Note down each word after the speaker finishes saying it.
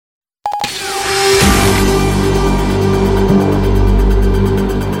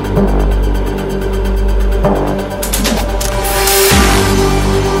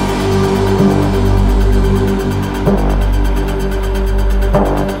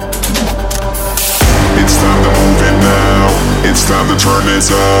is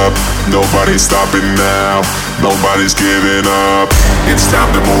up. Nobody's stopping now. Nobody's giving up. It's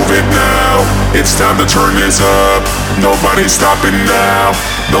time to move it now. It's time to turn this up. Nobody's stopping now.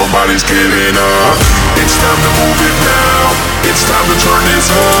 Nobody's giving up. It's time to move it now. It's time to turn this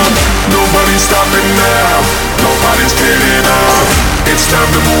up. Nobody's stopping now. Nobody's giving up. It's time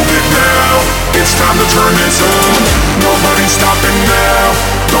to move it now. It's time to turn this up. Nobody's stopping now.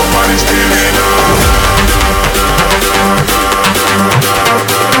 Nobody's giving up.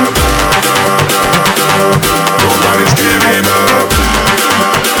 Nobody's giving up.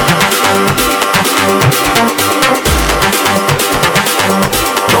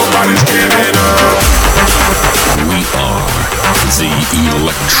 Nobody's giving up. We are the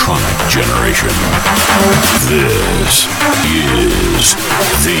Electronyk generation. This is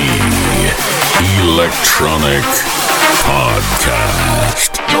the Electronyk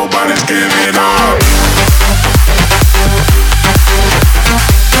Podcast. Nobody's giving up.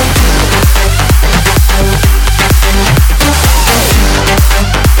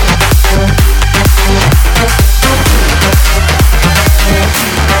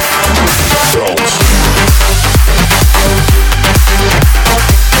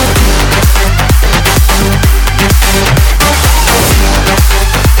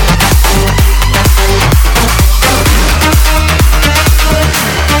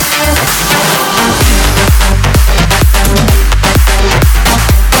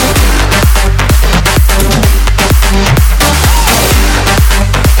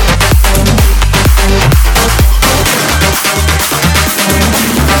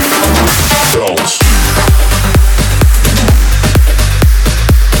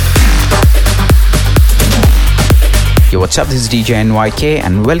 What's up, this is DJ NYK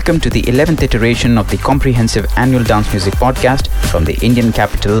and welcome to the 11th iteration of the comprehensive annual dance music podcast from the Indian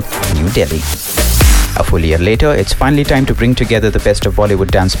capital, New Delhi. A full year later, it's finally time to bring together the best of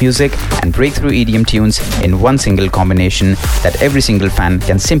Bollywood dance music and breakthrough EDM tunes in one single combination that every single fan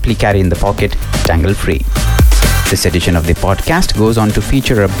can simply carry in the pocket, tangle-free. This edition of the podcast goes on to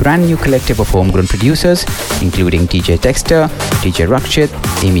feature a brand new collective of homegrown producers, including DJ Dexter, DJ Rakshit,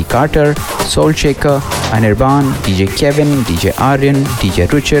 Amy Carter, Soul Shaker, Anirban, DJ Kevin, DJ Aryan, DJ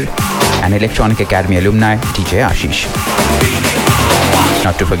Ruchir, and Electronic Academy alumni DJ Ashish.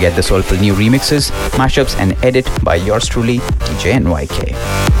 Not to forget the soulful new remixes, mashups, and edit by yours truly, DJ NYK.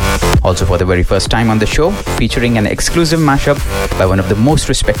 Also for the very first time on the show, featuring an exclusive mashup by one of the most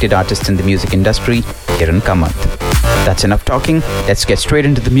respected artists in the music industry, Kiran Kamath. That's enough talking, let's get straight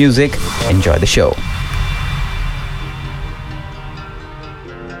into the music. Enjoy the show.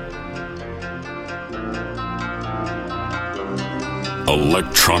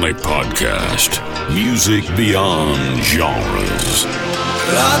 Electronyk Podcast. Music beyond genres.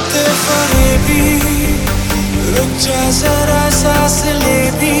 रातें फरेबी रुक जा जरा सांस ले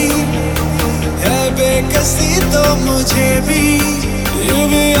भी है बेकसी तो मुझे भी You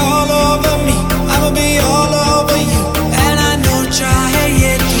be all over me I'ma be all over you And I know चाहे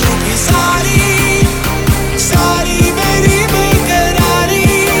ये तू भी सारी सारी मेरी बेकरारी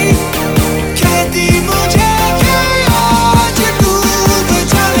कहती मुझे कि आज डूब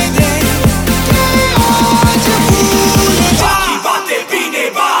जाने दे कि आज भूल जा बाकी बातें पीने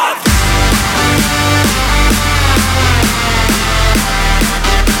बाद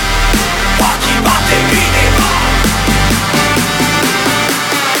बाकी बातें पीने बाद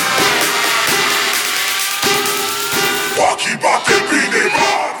बाकी बातें पीने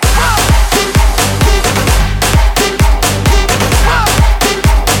बाद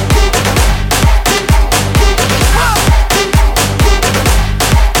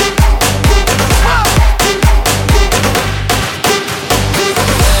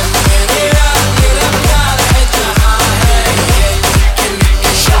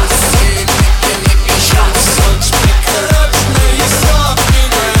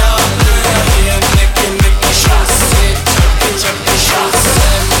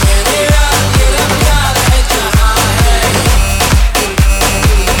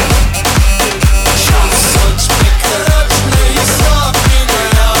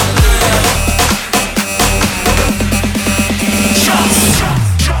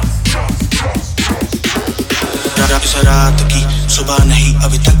रात की सुबह नहीं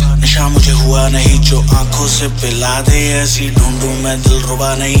अभी तक नशा मुझे हुआ नहीं जो आंखों से पिला दे ऐसी ढूंढूं मैं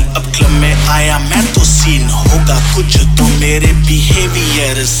दिलरुबा नहीं अब क्लब में आया मैं तो सीन होगा कुछ तो मेरे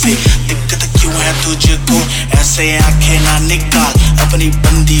बिहेवियर से दिक्कत क्यों है तुझको ऐसे आंखें ना निकाल अपनी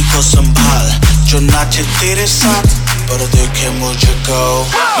बंदी को संभाल जो नाचे तेरे साथ पर देखे मुझको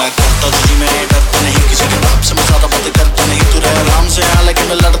मैं करता तुझी में डरता नहीं किसी के बाप से मैं ज्यादा बातें करता नहीं तू रहे आराम से हालांकि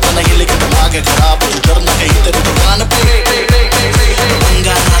मैं लड़ता नहीं लेकिन दिमाग है खराब तू डरना कहीं तेरी दुकान पे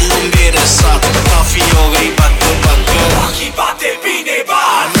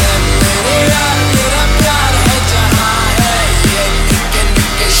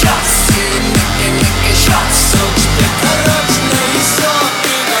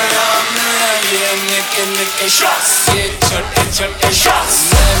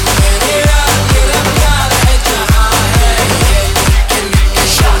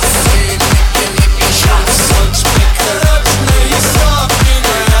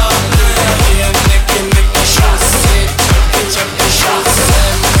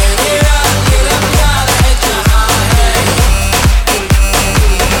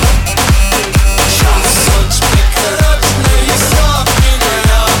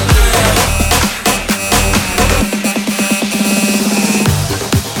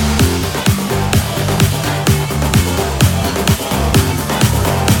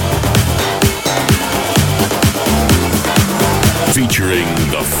featuring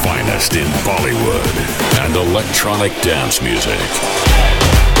the finest in Bollywood and electronic dance music.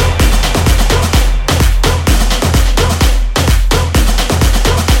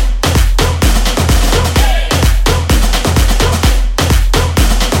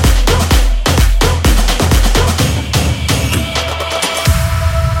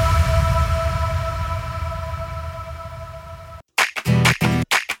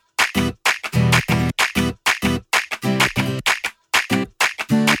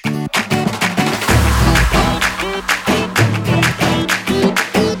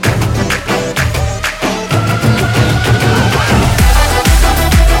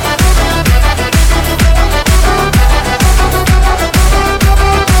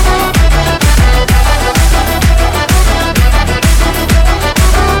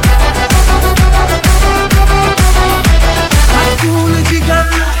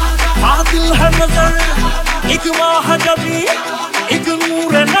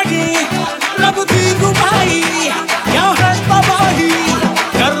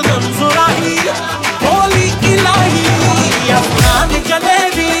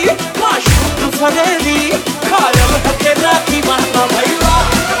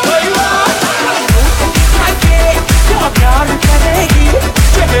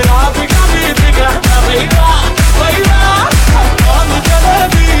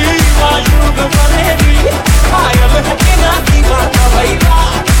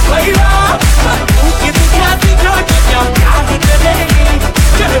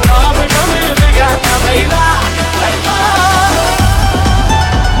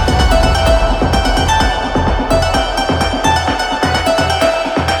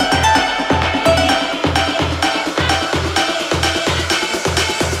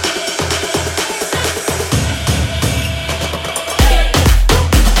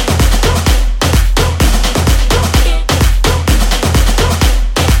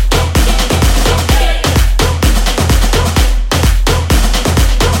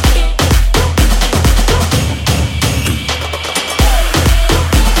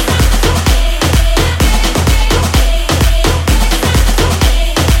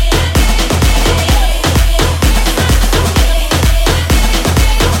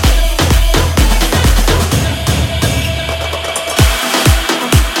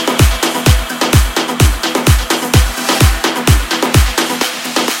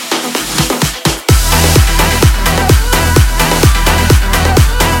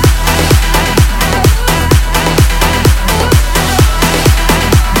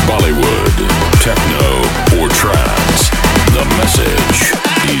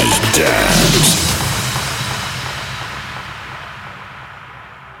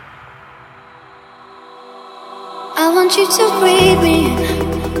 You to breathe me.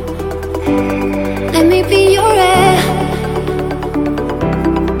 Let me be your air.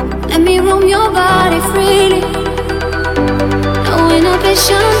 Let me roam your body freely. No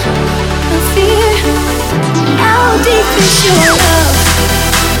inhibition, no fear. How deep is your love?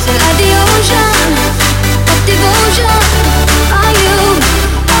 C'est like the ocean of devotion. Are you?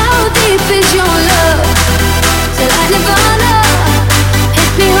 How deep is your love? C'est like Nirvana.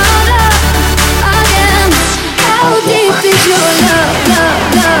 Hit me harder again. How deep is your love, love,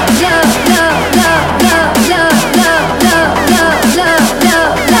 love, love, love, love, love, love, love, love, love, love,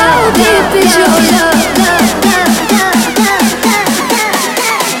 love? How deep is your love, love, love, love, love, love?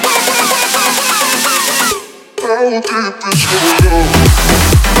 How deep is your love?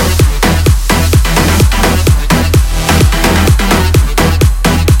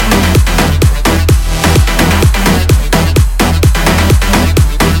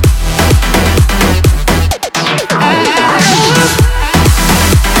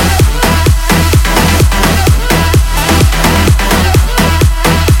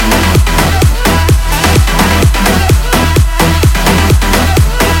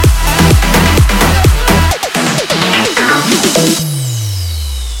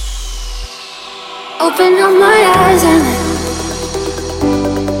 Open up my eyes and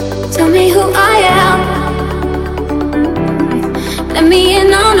tell me who I am. Let me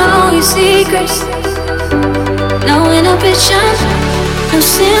in on all your secrets. No inhibition, no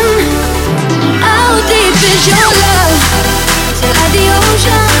sin. How deep is your love? Till like the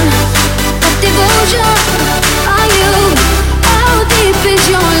ocean of devotion. Are you? How deep is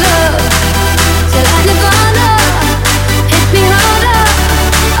your love? Till like Nirvana. Hit me harder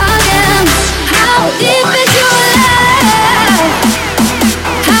again. How deep is your love?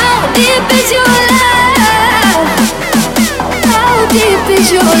 How deep is your love? How deep is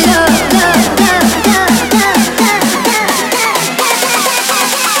your love? Love, love, love, love, love, love.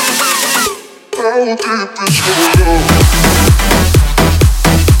 How deep is your love?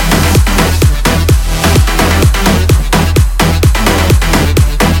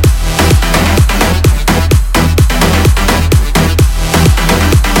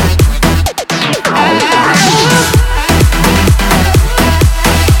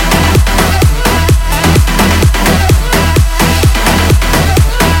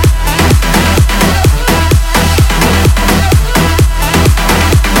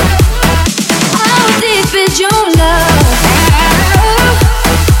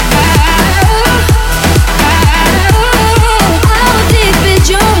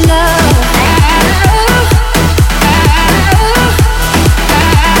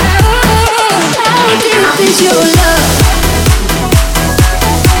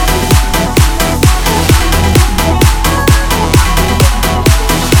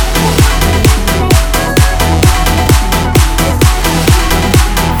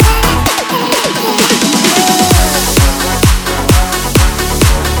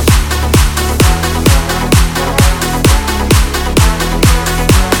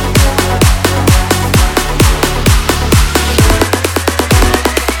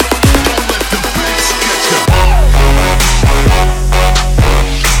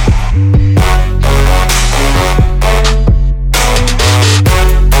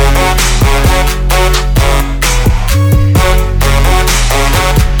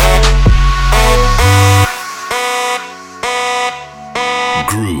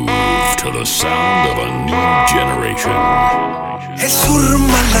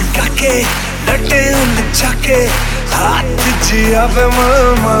 सुरमा लगा के लटे उलझा के हाथ जिया पे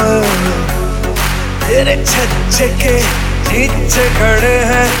मलमल तेरे छज्जे के नीचे खड़े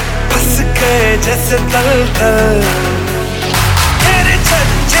हैं फंस गए जैसे तल तल तेरे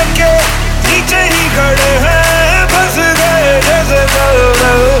छज्जे के नीचे ही खड़े हैं फंस गए जैसे तल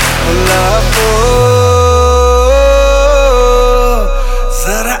तल गुलाबो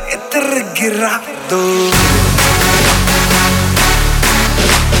जरा इतर गिरा दो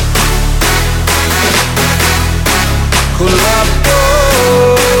गुलाबो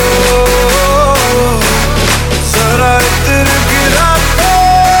जरा इतर गिरा दो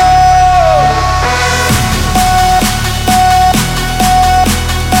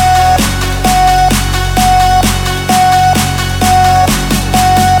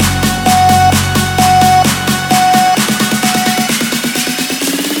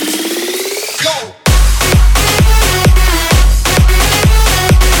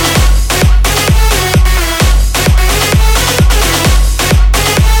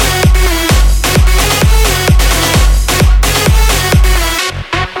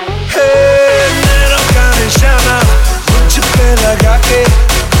लगा के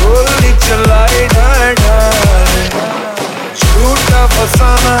गोली चलाई ढाई ढाई झूठा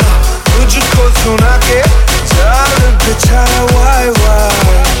फसाना तुझको सुना के चाल बिछाया वाई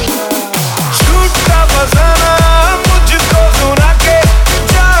वाई झूठा फसाना मुझको सुना के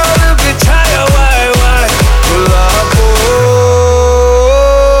चाल बिछाया वाई वाई गुलाबो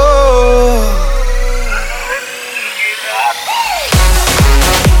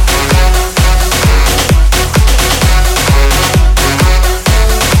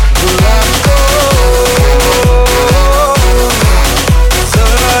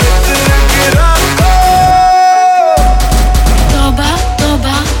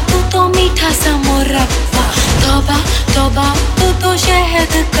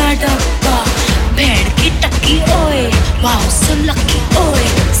शहद का डब्बा भेड़ की टक्की ओए वाओ सो लकी ओए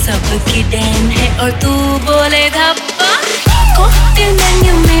सबकी डैन है और तू बोले धब्बा कॉकटेल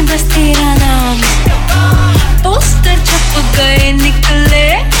मेन्यू में बस तेरा नाम पोस्टर छप गए निकले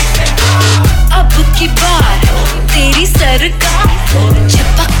अब की बार तेरी सरकार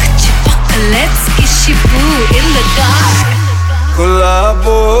चिपक चिपक लेट्स किसी बू इन द डार्क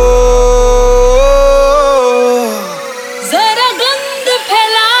गुलाबो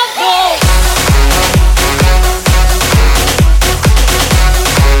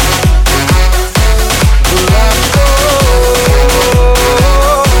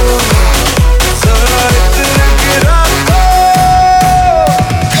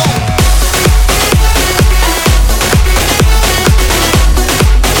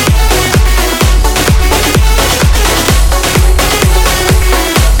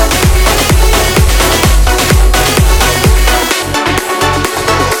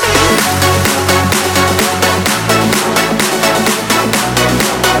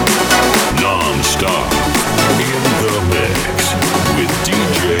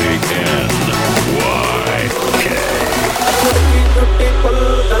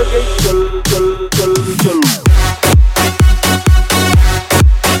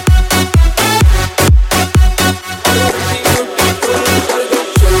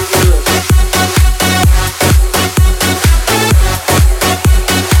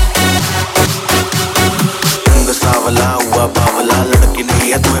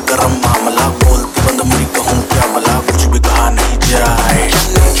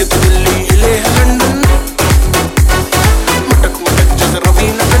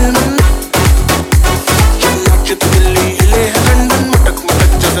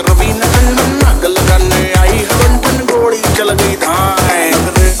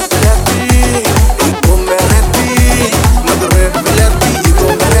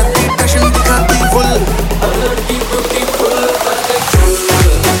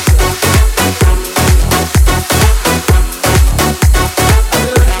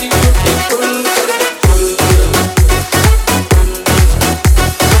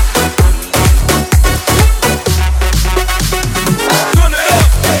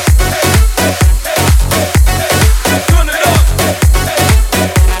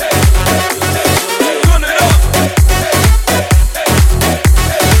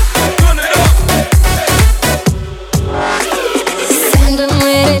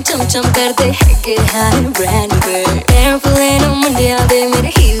चम करते हैं कि हाँ ब्रांड पे एयरप्लेन मंडिया दे मेरे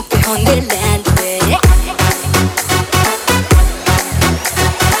हील पे होंगे लैंड पे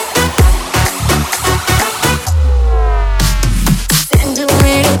सैंडल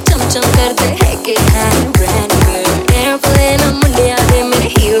मेरे चम करते हैं कि हाँ ब्रांड पे एयरप्लेन मंडिया दे मेरे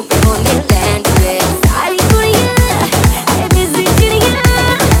हील पे होंगे लैंड पे सारी कुड़ियाँ busy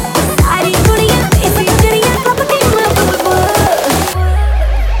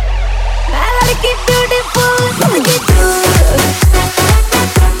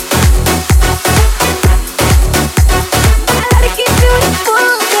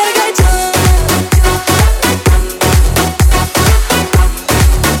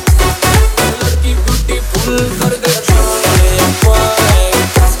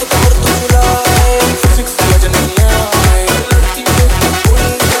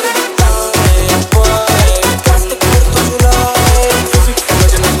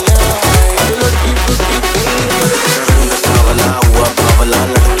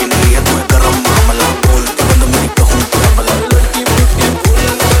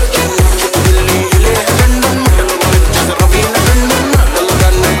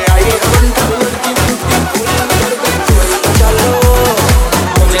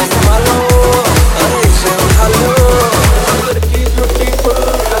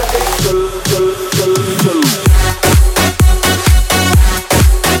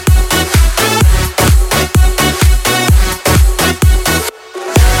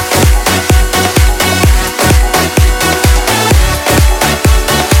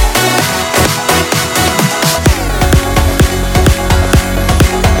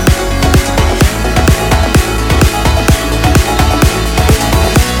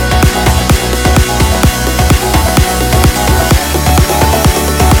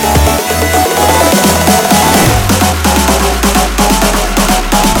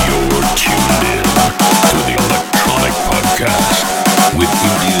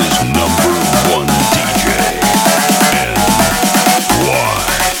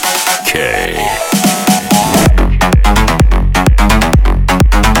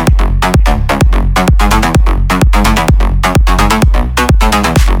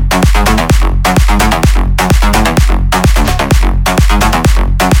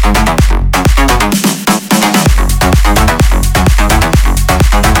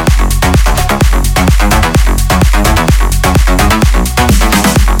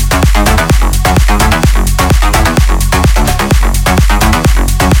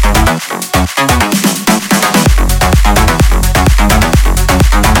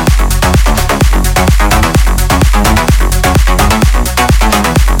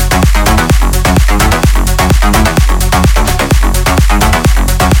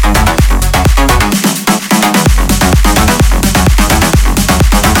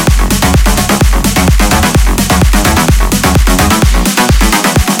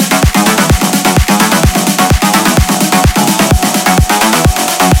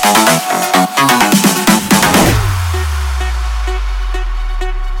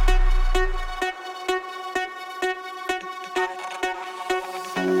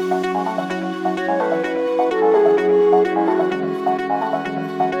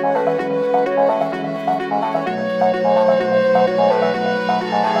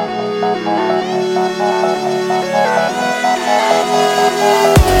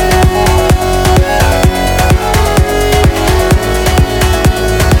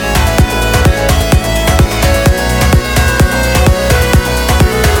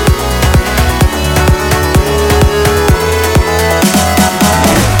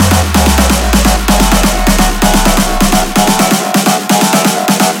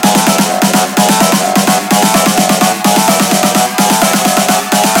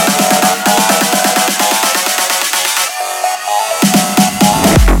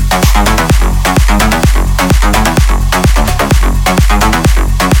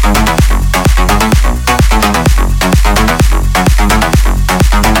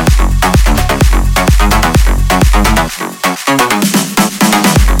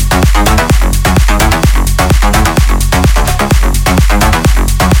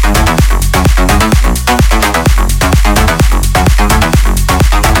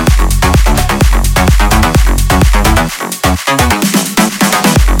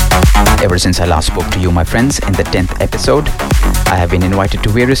ever since I last spoke to you, my friends, in the 10th episode. I have been invited to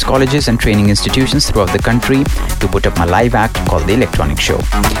various colleges and training institutions throughout the country to put up my live act called the Electronyk Show,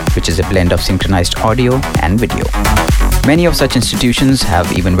 which is a blend of synchronized audio and video. Many of such institutions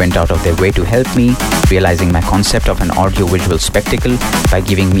have even went out of their way to help me realizing my concept of an audio-visual spectacle by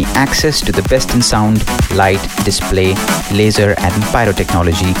giving me access to the best in sound, light, display, laser and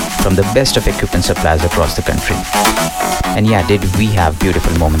pyrotechnology from the best of equipment suppliers across the country. And yeah, did we have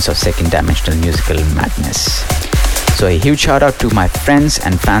beautiful moments of second-dimensional musical madness. So a huge shout out to my friends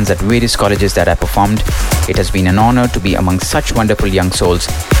and fans at various colleges that I performed. It has been an honor to be among such wonderful young souls,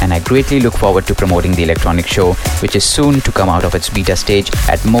 and I greatly look forward to promoting the Electronyk Show, which is soon to come out of its beta stage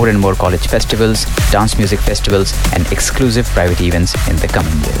at more and more college festivals, dance music festivals and exclusive private events in the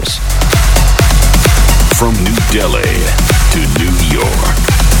coming years. From New Delhi to New York,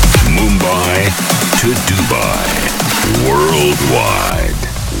 Mumbai to Dubai, worldwide.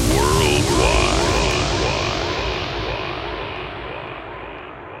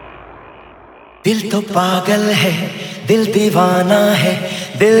 दिल तो पागल है, दिल दीवाना है,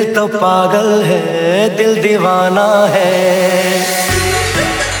 दिल तो पागल है, दिल दीवाना है।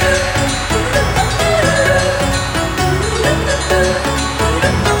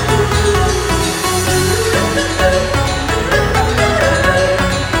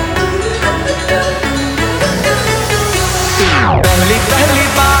 पहली पहली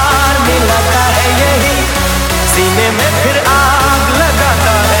बार मिलाता है यही, सीने में फिर आग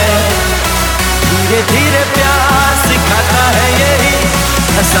लगाता है, धीरे धीरे प्यार सिखाता है यही,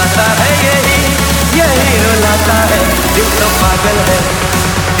 हंसाता है यही, यही रुलाता है। दिल तो पागल है,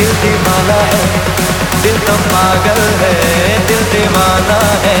 दिल दीवाना है, दिल तो पागल है, दिल दीवाना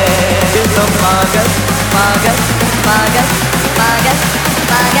है, दिल तो पागल पागल पागल पागल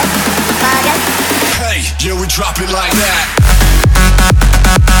पागल पागल। Hey, yeah, we drop it like that.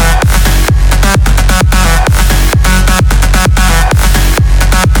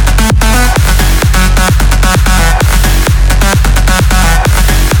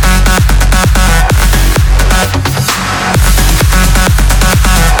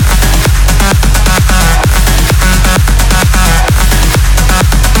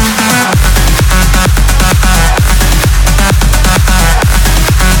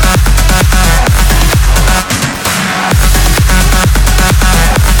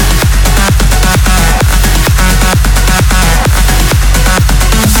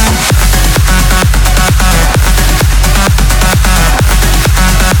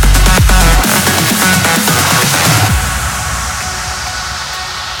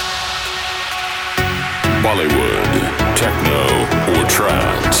 Bollywood, techno, or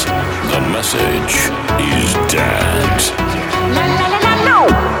trance, the message is dance.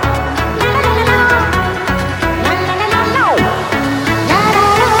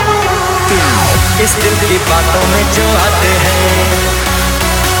 इस दिल की बातों में जो आते हैं,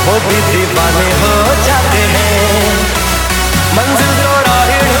 वो भी दीवाने हो जाते हैं, मंजिल तो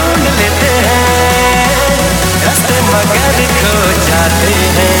राह ढूंढ लेते हैं, रास्ते मगर खो जाते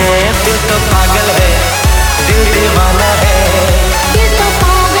हैं। दिल तो पागल है, दिल दीवाना है, दिल तो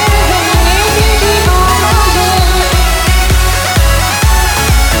पागल है, दिल दीवाना है।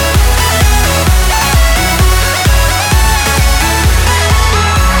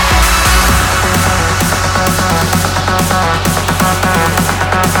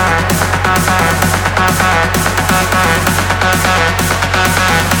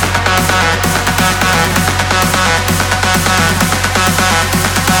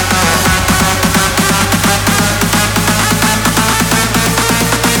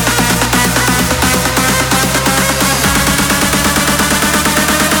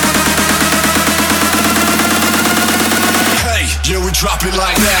 Yeah, we drop it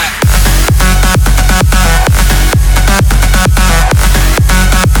like that.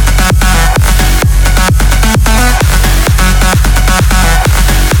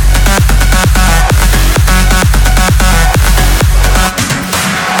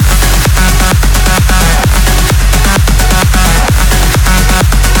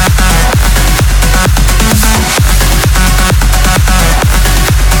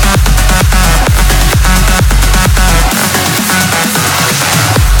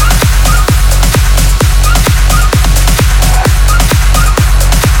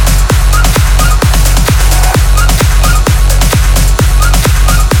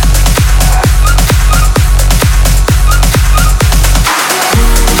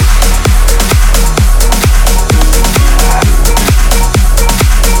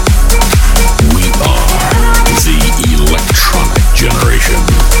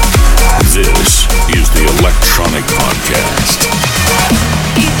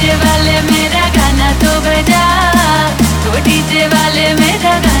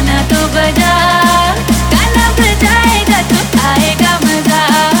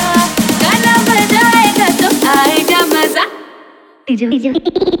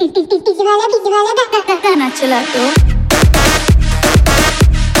 गाना चला दो,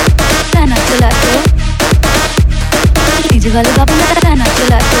 गाना चला दो, डीजे वाले बाबू गाना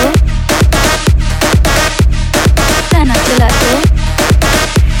चला दो, गाना चला दो,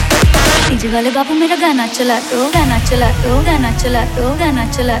 डीजे वाले बाबू मेरा गाना चला दो, गाना चला दो, गाना चला दो, गाना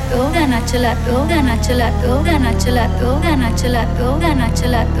चला दो, गाना चला दो, गाना चला दो, गाना चला दो, गाना चला दो, गाना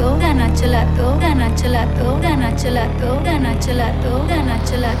चला दो, गाना चला दो, गाना चला दो, गाना चला दो, गाना चला दो, गाना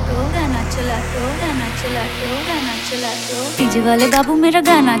चला दो, गाना चला दो, गाना चला दो, गाना चला दो, डीजे वाले बाबू मेरा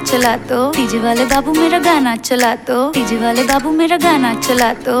गाना चला दो, डीजे वाले बाबू मेरा गाना चला दो, डीजे वाले बाबू मेरा गाना चला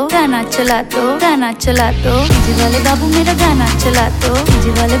दो, गाना चला दो, गाना चला दो, डीजे वाले बाबू मेरा गाना चला दो,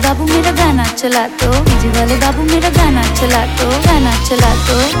 डीजे वाले बाबू मेरा गाना चला दो, डीजे वाले बाबू मेरा गाना चला दो, गाना चला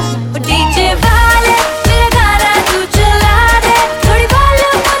दो, डीजे वाले मेरा गाना तू चला दे, थोड़ी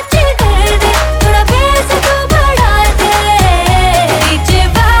वॉल्यूम ऊंची कर दे, थोड़ा बेस तू बढ़ा दे, डीजे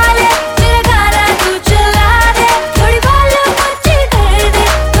वाले मेरा गाना तू चला दे, थोड़ी वॉल्यूम ऊंची कर दे,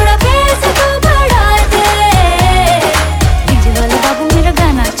 थोड़ा बेस तू बढ़ा दे, डीजे वाले बाबू मेरा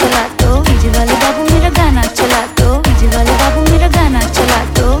गाना चला दो, डीजे वाले बाबू मेरा गाना चला दो, डीजे वाले बाबू मेरा गाना चला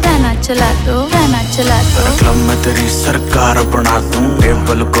दो, गाना चला दो, गाना चला दो, क्लब में तेरी सरकार बना दूं,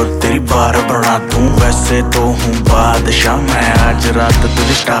 टेबल को तेरी बार बना दूं, वैसे तो हूँ बादशाह मैं, आज रात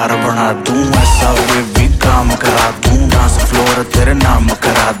तुझे स्टार बना दूं, ऐसा भी काम करा दूं, डांस फ्लोर तेरे नाम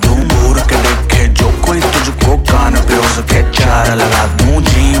करा दूं, दूर के देखे जो कोई तुझको कान पे हो सके चार लगा दूं,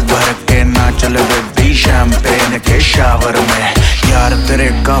 जी भर के नाच ले बेबी शैंपेन के शावर में, यार तेरे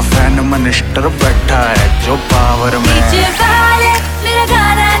का फैन मिनिस्टर बैठा है जो पावर में, डीजे वाले मेरा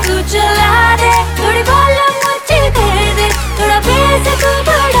गाना तू चला दे, थोड़ी वॉल्यूम ऊंची कर दे, थोड़ा बेस तू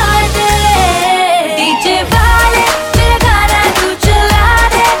बढ़ा दे, डीजे वाले मेरा गाना तू चला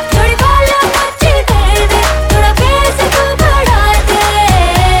दे, थोड़ी वॉल्यूम ऊंची कर दे, थोड़ा बेस तू बढ़ा दे,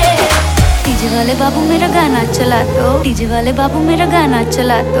 डीजे वाले बाबू मेरा गाना चला दो, डीजे वाले बाबू मेरा गाना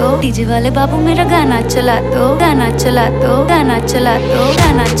चला दो, डीजे वाले बाबू मेरा गाना चला दो, गाना चला दो, गाना चला दो,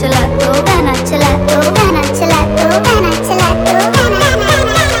 गाना चला दो, गाना चला दो, गाना चला दो, गाना चला दो,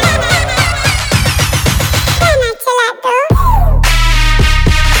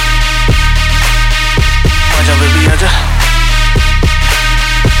 आजा बेबी आजा,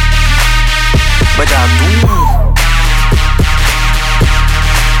 बजा दूं,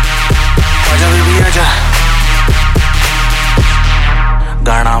 आजा बेबी आजा,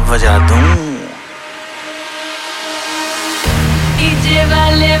 गाना बजा दूं, डीजे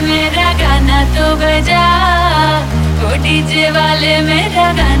वाले मेरा गाना तो बजा, ओ डीजे वाले मेरा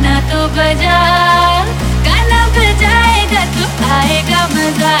गाना तो बजा, गाना बजाएगा तो आएगा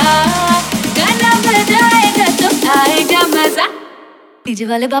मजा, गाना बजाएगा तो आएगा मजा, डीजे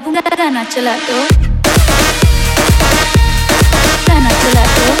वाले बाबू का गाना चला दो, गाना चला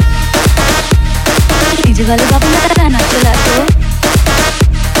दो, डीजे वाले बाबू का गाना चला दो,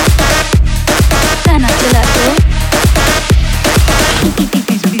 गाना चला दो,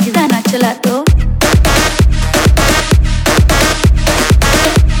 गाना चला दो,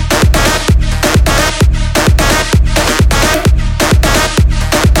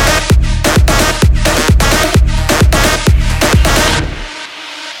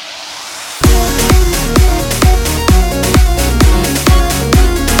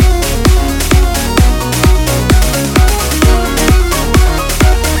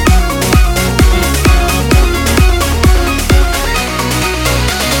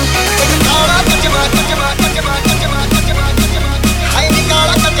 तारा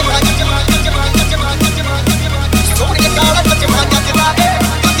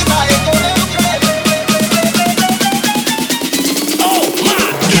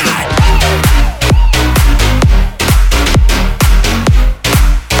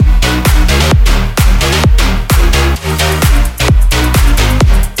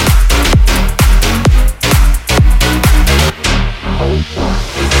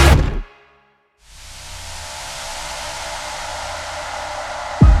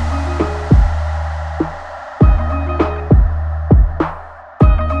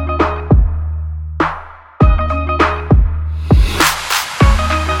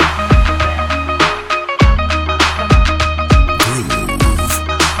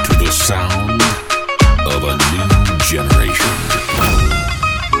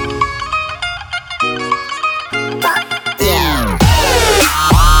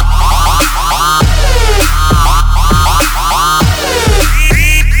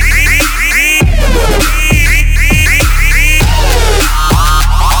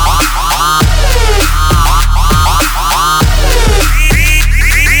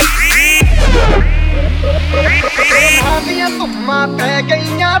ਪੈ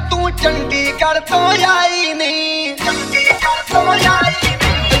ਗਈਆਂ ਤੂੰ ਚੰਡੀਗੜ੍ਹ ਤੋਂ ਆਈ ਨਹੀਂ ਚੰਡੀਗੜ੍ਹ ਤੋਂ ਆਈ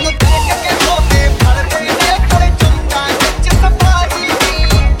ਤੈਨੂੰ ਦੇਖ ਕੇ ਸੋਨੇ ਫੜਦੇ ਨੇ ਕੋਲੇ ਚੁੰਮਕਾਂ ਵਿੱਚ ਸਫਾਈ ਨਹੀਂ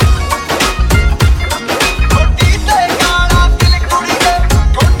ਛੋਟੀ ਤੇ ਕਾਲਾ ਦਿਲ ਕੁੜੀ ਦੇ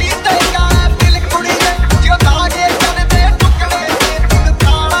ਛੋਟੀ ਤੇ ਕਾਲਾ ਦਿਲ ਕੁੜੀ ਦੇ ਜਿਉਂ ਦਾਗੇ ਕਰਦੇ ਟੁਕੜੇ ਨੇ ਤੈਨੂੰ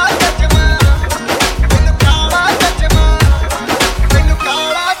ਕਾਲਾ ਚਚਮਾ ਤੈਨੂੰ ਕਾਲਾ ਚਚਮਾ ਤੈਨੂੰ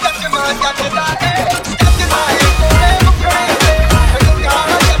ਕਾਲਾ ਚਚਮਾ ਜੱਜਦਾ ਏ ਜੱਜਦਾ ਏ ਕੋਲੇ ਮੁਖੜੇ ਤੇ ਤੈਨੂੰ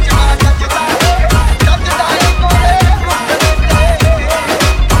ਕਾਲਾ ਚਚਮਾ ਜੱਜਦਾ ਏ ਜੱਜਦਾ ਏ ਕੋਲੇ ਮੁਖੜੇ ਤੇ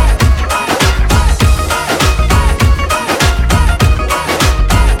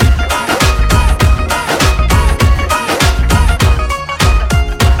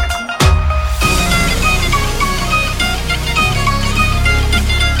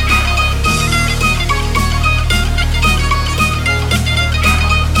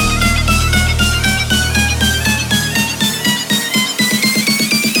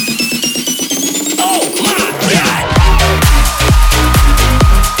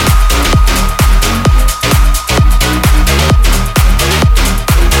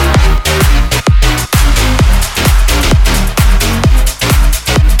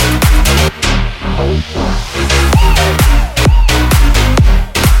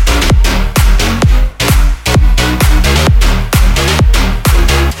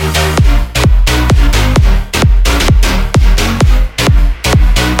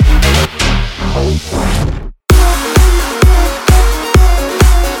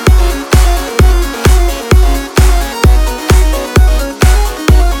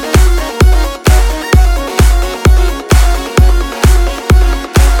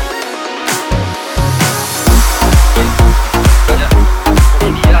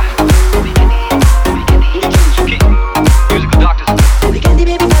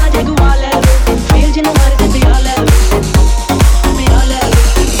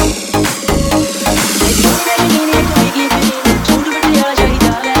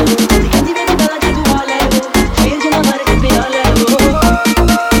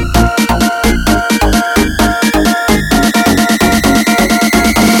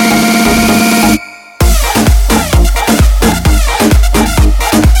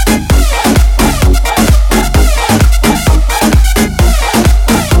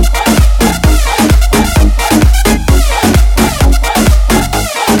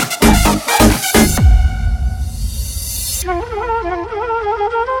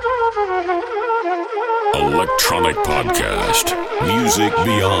Electronyk Podcast. Music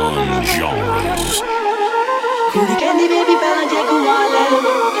beyond genres. ਕੁੜੀ ਕਹਿੰਦੀ ਬੇਬੀ ਪਹਿਲਾਂ ਜੇ ਘੁਮਾ ਲੈ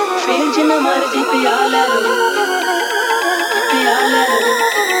ਲਓ ਫੇਰ ਜਿੰਨਾ ਮਰਜ਼ੀ ਪਿਆ ਲੈ ਲਓ ਪਿਆ ਲੈ ਲਓ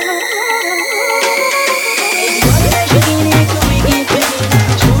ਸ਼ਕੀਨੀ ਕਮੀਗੀ ਤੇ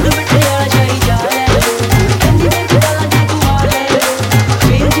ਛੋੜ ਬਿਠਿਆ ਜਾਈ ਜਾ ਲੈ ਲਓ ਕਹਿੰਦੀ ਬੇਬੀ ਪਹਿਲਾਂ ਜੇ ਘੁਮਾ ਲੈ ਲਓ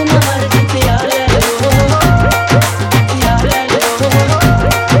ਫੇਰ ਜਿੰਨਾ ਮਰਜ਼ੀ ਪਿਆ ਲੈ ਲਓ ਪਿਆ ਲੈ ਲਓ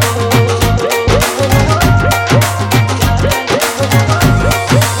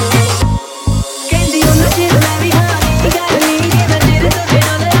ਕਹਿੰਦੀ ਉਹਨਾਂ ਚਿਰ ਮੈਂ ਵੀ ਹਾਂ ਨਹੀਂ ਕਰਨੀ ਜਿਹਦਾ ਚਿਰ ਤੋਂ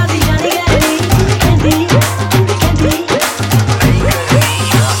ਬਿਨਾਂ ਦੀ ਜਾਣੀ ਕਰਨੀ ਕਹਿੰਦੀ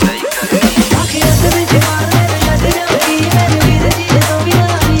ਆਖਿਰ ਤੇ ਵਿੱਚ ਮਾਰ ਲੈ ਲੱਗ ਜਾਊਗੀ ਮੈਨੂੰ ਵੀ ਚੀਜ਼ ਤੋਂ ਵੀ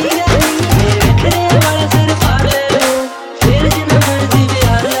ਨਹੀਂ ਕਰਨੀ ਮੇਰੇ ਖੜੇ ਵਾਲਾ ਸਿਰ ਪਾੜ ਲੈ ਲਓ ਫੇਰ ਜਿੰਨਾ ਮਰਜ਼ੀ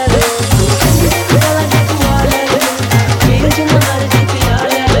ਪਿਆਰ ਲੈ ਲਓ ਕਹਿੰਦੀ ਪਹਿਲਾਂ ਜੇ ਤੂੰ ਆ ਲੈ ਲਓ ਫੇਰ ਜਿੰਨਾ ਮਰਜ਼ੀ ਪਿਆਰ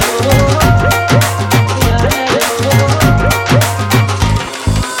ਲੈ ਲਓ ਪਿਆਰ ਲੈ ਲਓ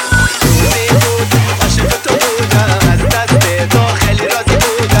عاشق تو بودم از دست تو خیلی راضی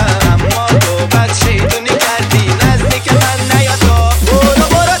بودم اما تو بد شیطونی کردی نزدیک من نیا تو برو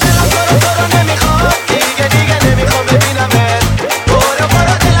برو دلم تو رو نمیخواد دیگه نمیخوام ببینمت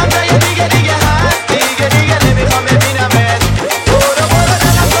برو دلم جای دیگه هست دیگه نمیخوام ببینمت برو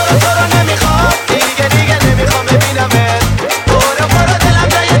دلم تو رو نمیخواد دیگه نمیخوام ببینمت برو دلم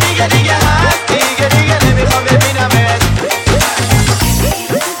جای دیگه هست دیگه نمیخوام ببینمت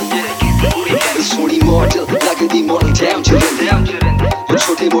सोनी मॉडल लगदी मॉडल टैम च रहिंदे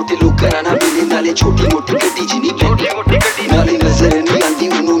छोटे मोटे लोग कराना मिले नाले छोटी मोटी गड्डी च नहीं बैठे नाले नजर नहीं आंदी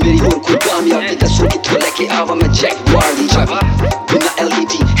उन्हों मेरी और कोई कामयाबी दसो कित्थों लेके आवा मैं चेक वार दी चाबी बिना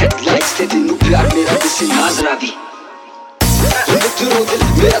LED हेडलाइट्स ते तेनू प्यार मेरा दिसे नाजरा दी मित्रों दिल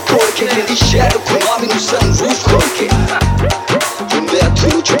मेरा तोड़ के कहंदी शहर घुमा मैनू सनरूफ खोल के मैं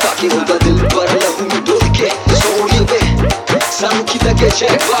थोड़ा छुपा के होंदा दिल पर लहू में डोल के सोनिए वे सानू की लगे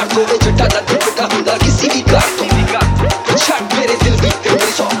चेक वार तो वे जट्टा दा दुपट्टा हुंदा किसी भी कार तो छट मेरे दिल भी ते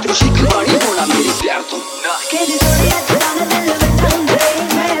मेरी सॉफ्ट खुशी कहानी होना मेरे प्यार तो ਕਹਿੰਦੀ ਸੋਹਣੀਆ ਜਦਾਂ ਦਿਲ ਵਿੱਚ ਹੁੰਦੇ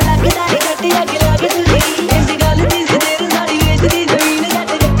ਮੈਂ ਲੱਗਦਾ ਏ ਗੱਡੀ ਅੱਗੇ ਲੱਗ ਤੁਰੀ ਇੰਦੀ ਗੱਲ ਦੀ ਸੀ ਤੇਰੀ ਸਾਡੀ ਵੇਚਦੀ ਜ਼ਮੀਨ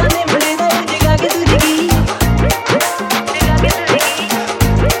ਜੱਟ ਜੱਟਾਂ ਦੇ ਮੁੰਡੇ ਦਾ ਜਗਾ ਕੇ ਤੁਰੀ ਗਈ ਜਗਾ ਕੇ ਤੁਰੀ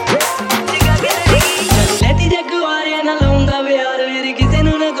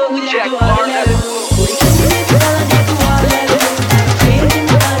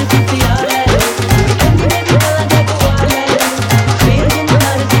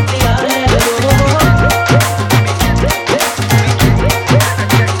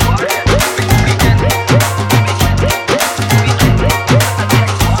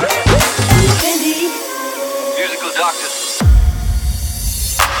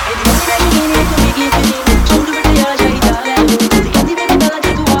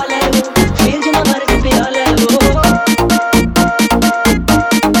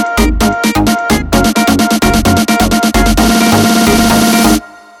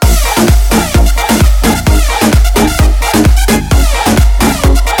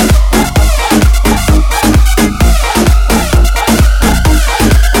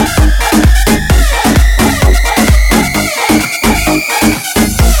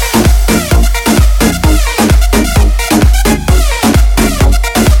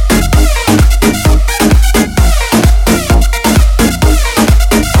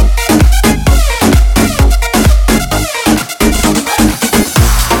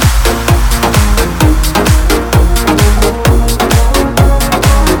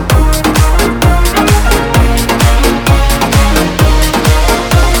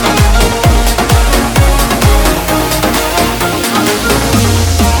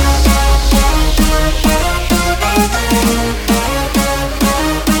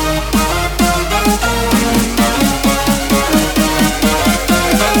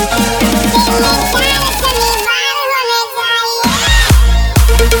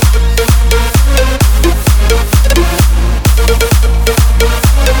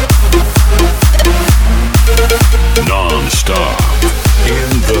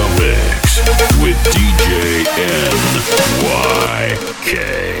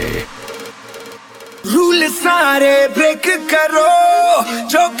सारे ब्रेक करो,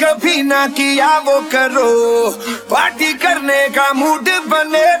 जो कभी ना किया वो करो। पार्टी करने का मूड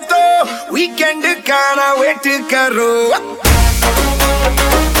बने तो वीकेंड का ना वेट करो।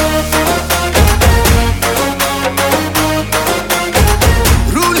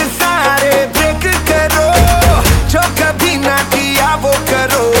 रूल सारे ब्रेक करो, जो कभी ना किया वो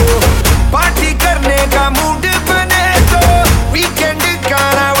करो। पार्टी करने का मूड बने तो वीकेंड का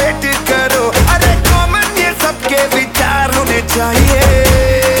ना वेट करो। अरे कॉमन ये सबके विचार होने चाहिए।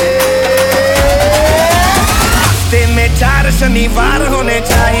 हफ्ते में 4 शनिवार होने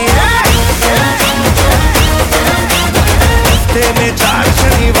चाहिए। हफ्ते में 4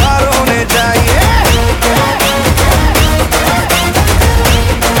 शनिवार होने चाहिए।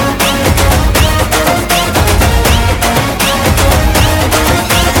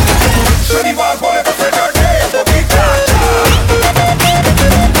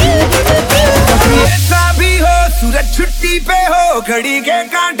 छुट्टी पे हो, घड़ी के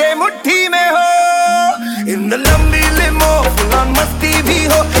कांटे मुट्ठी में हो। इन लंबी लिमो फुल ऑन मस्ती भी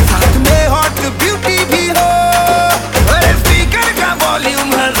हो, साथ में हॉट ब्यूटी भी हो। अरे स्पीकर का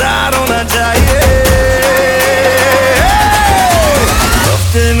वॉल्यूम 1000 होना चाहिए।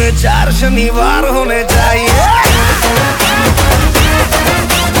 हफ्ते में 4 शनिवार होने चाहिए।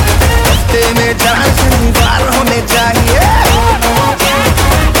 हफ्ते में 4 शनिवार होने चाहिए।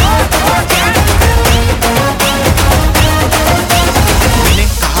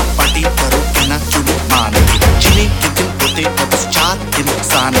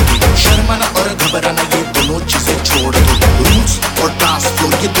 शर्माना और घबराना ये दोनों चीजें छोड़ दो। रूल्स और डांस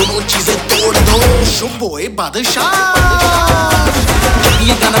फ्लोर ये दोनों चीजें तोड़ दो। शुभोए बादशाह, जब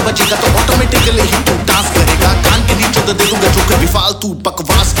ये गाना बजेगा तो ऑटोमेटिकली ही तू डांस करेगा। कान के नीचे तो दे दूंगा जो कभी फालतू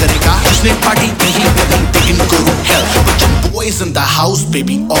बकवास करेगा। जिसने पार्टी नहीं करनी begin go to hell, but your boys in the house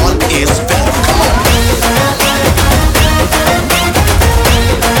baby all is well. Come on.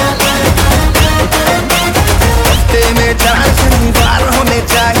 हफ्ते में 4 शनिवार होने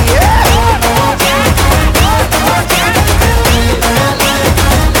चाहिए।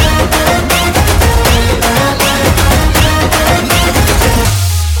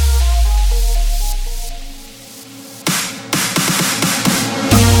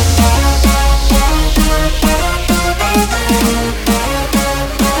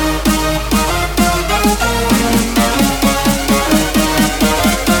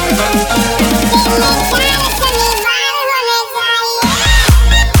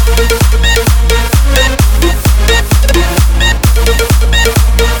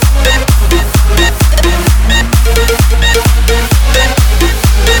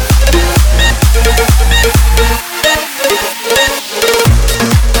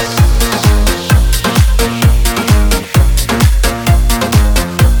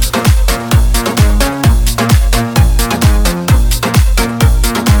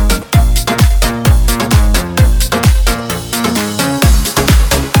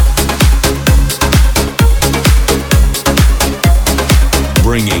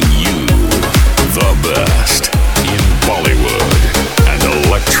 Bringing you the best in Bollywood and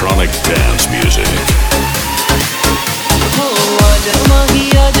electronic dance music.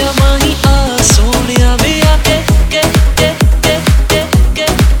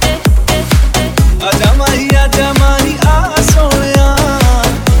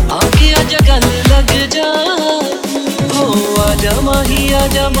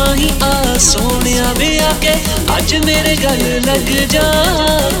 Sonia भी आके आज मेरे गल लग जा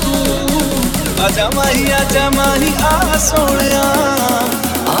तू। आजा माही आ सोनिया,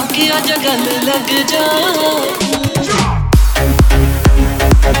 आके आज गल लग जा।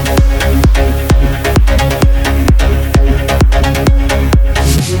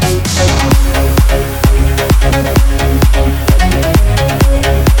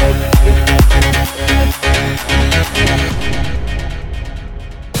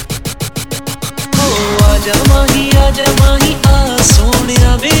 आजा माही आ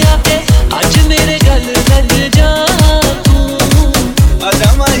सोनिया भी आके आज मेरे गल लग जा तू। आजा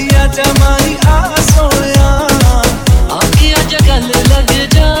माही आ सोनिया, आके आज गल लग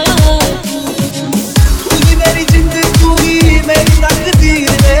जा। तू ही मेरी जिंद, तू ही मेरी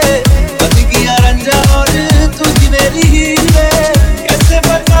तकदीर है। बन गया रंजा और तू ही मेरी हीर है। कैसे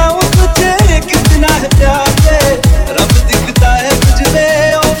बताऊं तुझे कितना है प्यार है। रब दिखता है तुझ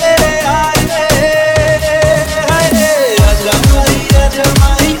में ओ मेरे यार।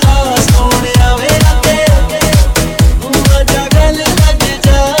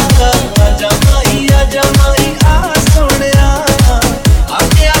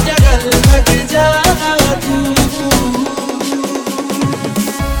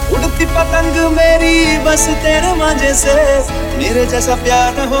 बस तेरे मांझे से, मेरे जैसा प्यार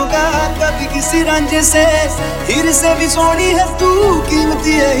न होगा कभी किसी रांझे से। हीरे से भी सोनी है तू,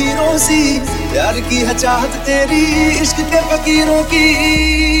 कीमती है हीरो सी, प्यार की है चाहत तेरी इश्क के फकीरों की।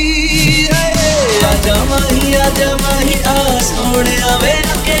 आजा माही आ सोने आवे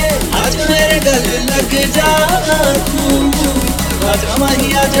आके, आज मेरे गले लग जा तू। आजा माही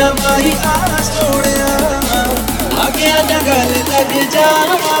आ सोने आके, आजा गले लग जा।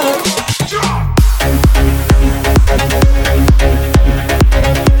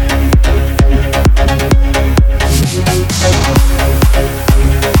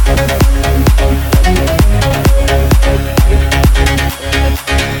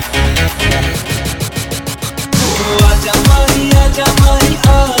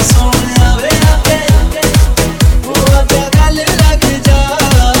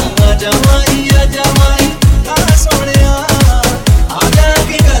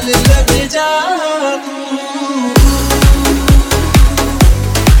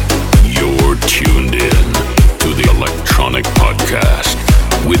 You're tuned in to the Electronyk Podcast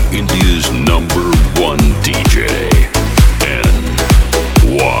with India's #1 DJ,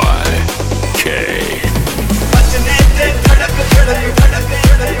 NYK.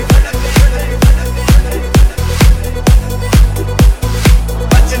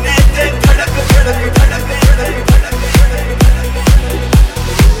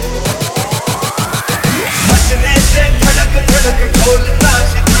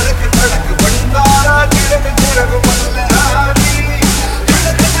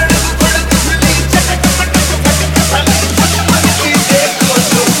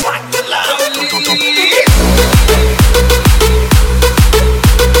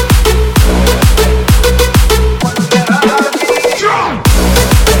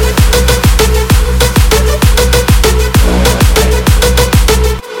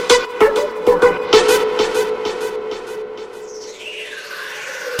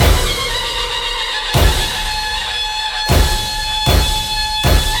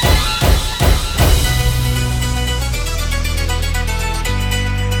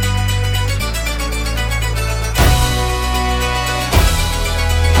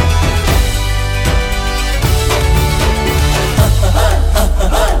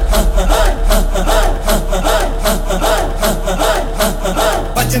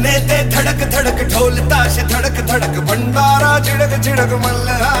 बजने ते धड़क धड़क ढोल ताश धड़क धड़क भंडारा झिड़क झिड़क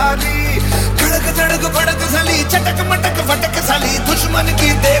मल्हारी। धड़क धड़क भड़क साली चटक मटक फटक साली, दुश्मन की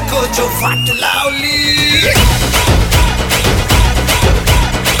देखो जो फाट लावली।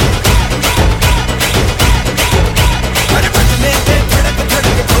 अरे बजने ते धड़क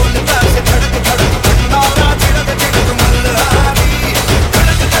धड़क ढोल ताश धड़क धड़क भंडारा झिड़क झिड़क मल्हारी।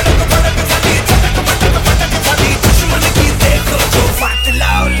 धड़क धड़क भड़क साली चटक मटक फटक साली, दुश्मन की देखो जो फाट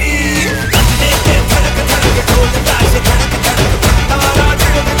लावली। बजने ते धड़क धड़क ढोल ताश धड़क धड़क भंडारा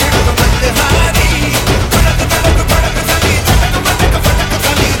झिड़क झिड़क मल्हारी। धड़क धड़क भड़क साली चटक मटक फटक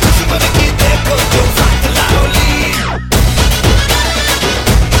साली, दुश्मन की देखो जो फाट लावली।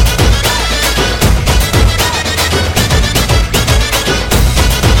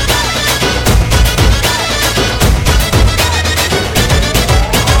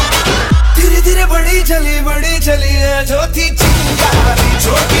 धीरे धीरे बड़ी चली है छोटी चिंगारी,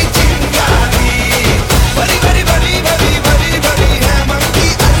 छोटी चिंगारी। बड़ी बड़ी बड़ी बड़ी बड़ी बड़ी है मन की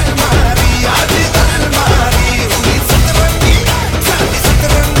अलमारी, आज अलमारी हुई सतरंगी, साली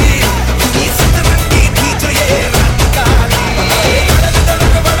सतरंगी हुई सतरंगी थी जो ये रात काली। धड़क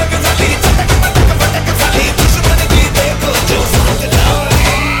धड़क भड़क साली चटक मटक फटक साली, दुश्मन की देखो जो फाट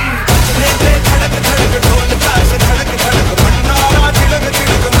लावली। बजने ते धड़क धड़क ढोल ताश धड़क धड़क भंडारा झिड़क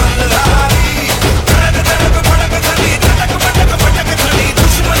झिड़क मल्हारी। धड़क धड़क भड़क साली चटक मटक फटक साली,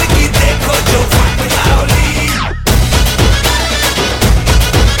 दुश्मन की देखो जो फाट लावली।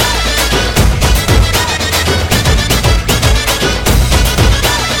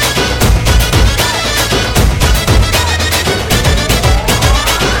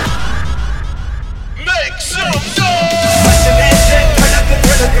 बजने से धड़क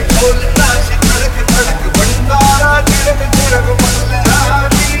धड़क ढोल ताश धड़क धड़क भंडारा झिड़क झिड़क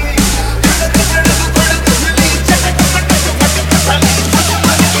मल्हारी। धड़क धड़क भड़क साली चटक मटक फटक साली,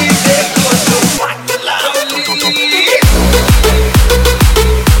 दुश्मन की देखो जो फाट लावली।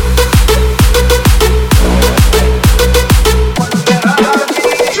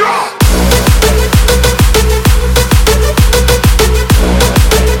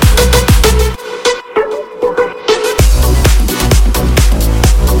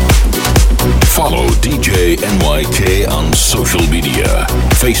 Follow DJ NYK on social media.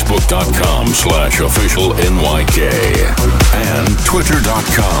 Facebook.com/official NYK. and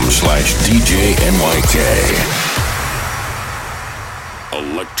twitter.com/DJNYK.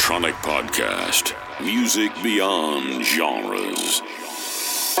 Electronyk Podcast. Music beyond genres.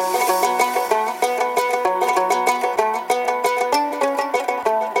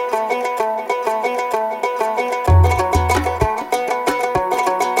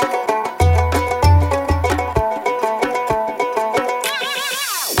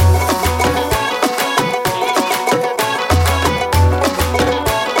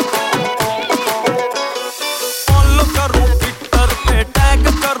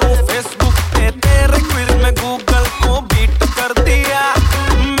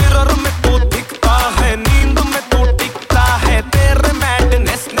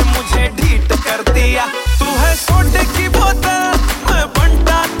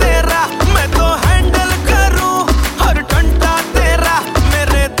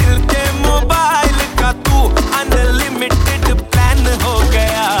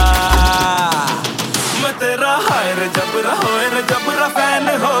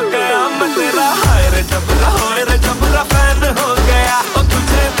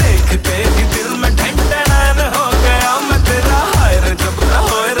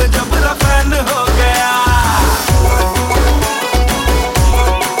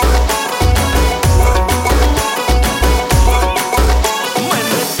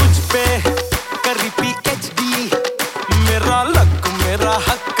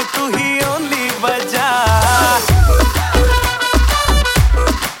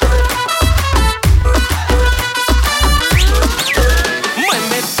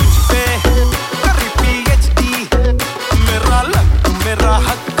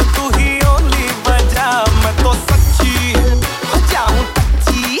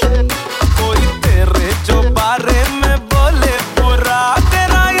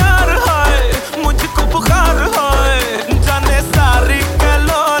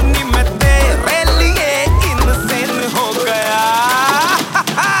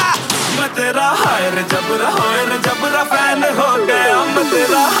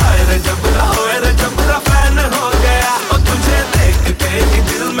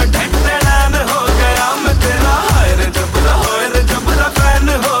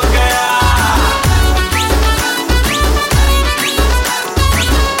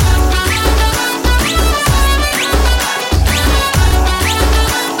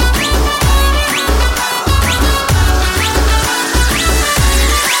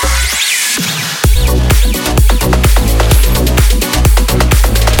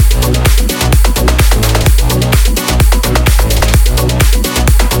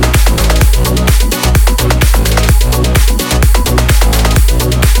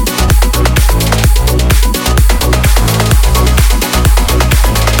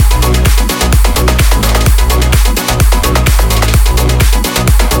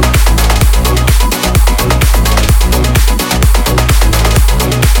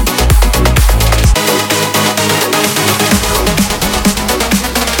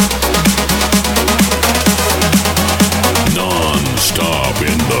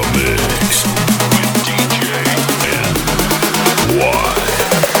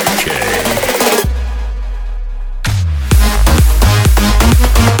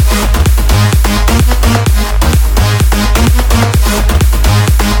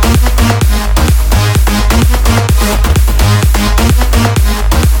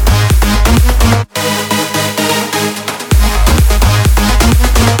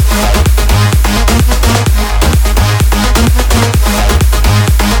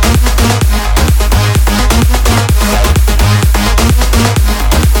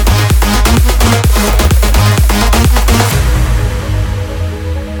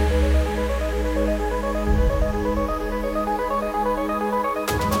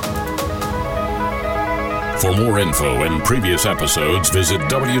 For more info and previous episodes, visit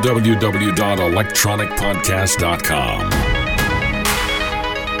www.electronykpodcast.com.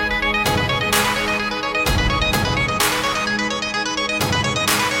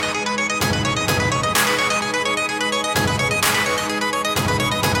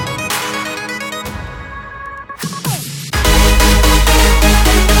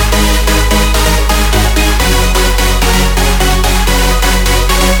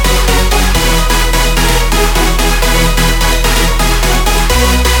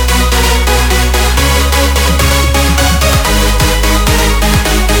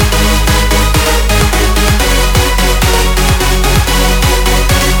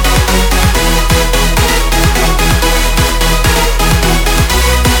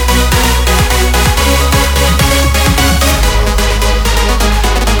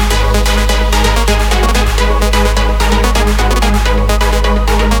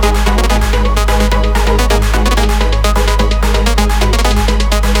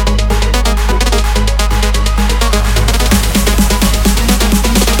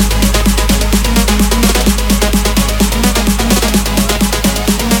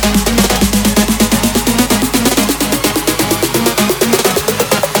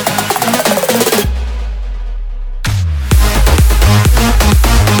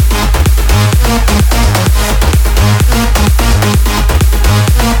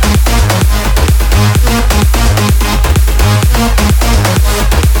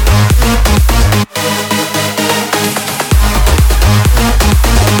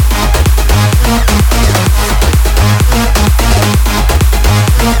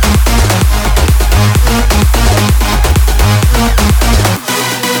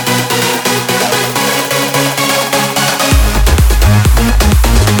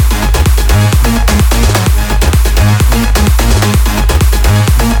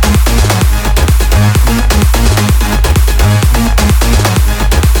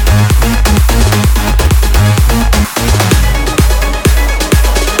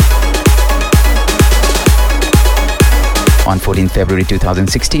 On 14th February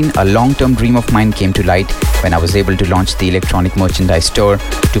 2016, a long-term dream of mine came to light when I was able to launch the Electronyk merchandise store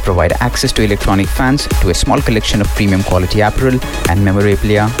to provide access to Electronyk fans to a small collection of premium quality apparel and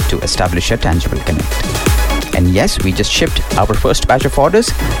memorabilia to establish a tangible connect. And yes, we just shipped our first batch of orders,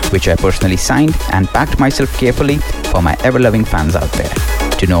 which I personally signed and packed myself carefully for my ever-loving fans out there.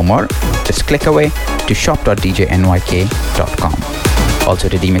 To know more, just click away to shop.djnyk.com. Also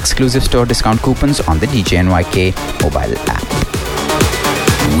redeem exclusive store discount coupons on the DJNYK mobile app.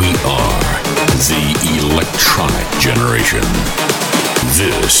 We are the Electronic Generation.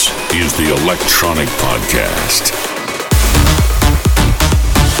 This is the Electronyk Podcast.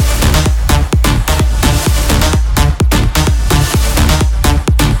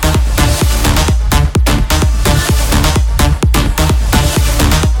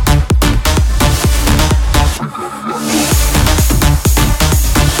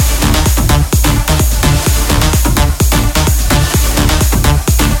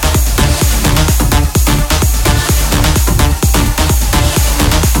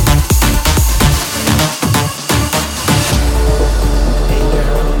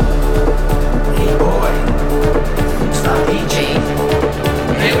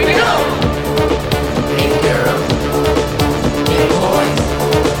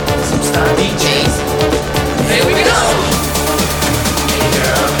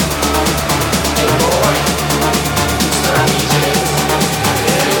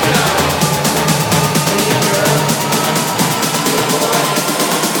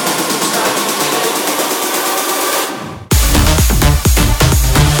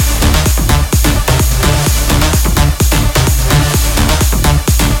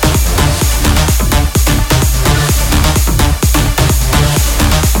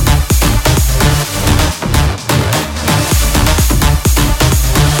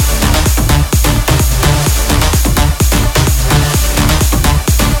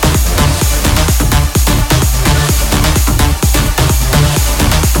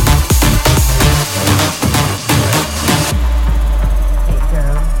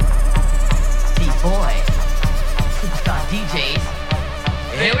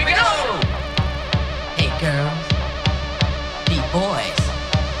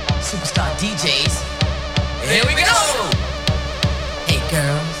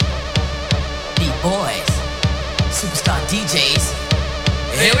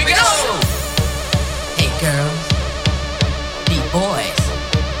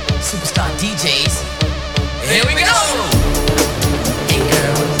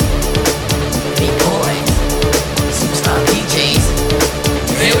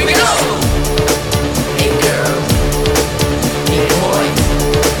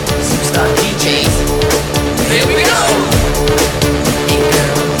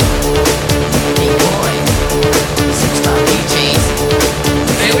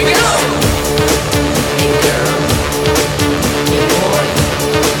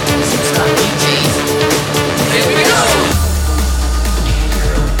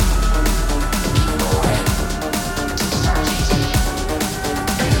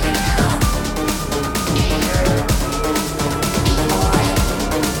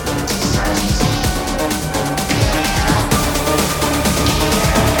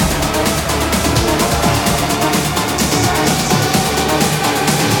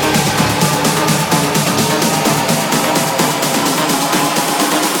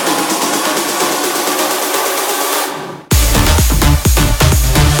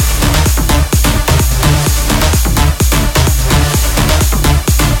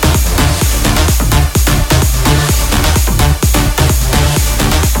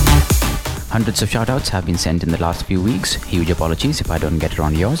 Hundreds of shoutouts have been sent in the last few weeks. Huge apologies if I don't get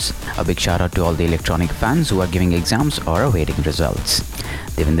around yours. A big shout out to all the Electronyk fans who are giving exams or awaiting results.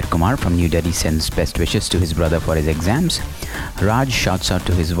 Devendra Kumar from New Delhi sends best wishes to his brother for his exams. Raj shouts out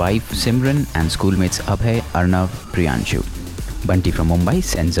to his wife Simran and schoolmates Abhay, Arnav, Priyanshu. Bunty from Mumbai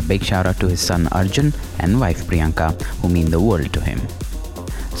sends a big shout out to his son Arjun and wife Priyanka, who mean the world to him.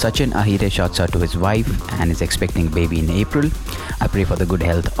 Sachin Ahire shouts out to his wife and is expecting baby in April. I pray for the good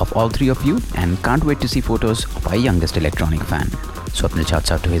health of all three of you and can't wait to see photos of our youngest Electronyk fan. Swapnil shouts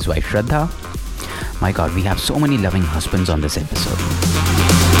out to his wife Shraddha. My God, we have so many loving husbands on this episode.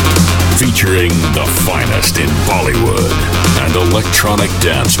 Featuring the finest in Bollywood and electronic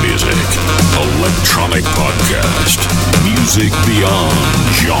dance music. Electronyk Podcast. Music beyond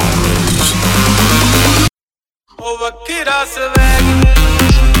genres.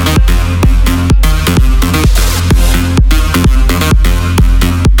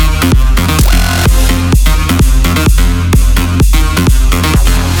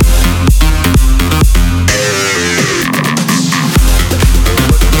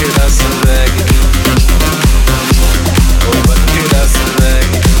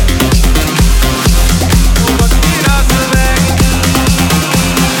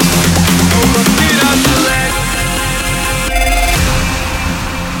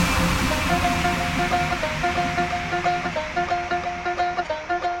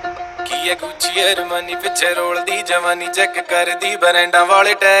 Germany ਪਿੱਛੇ ਰੋਲਦੀ ਜਵਾਨੀ check ਕਰਦੀ ਬਰੈਂਡਾਂ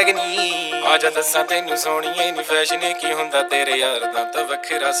ਵਾਲੇ tag ਨੀ ਆਜਾ ਦੱਸਾਂ ਤੈਨੂੰ ਸੋਹਣੀਏ ਨੀ fashion ਕੀ ਹੁੰਦਾ ਤੇਰੇ ਯਾਰ ਦਾ ਤਾਂ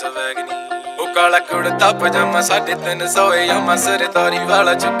ਵੱਖਰਾ ਸਵੈਗ ਨੀ ਉਹ ਕਾਲਾ ਕੁੜਤਾ ਪਜਾਮਾ 350 ਯਾਮਾ ਸਰਦਾਰੀ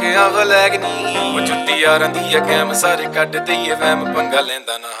ਵਾਲਾ ਚੁੱਕਿਆ ਵਲੈਗ ਨੀ ਉਹ ਜੁੱਤੀ ਯਾਰਾਂ ਦੀ ਆ ਕੈਮ ਸਾਰੇ ਕੱਢ ਦਈਏ ਵਹਿਮ ਪੰਗਾ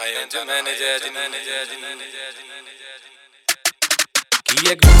ਲੈਂਦਾ ਨਾ ਹੈ ਜੋ ਮੈਨੇ ਜੈਜ ਕੀ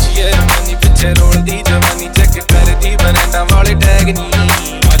ਐ ਗੁੱਚੀ ਐ ਮਨੀ ਪਿੱਛੇ ਰੋਲਦੀ ਜਵਾਨੀ ਚੈੱਕ ਕਰਦੀ ਬਰੈਂਡਾਂ ਵਾਲੇ ਟੈਗ ਨੀ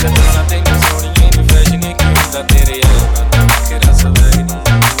ਆਜਾ ਦੱਸਾਂ ਤੈਨੂੰ ਸੋਹਣੀਏ ਨੀ ਫੈਸ਼ਨ ਕੀ ਹੁੰਦਾ ਤੇਰੇ ਯਾਰ ਦਾ ਵੱਖਰਾ ਸਵੈਗ ਨੀ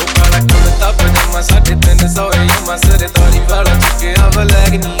ਉਹ ਕਾਲਾ ਕੁੜਤਾ ਪਜਾਮਾ 350 ਯਾਮਾ ਸਰਦਾਰੀ ਵਾਲਾ ਚੁੱਕਿਆ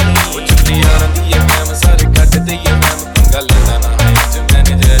ਵਲੈਗ ਨੀ ਉਹ ਜੁੱਤੀ ਯਾਰਾਂ ਦੀ ਆ ਕੈਮ ਸਾਰੇ ਕੱਢ ਦਈਏ ਵਹਿਮ ਪੰਗਾ ਲੈਂਦਾ ਨਾ ਹੈ ਜੋ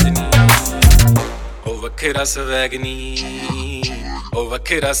ਮੈਨੇ ਜੈਜ ਨੀ ਉਹ ਵੱਖਰਾ ਸਵੈਗ ਨੀ ਉਹ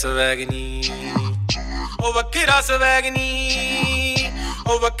ਵੱਖਰਾ ਸਵੈਗ ਨੀ ਉਹ ਵੱਖਰਾ ਸਵੈਗ ਨੀ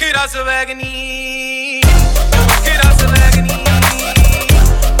ਉਹ ਵੱਖਰਾ ਸਵੈਗ ਨੀ ਉਹ ਵੱਖਰਾ ਸਵੈਗ ਨੀ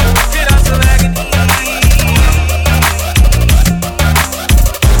ਉਹ ਵੱਖਰਾ ਸਵੈਗ ਨੀ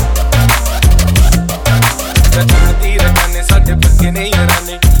ਰਚਣਦੀ ਰਕਾਨੇ ਸਾਡੇ ਪੱਕੇ ਨੇ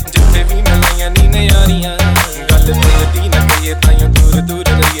ਯਾਰਾਨੇ ਜਿੱਥੇ ਵੀ ਮਿਲਾਈਆਂ ਨੀ ਨਿਆਰੀਆਂ ਗੱਲ ਤੇ ਨਾ ਕਹੀਏ ਤਾਈਓ ਦੂਰ ਦੂਰ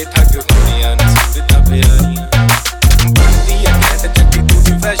ਰਹੀਏ ਠੱਗ ਹੁੰਦੀਆਂ ਨੇ ਸੂਰਤਾਂ ਪਿਆਰੀਆਂ ਬਣਦੀ ਆ ਕਹਿੰਦੇ ਚੱਕੀ ਤੂੰ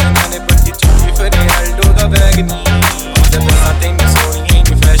ਵੀ ਫੈਸ਼ਨ ਨੇ ਬੱਕੀ ਚੁੱਕੀ ਫਰੇ ਆਲਡੋ ਦਾ ਬੈਗ ਨੀ ਜਦ ਦੱਸਾਂ ਤੈਨੂੰ ਸੋਹਣੀਏ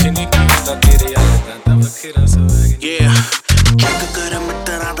ਨੀ ਫੈਸ਼ਨ ਕੀ ਹੁੰਦਾ ਤੇਰੇ ਯਾਰ ਦਾ ਤਾਂ ਵੱਖਰਾ ਸਵੈਗ ਨੀ ਚੈੱਕ ਕਰ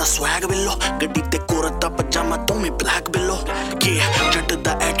ਮਿੱਤਰਾਂ ਦਾ ਸਵੈਗ ਬਿੱਲੋ ਗੱਡੀ ਤੇ ਕੁੜਤਾ ਪਜਾਮਾ ਤੂੰ ਵੀ ਬਲੈਕ ਬਿੱਲੋ ਜੱਟ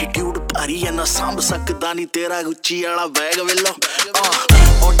ਦਾ ਐਟੀਟਿਊਡ ਭਾਰੀ ਐ ਨਾ ਸਾਂਭ ਸਕਦਾ ਨੀ ਤੇਰਾ ਗੁੱਚੀ ਵਾਲਾ ਬੈਗ ਬਿੱਲੋ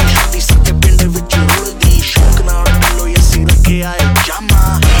ਓਡੀ ਛੋਟੀ ਸਾਡੇ ਪਿੰਡ ਵਿੱਚ ਰੁਲਦੀ ਸ਼ੌਕ ਨਾਲ ਬਿੱਲੋ ਅਸੀਂ ਰੱਖਿਆ ਏ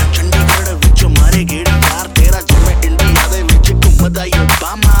ਜਾਮਾ ਚੰਡੀਗੜ੍ਹ ਵਿੱਚ ਮਾਰੇ ਗੇੜੀ ਯਾਰ ਤੇਰਾ ਜਿਵੇਂ ਇੰਡੀਆ ਦੇ ਵਿੱਚ ਘੁੰਮਦਾ ਈ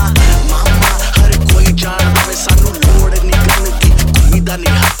ਓਬਾਮਾ ਮਾਮਾ ਹਰ ਕੋਈ ਜਾਣਦਾ ਵੇ ਸਾਨੂੰ ਲੋੜ ਨੀ ਕਰਨ ਦੀ ਘੁੰਮੀਦਾ ਨੀ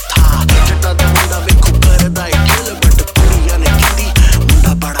ਹੱਥਾ ਜੱਟਾ ਦਾ ਮੁੰਡਾ ਵੇਖੋ ਕਰਦਾ ਏ ਖੇਲ ਬਟ ਕੁੜੀਆਂ ਨੇ ਕਹਿੰਦੀ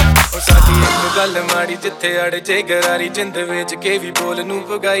ਮੁੰਡਾ ਬੜਾ ਸਾਡੀ ਇੱਕ ਗੱਲ ਮਾੜੀ ਜਿੱਥੇ ਅੜ ਜੇ ਗਰਾਰੀ ਜਿੰਦ ਵੇਚ ਕੇ ਵੀ ਬੋਲ ਨੂੰ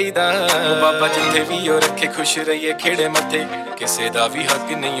ਵਗਾਈਦਾ ਉਹ ਬਾਬਾ ਜਿੱਥੇ ਵੀ ਉਹ ਰੱਖੇ ਖੁਸ਼ ਰਹੀਏ ਖੇੜੇ ਮੱਥੇ ਕਿਸੇ ਦਾ ਵੀ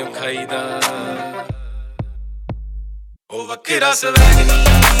ਹੱਕ ਨਹੀਂ ਉਹ ਖਾਈਦਾ ਉਹ ਵੱਖਰਾ ਸਵੈਗ ਨੀ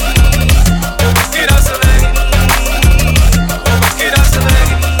ਉਹ ਵੱਖਰਾ ਸਵੈਗ ਨੀ ਉਹ ਵੱਖਰਾ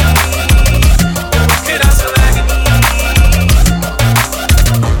ਸਵੈਗ ਨੀ ਉਹ ਵੱਖਰਾ ਸਵੈਗ ਨੀ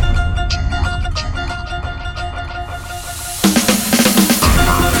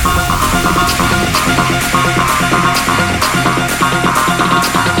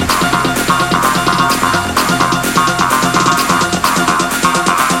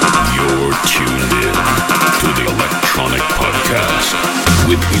You're tuned in to the Electronyk Podcast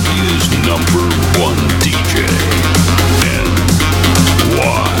with India's #1 DJ.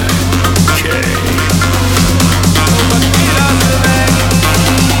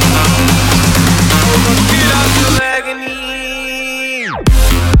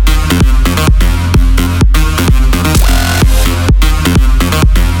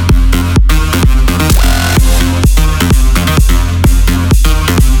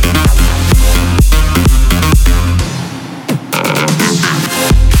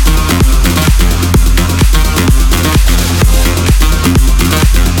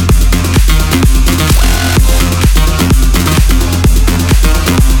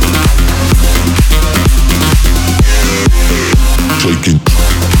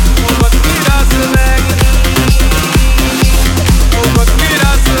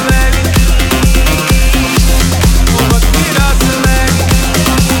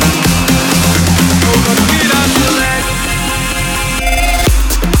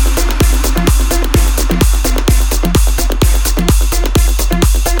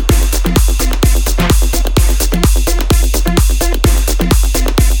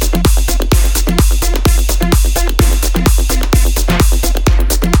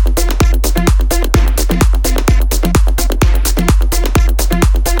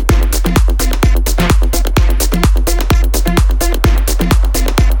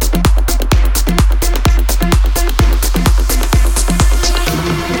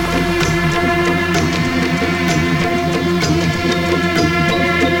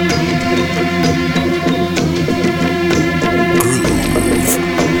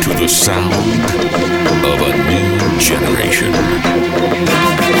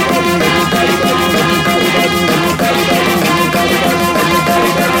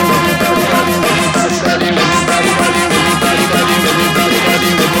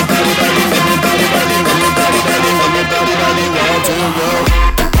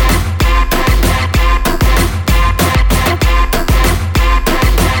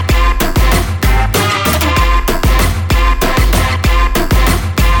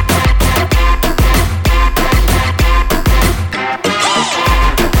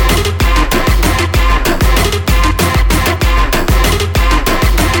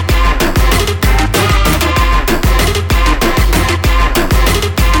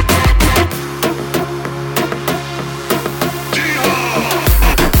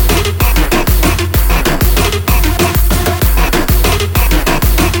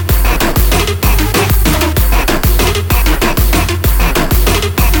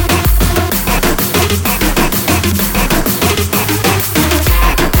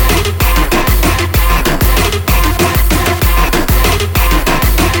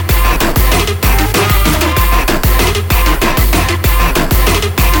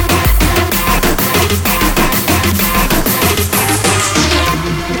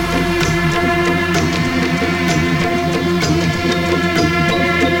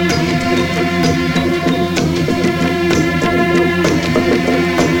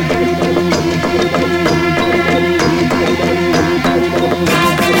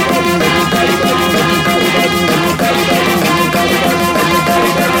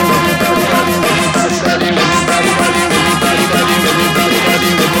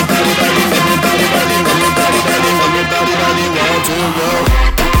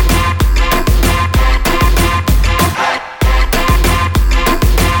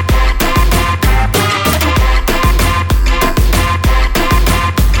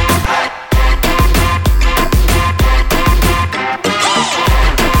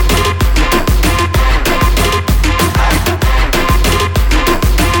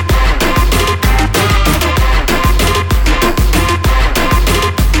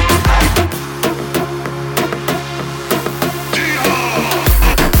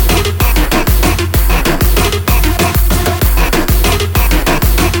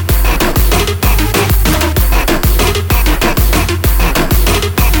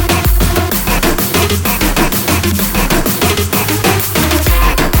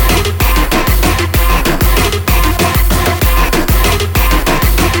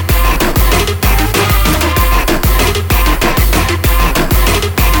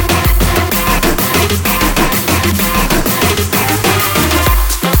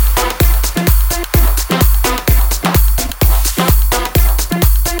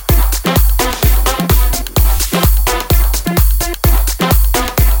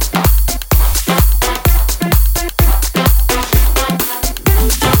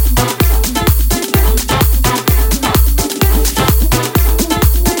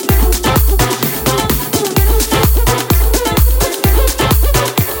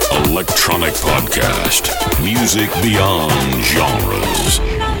 Music beyond genres.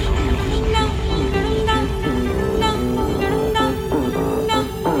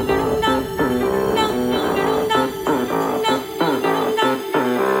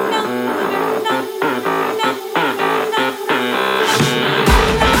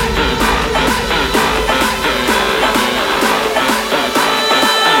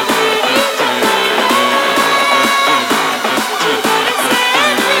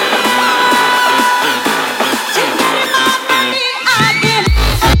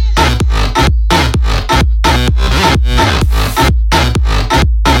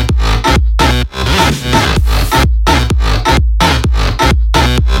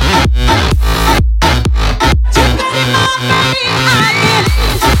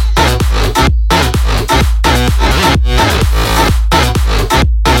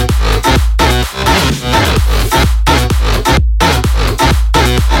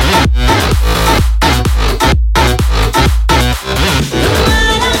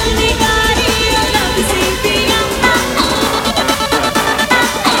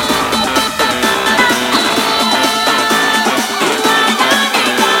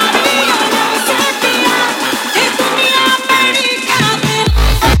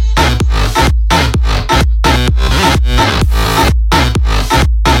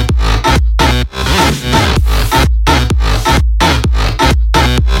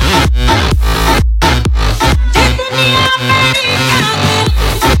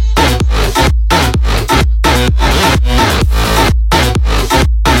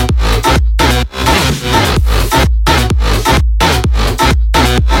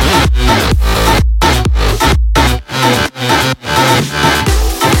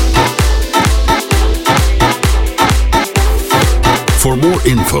 For more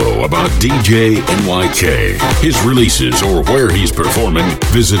info about DJ NYK, his releases, or where he's performing,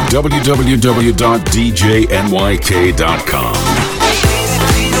 visit www.djnyk.com.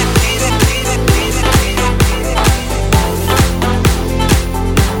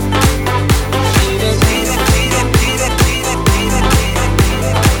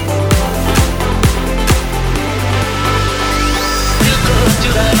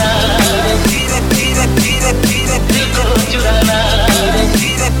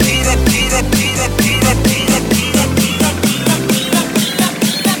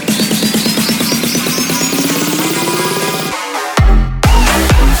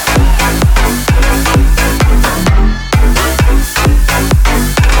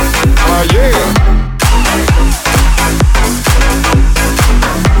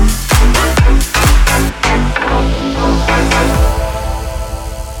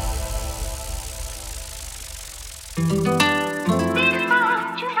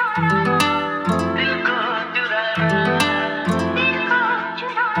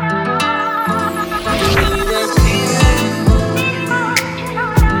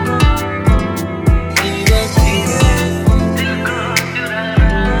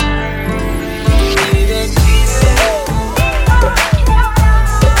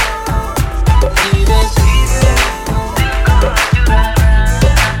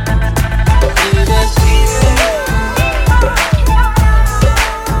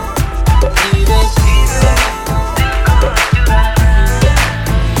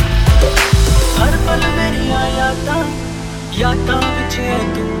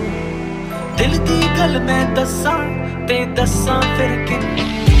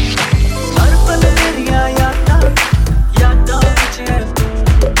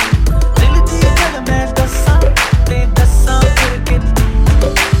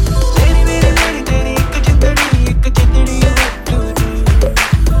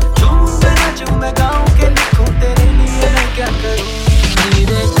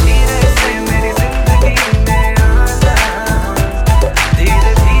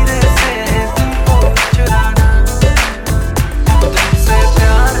 से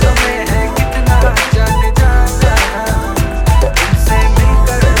प्यार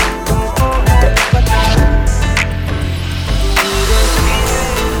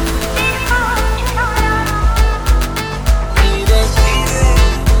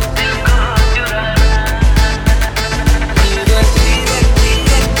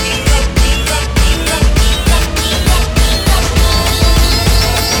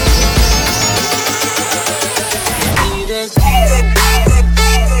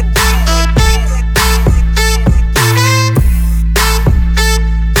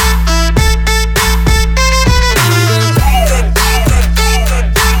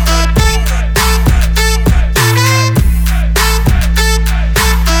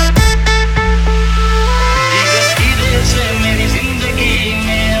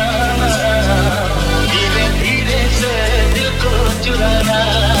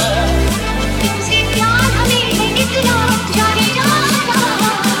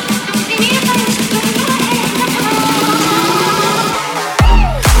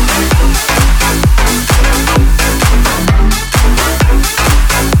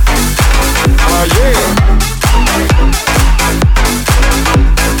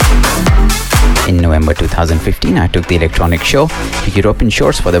In November 2015, I took the Electronyk show to European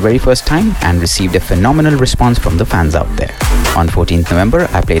shores for the very first time and received a phenomenal response from the fans out there. On 14th November,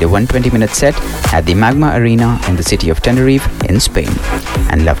 I played a 120-minute set at the Magma Arena in the city of Tenerife in Spain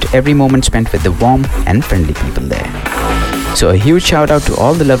and loved every moment spent with the warm and friendly people there. So a huge shout out to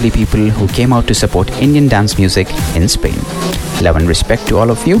all the lovely people who came out to support Indian dance music in Spain. Love and respect to all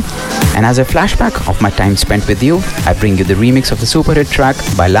of you. And as a flashback of my time spent with you, I bring you the remix of the super hit track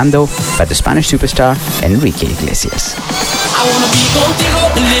Bailando by the Spanish superstar Enrique Iglesias. I wanna be contigo,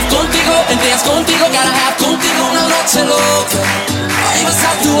 and live contigo, and dance contigo. Gotta have contigo una noche loca. Ahí vas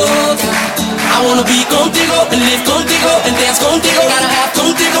a tu boca. I wanna be contigo, and live contigo, and dance contigo. Gotta have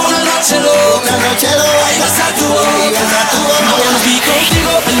contigo una noche loca. Ahí vas a tu boca. I wanna be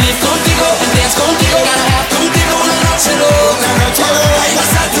contigo, and live contigo, and dance contigo. Gotta have contigo una noche loca. Ahí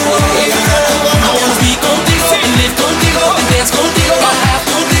vas a tu boca. I wanna be contigo, and live contigo, and dance contigo. Gotta have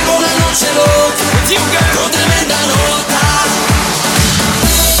contigo una noche loca. Con tremenda nota.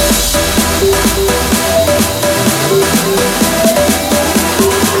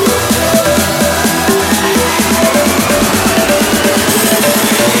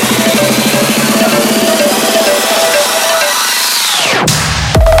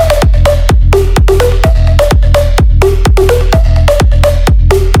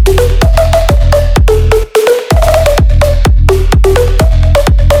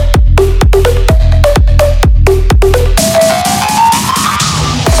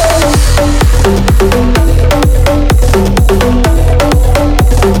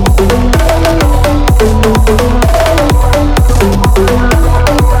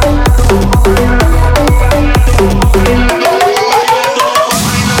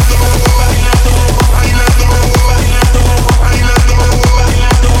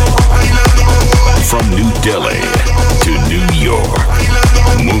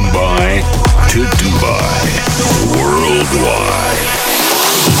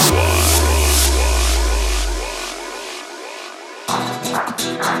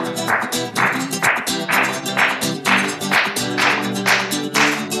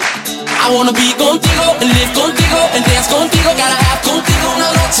 I wanna be contigo, and live contigo, and dance contigo. Gotta have contigo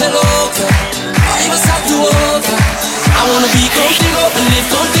una noche loca. Ahí vas a tu boca. I wanna be contigo, and live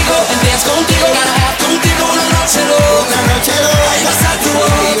contigo, and dance contigo. Gotta have contigo una noche loca. Ahí vas a tu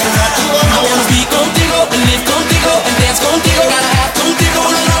boca. I wanna be contigo, and live contigo, and dance contigo. Gotta have contigo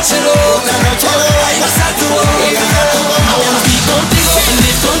una noche loca. Ahí vas a tu boca. I wanna be contigo, and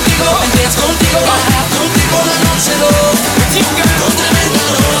live contigo, and dance contigo. Gotta have contigo una noche loca. Con tremenda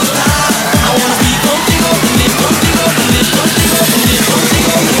nota. I wanna be contigo, and live contigo, and live contigo, and live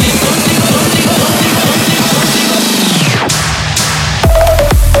contigo, and live contigo, contigo, contigo, contigo,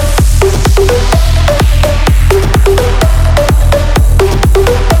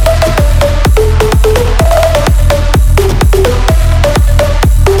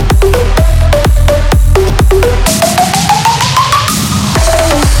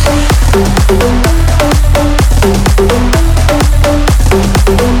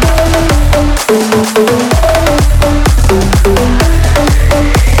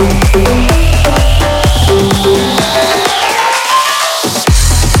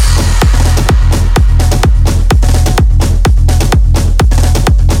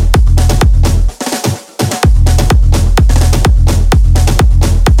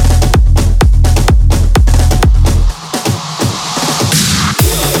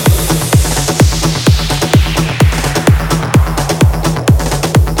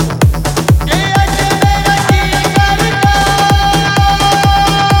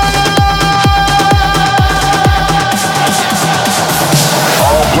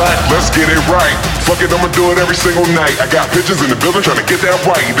 I'ma do it every single night. I got bitches in the building trying to get that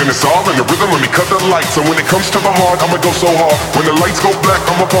right. Then it's all in the rhythm, let me cut the lights. And when it comes to the heart, I'ma go so hard. When the lights go black,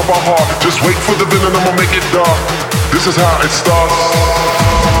 I'ma pump my heart. Just wait for the villain, I'ma make it dark. This is how it starts.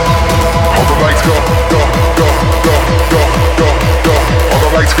 All the lights go, go, go, go, go, go, go. All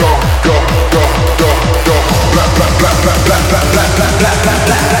the lights go, go, go, go, go. Black, black, black, black, black, black, black, black, black, black,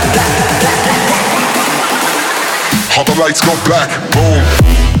 black, black. All the lights go black, boom.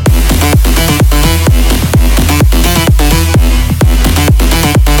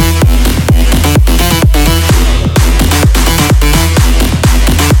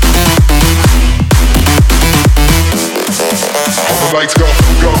 Lights go,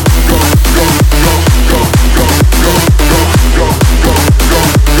 go, go, go, go, go, go, go, go, go, go, go,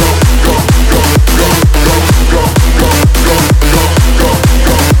 go, go, go,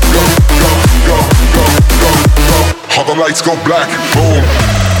 go, all the lights go black, boom.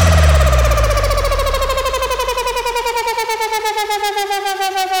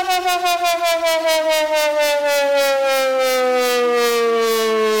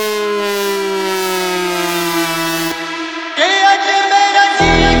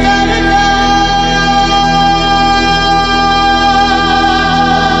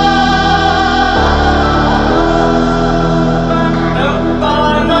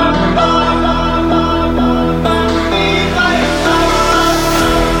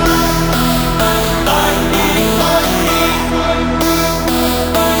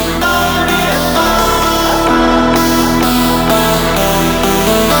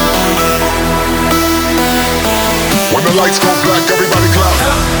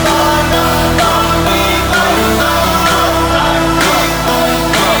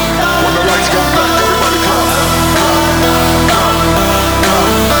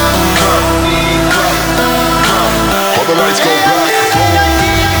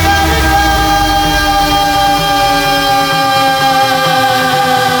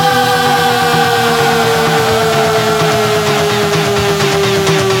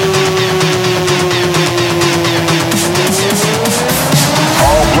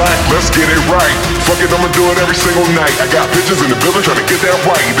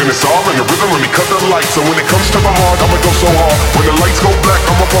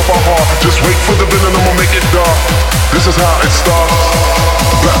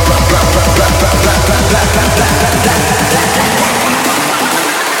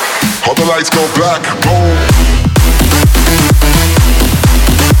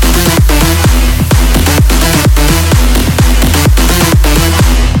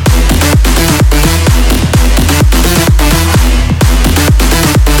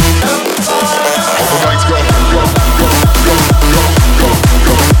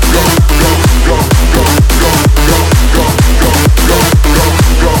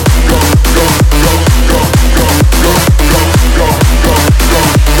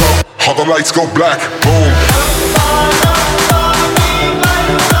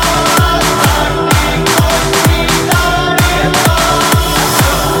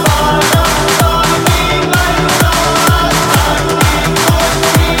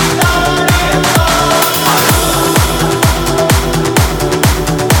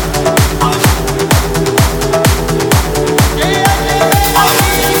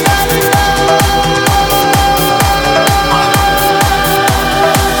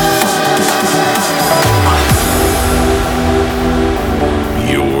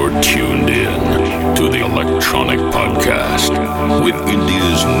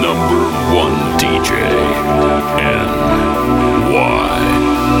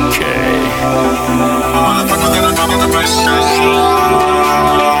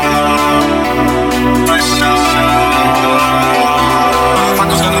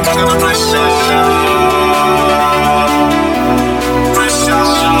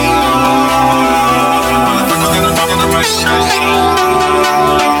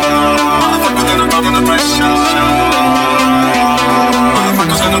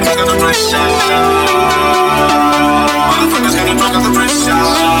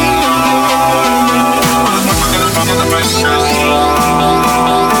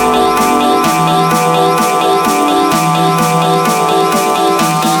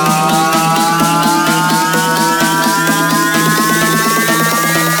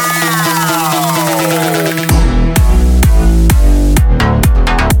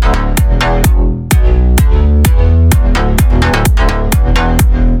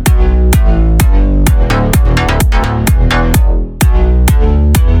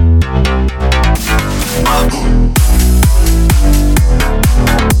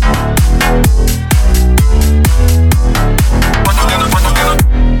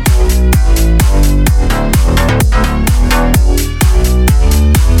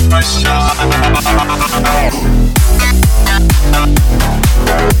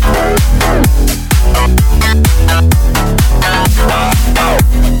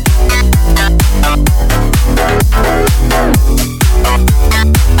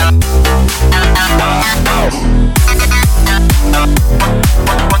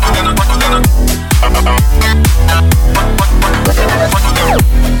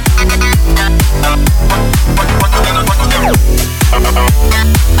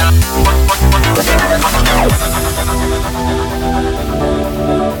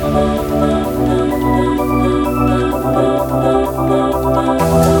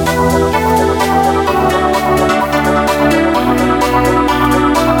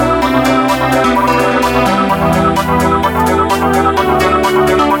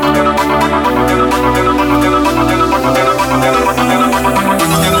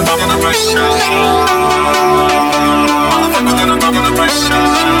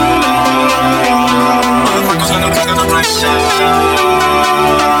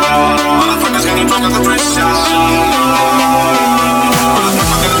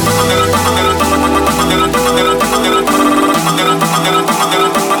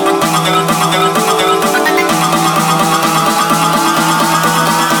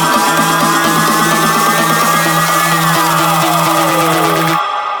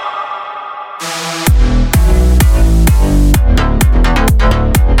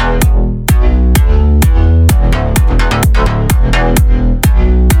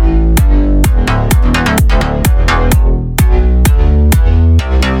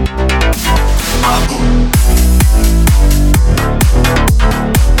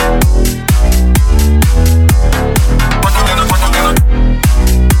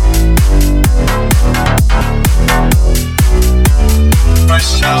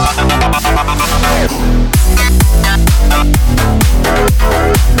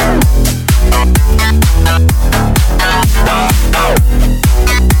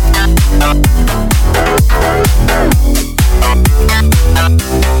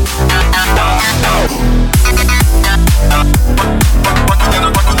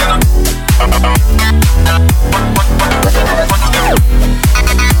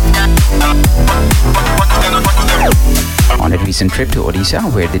 recent trip to Odisha,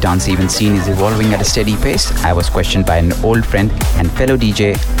 where the dance event scene is evolving at a steady pace, I was questioned by an old friend and fellow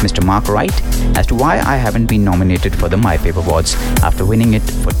DJ, Mr. Mark Wright, as to why I haven't been nominated for the MyFave Awards after winning it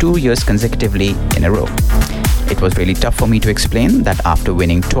for 2 years consecutively in a row. It was really tough for me to explain that after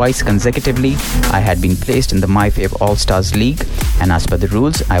winning twice consecutively, I had been placed in the MyFave All-Stars League, and as per the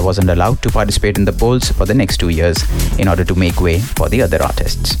rules, I wasn't allowed to participate in the polls for the next 2 years in order to make way for the other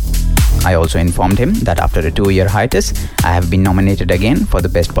artists. I also informed him that after a 2-year hiatus, I have been nominated again for the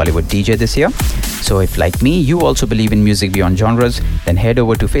Best Bollywood DJ this year. So if, like me, you also believe in music beyond genres, then head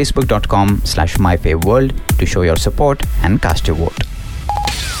over to facebook.com/myfaveworld to show your support and cast your vote.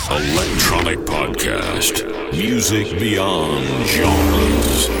 Electronyk Podcast. Music beyond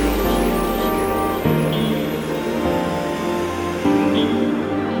genres.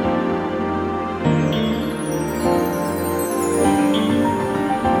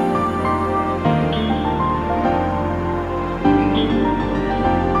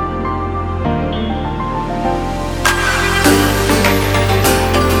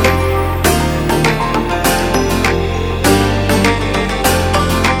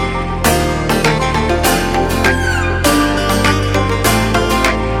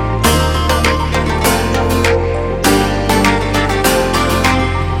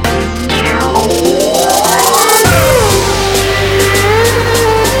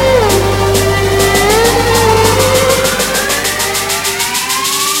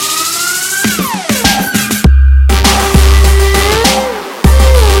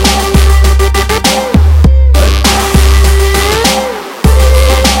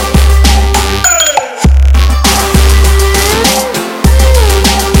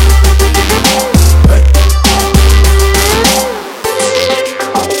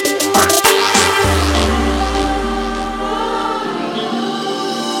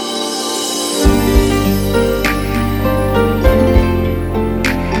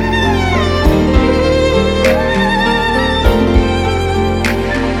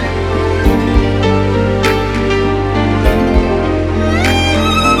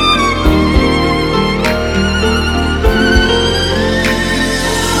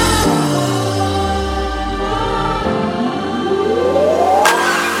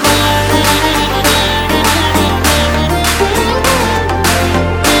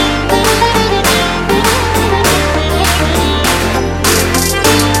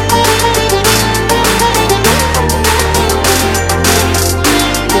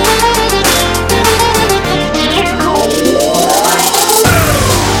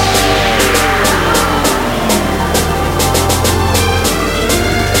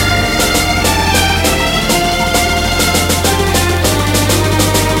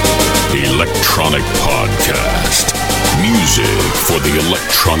 Electronyk Podcast. Music for the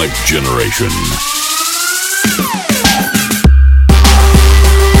electronic generation.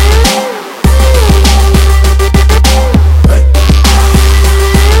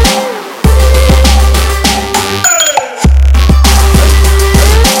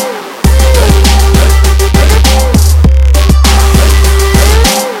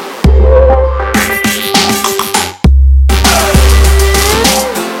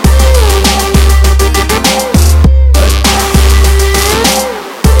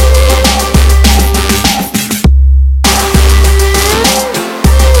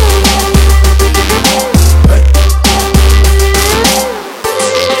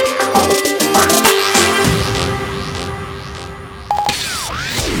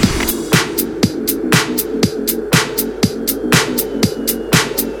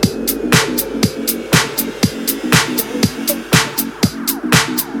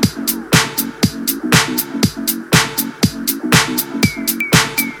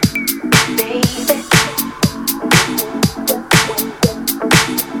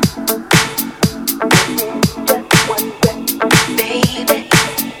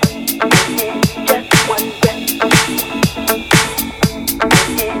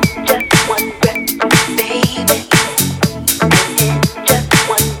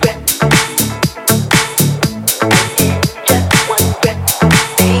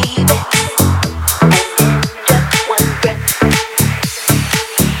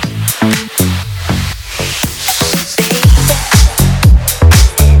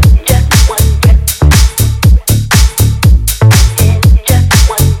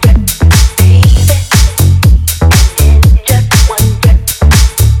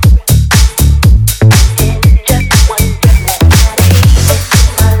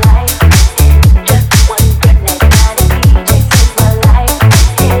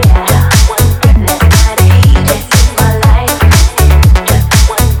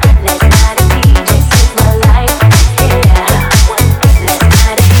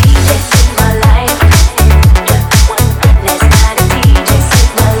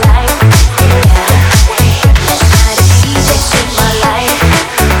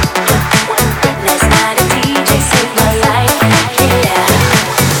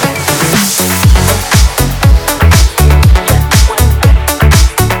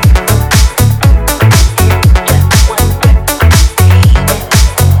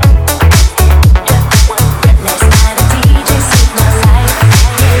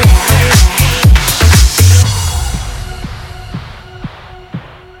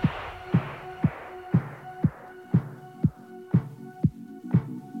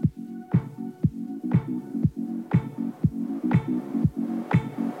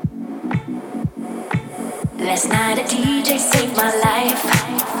 Last night a DJ saved my life.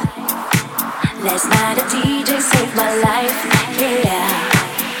 Last night a DJ saved my life, yeah.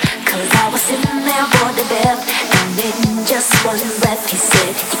 Cause I was sitting there for the death, and in just one breath he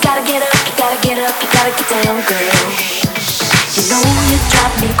said, you gotta get up, you gotta get up, you gotta get down, girl. You know you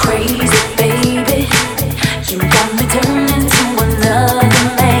drive me crazy, baby. You got me turning to another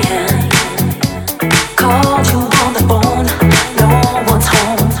man. Called you on the phone, no one's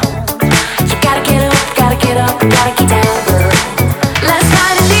home. You gotta get up, gotta get up, gotta get down, girl. Last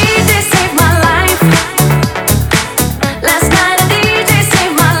night a DJ saved my life. Last night a DJ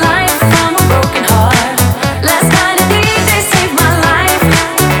saved my life from a broken heart. Last night a DJ saved my life.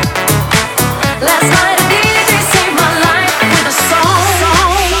 Last night a DJ saved my life with a song.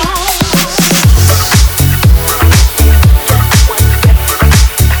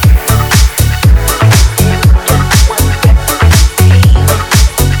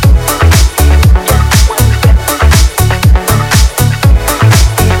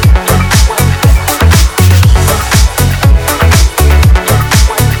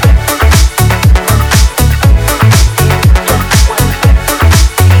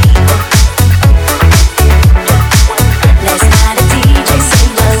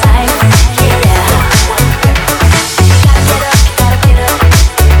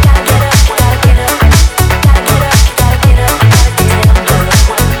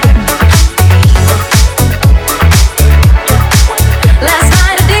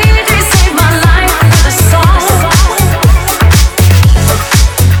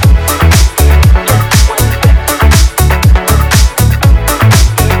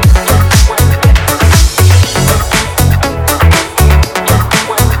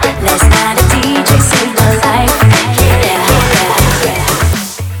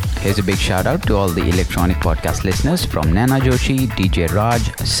 Here's a big shout out to all the Electronyk Podcast listeners from Nana Joshi, DJ Raj,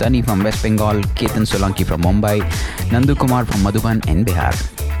 Sunny from West Bengal, Ketan Solanki from Mumbai, Nandu Kumar from Madhuban in Bihar.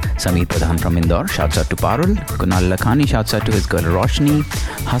 Sameer Pradhan from Indore shouts out to Parul. Kunal Lakhani shouts out to his girl Roshni.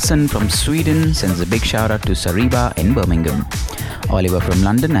 Hassan from Sweden sends a big shout out to Sariba in Birmingham. Oliver from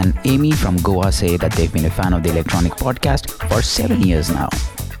London and Amy from Goa say that they've been a fan of the Electronyk Podcast for 7 years now.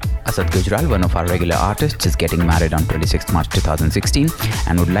 Asad Gujral, one of our regular artists, is getting married on 26th March 2016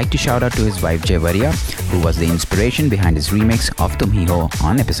 and would like to shout out to his wife Jayavaria, who was the inspiration behind his remix of Tum Hi Ho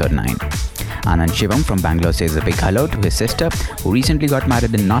on episode 9. Anand Shivam from Bangalore says a big hello to his sister, who recently got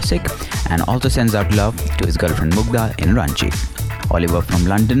married in Nasik, and also sends out love to his girlfriend Mugdha in Ranchi. Oliver from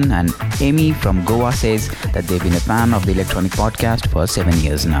London and Amy from Goa says that they've been a fan of the Electronyk Podcast for 7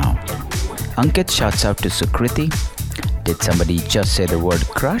 years now. Ankit shouts out to Sukriti. Did somebody just say the word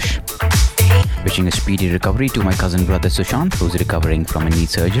crush? Wishing a speedy recovery to my cousin brother Sushant, who's recovering from a knee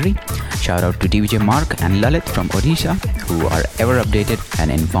surgery. Shout out to DJ Mark and Lalit from Odisha, who are ever updated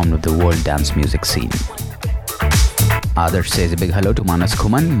and informed of the world dance music scene. Adarsh says a big hello to Manas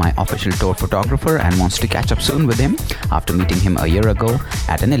Khuman, my official tour photographer, and wants to catch up soon with him after meeting him a year ago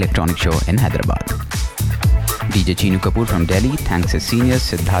at an electronic show in Hyderabad. DJ Chinu Kapoor from Delhi thanks his seniors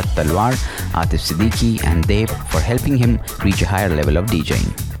Siddharth Talwar, Atif Siddiqui and Dev for helping him reach a higher level of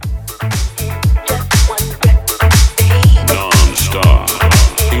DJing. Non-stop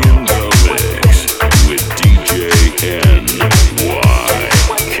in the mix with DJ NYK.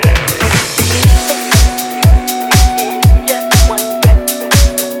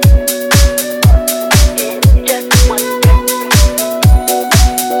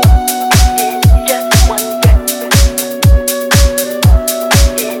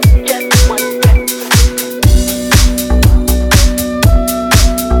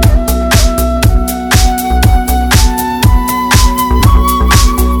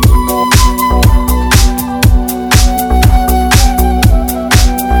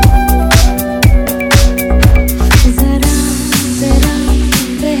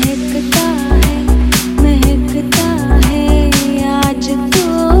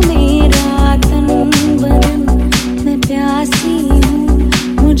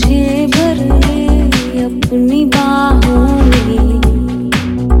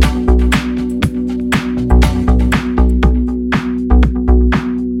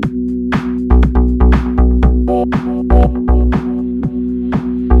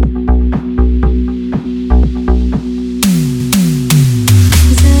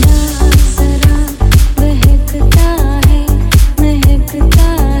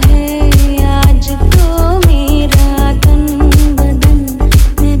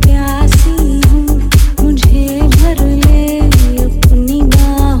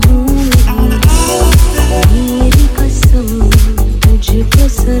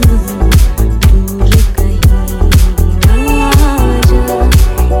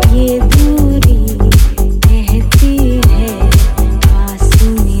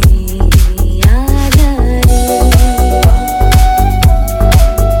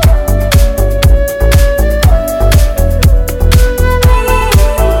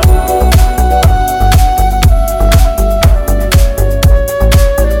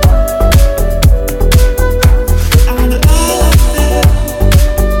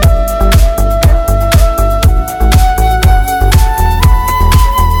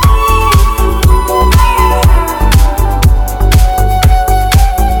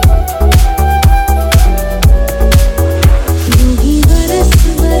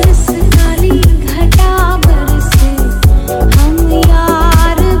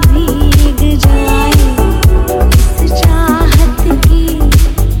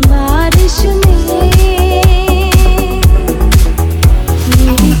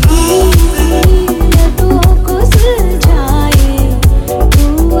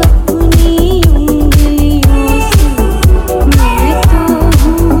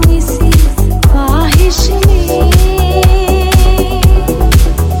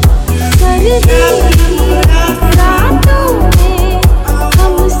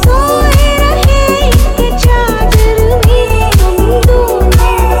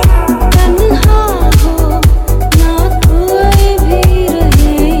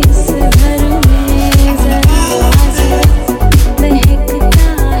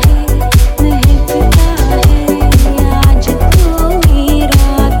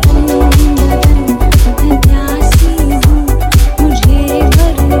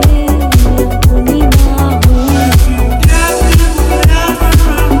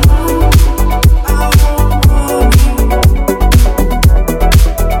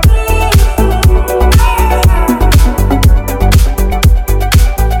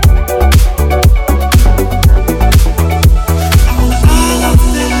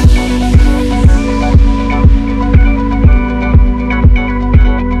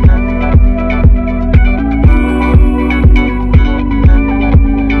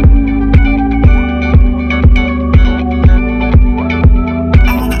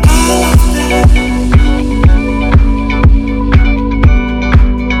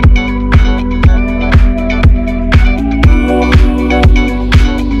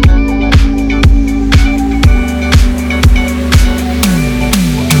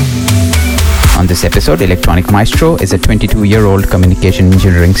 this episode, Electronyk Maestro is a 22-year-old communication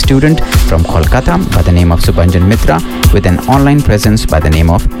engineering student from Kolkata by the name of Subhanjan Mitra, with an online presence by the name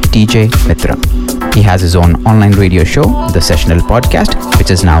of DJ Mitra. He has his own online radio show, The Sessional Podcast, which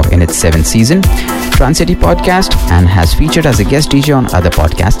is now in its 7th season, Trans-City Podcast, and has featured as a guest DJ on other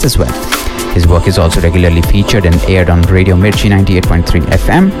podcasts as well. His work is also regularly featured and aired on Radio Mirchi 98.3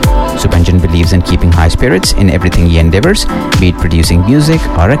 FM. Subhanjan believes in keeping high spirits in everything he endeavors, be it producing music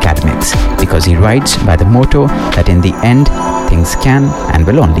or academics, because he rides by the motto that in the end, things can and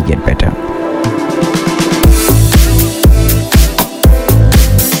will only get better.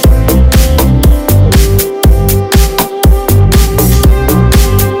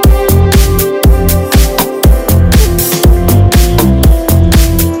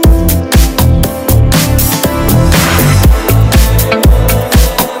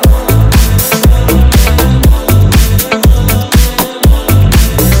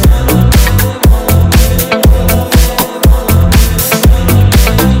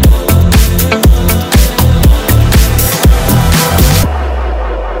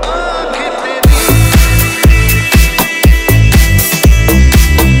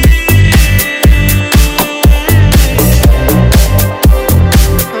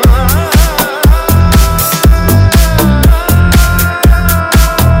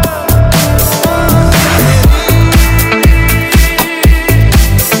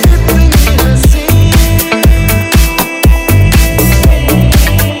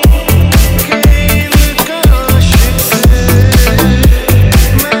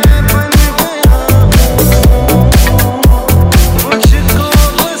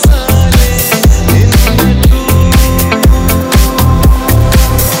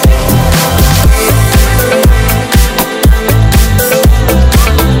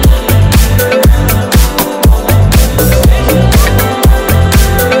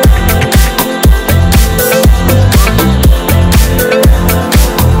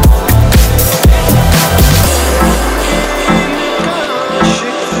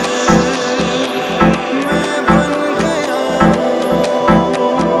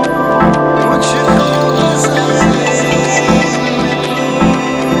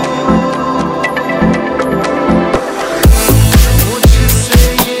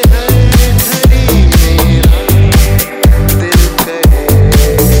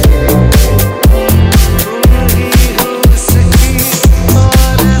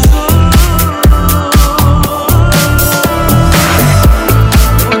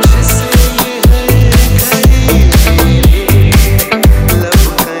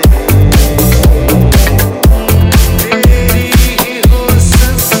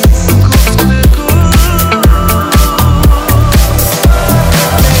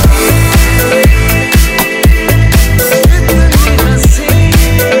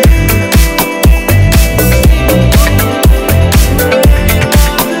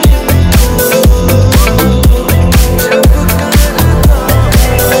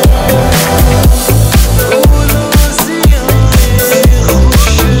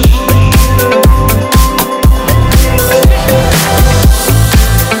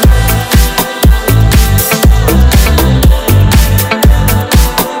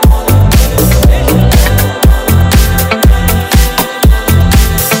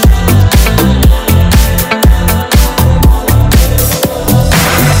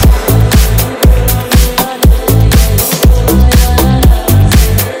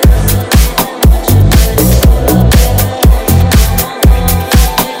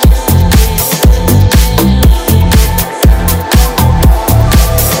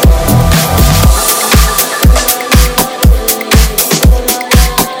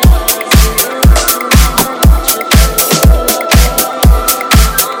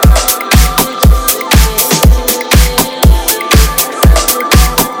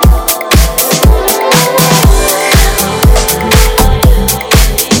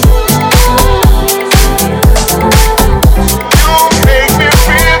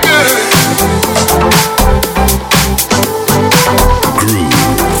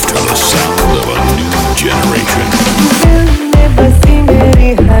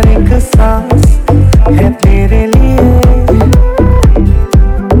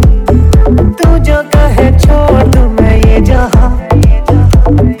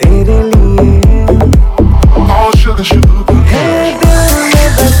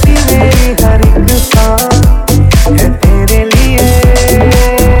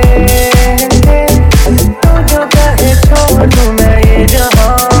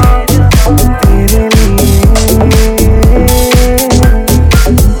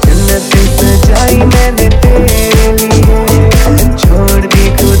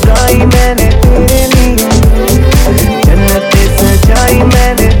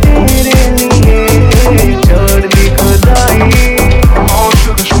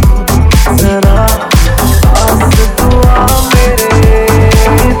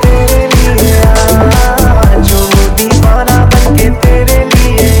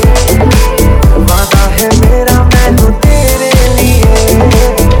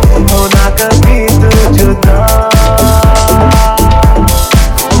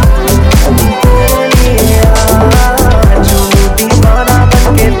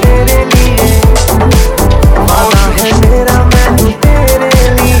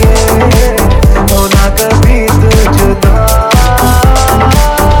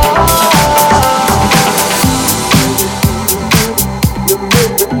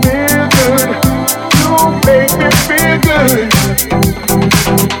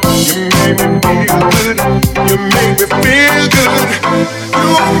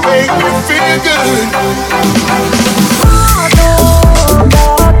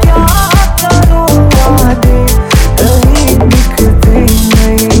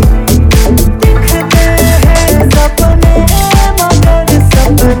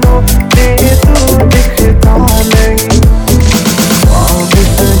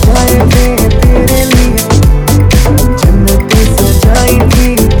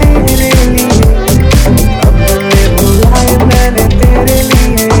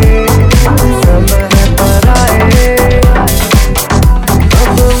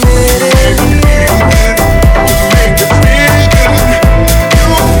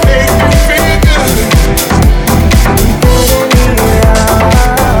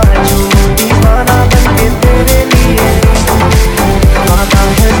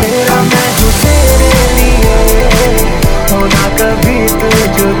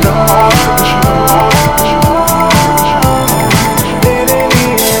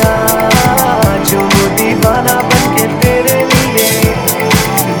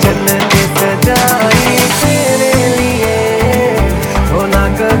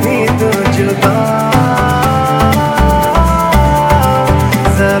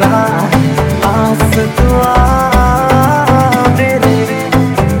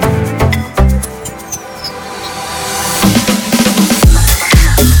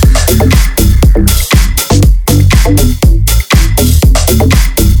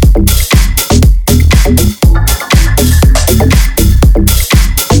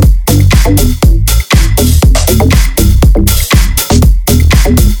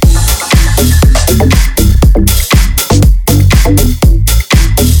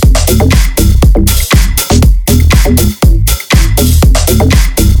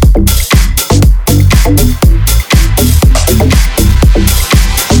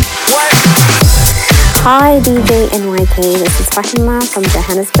 Hi DJ NYK, this is Fatima from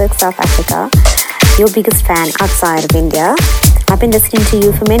Johannesburg, South Africa, your biggest fan outside of India. I've been listening to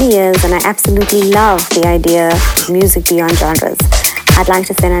you for many years and I absolutely love the idea of music beyond genres. I'd like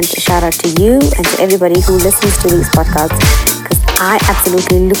to send a shout out to you and to everybody who listens to these podcasts because I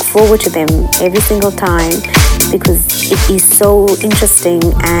absolutely look forward to them every single time because it is so interesting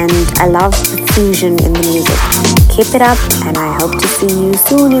and I love the fusion in the music. Keep it up and I hope to see you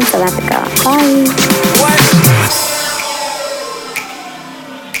soon in South Africa. Bye.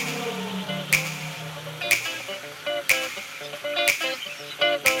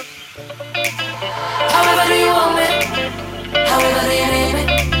 However do you want me? However do you need me?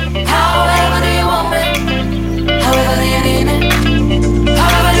 However do you want me? However do you need me?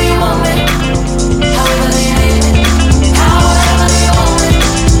 However do you want me? However do you need me? However do you want me?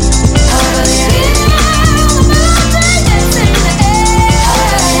 However do you need me?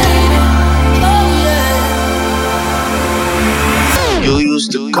 You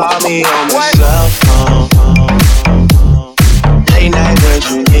used to call me on my cell phone. Late night when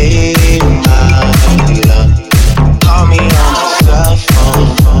you need my love. Call me on my cell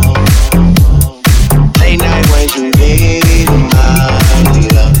phone. Late night when you need my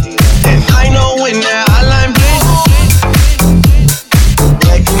love. And I know when that hotline bling,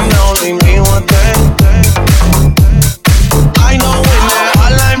 that can only mean one thing. I know when that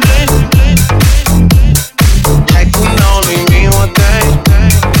hotline bling, that can only mean one thing.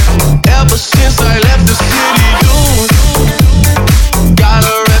 Ever since I left the city, you got a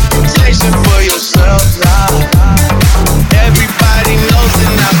reputation for yourself now. Everybody knows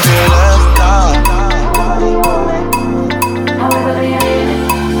and I feel left out. However do you need me?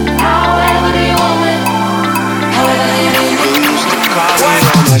 However do you want me? However do you need me? You used to call me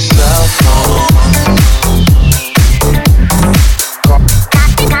on my cell phone.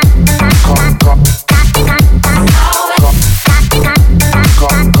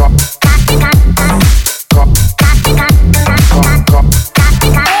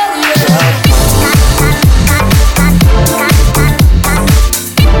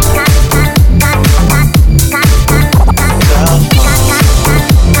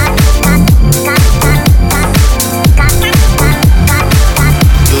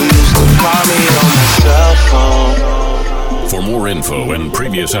 Info and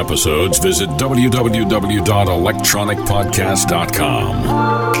previous episodes, visit www.electronykpodcast.com.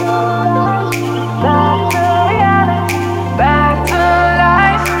 Back to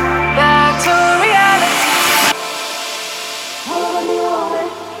life, back to reality.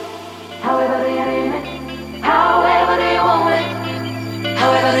 However do you need me? However do you want me?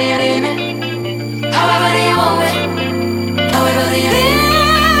 However do you need me? However do you want me? However do you need me?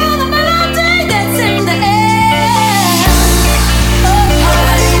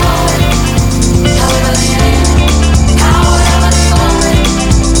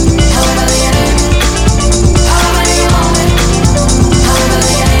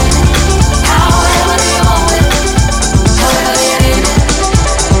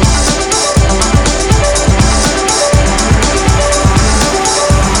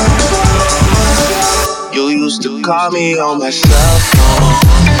 me on my cell phone.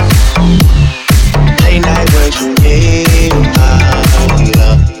 Late night when you need my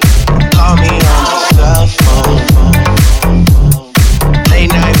love. Call me on my cell phone.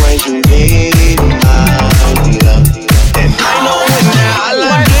 Late night when you need my love. And I know when that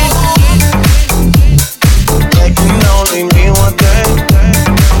hotline bling, that can only mean one thing.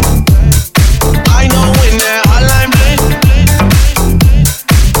 I know when that hotline bling,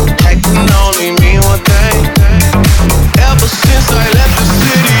 that can only mean one thing. Ever since I left the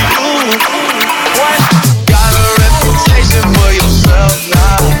city, you got a reputation for yourself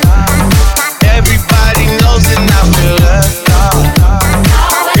now. Everybody knows and I feel left out.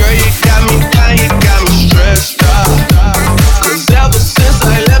 Girl, you got me down, you got me stressed out. 'Cause ever since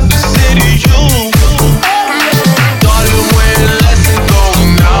I left the city, you started wearing less and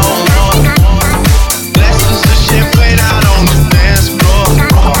going out more. Glasses of champagne out on the dance floor.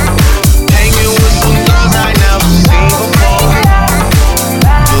 Hanging with some girls I never seen before.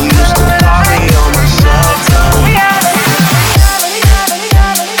 You used to call me on my cell phone.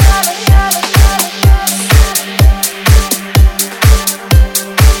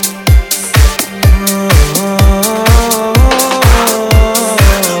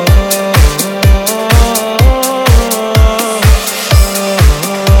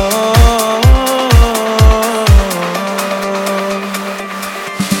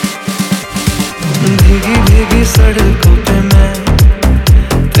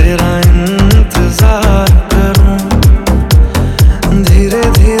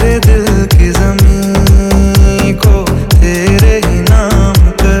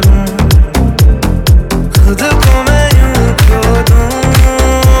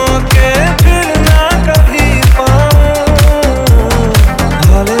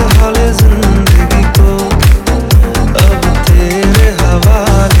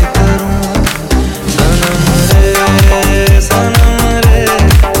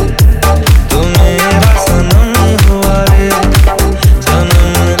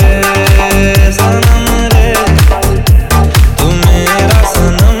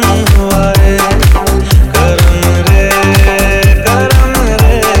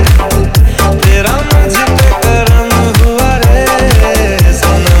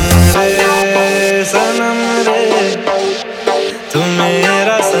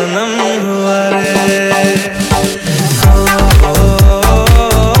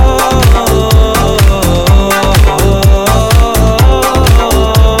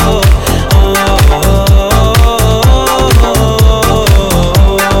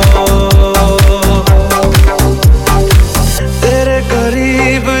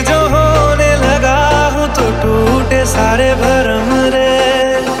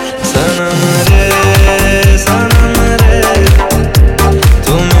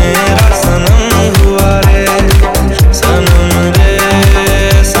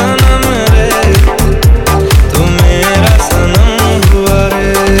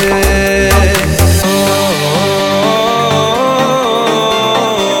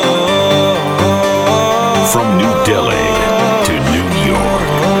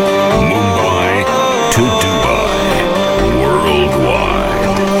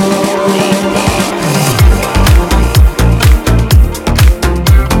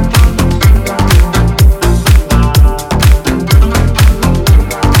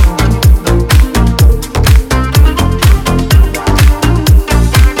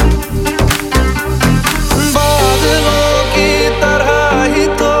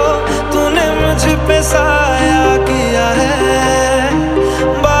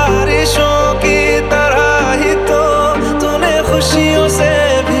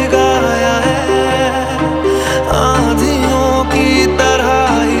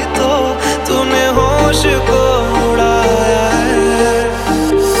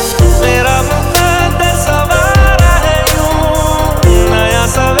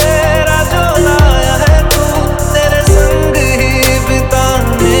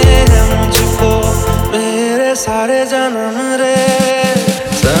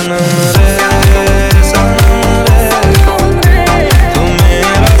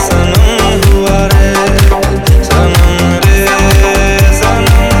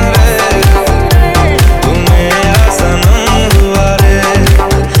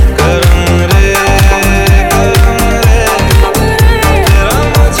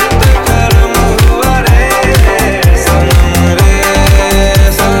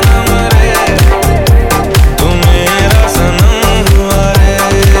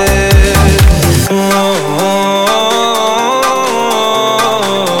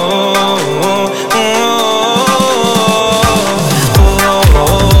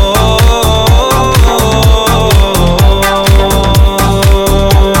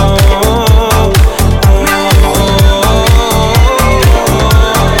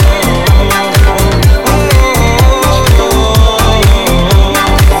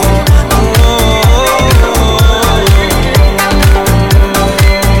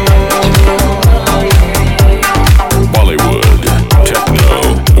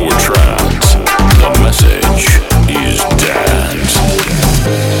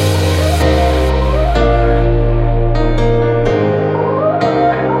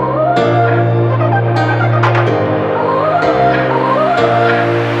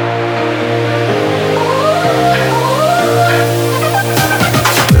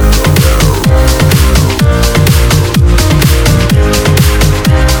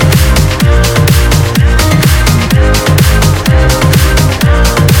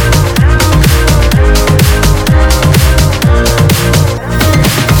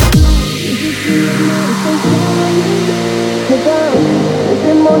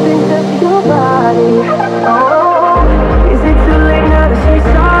 your body. Oh, is it too late now to say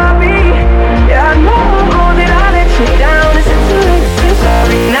sorry? Yeah, I know that I let you down. Is it too late to say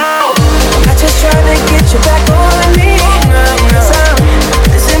sorry now? I just tried to get you back on me. Cause I'm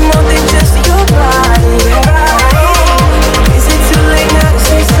missing more than just your body. Is it too late now to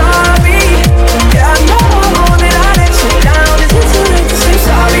say sorry? Yeah, I know that I let you down. Is it too late to say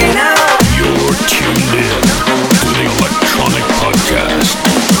sorry now? You're tuned in to the Electronyk Podcast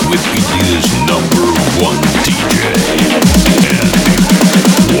with India's #1 DJ, NYK.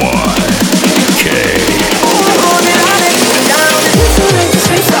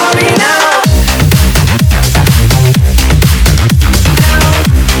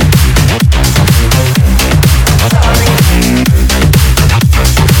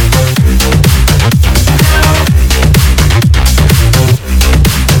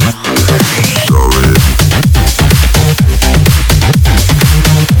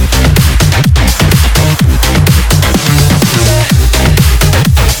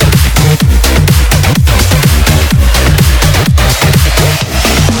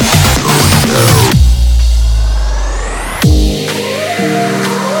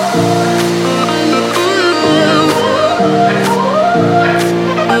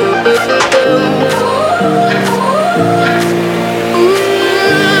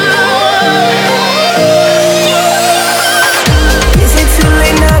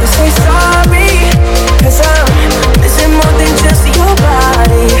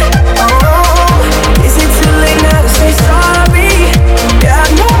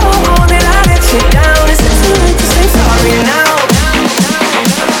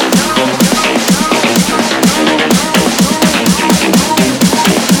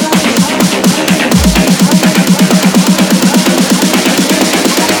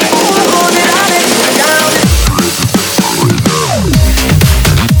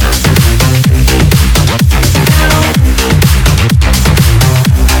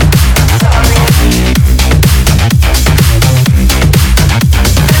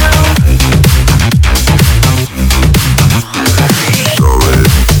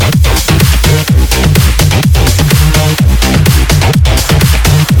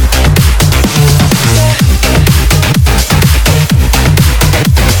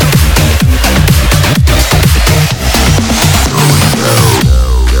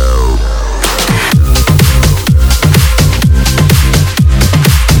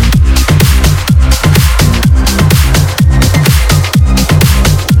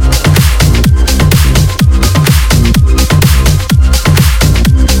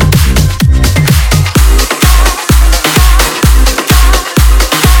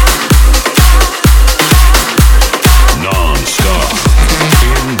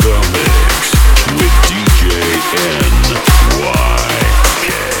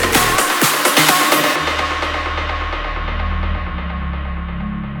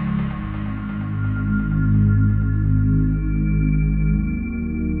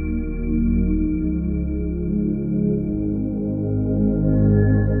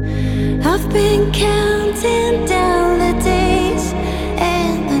 I've been counting down the days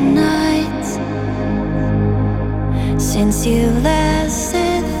and the nights since you last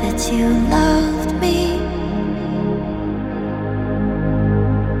said that you loved me.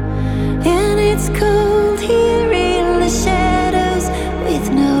 And it's cold here in the shadows with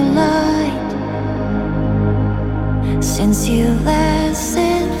no light since you last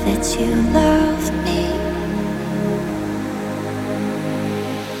said that you loved me.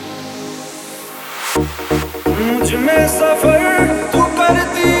 मुझ में सफर तू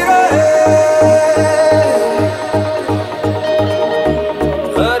करती रहे,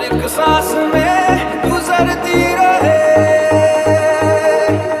 हर एक सांस में गुजरती रहे,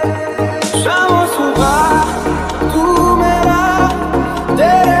 शाम सुबह तू मेरा,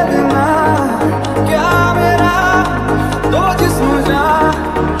 तेरे बिना क्या मेरा, दो जिस्म जान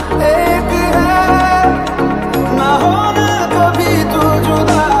एक है, ना होना कभी तू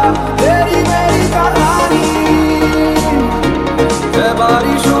जुदा, तेरी मेरी कहानी है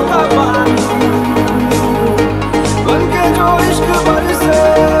बारिश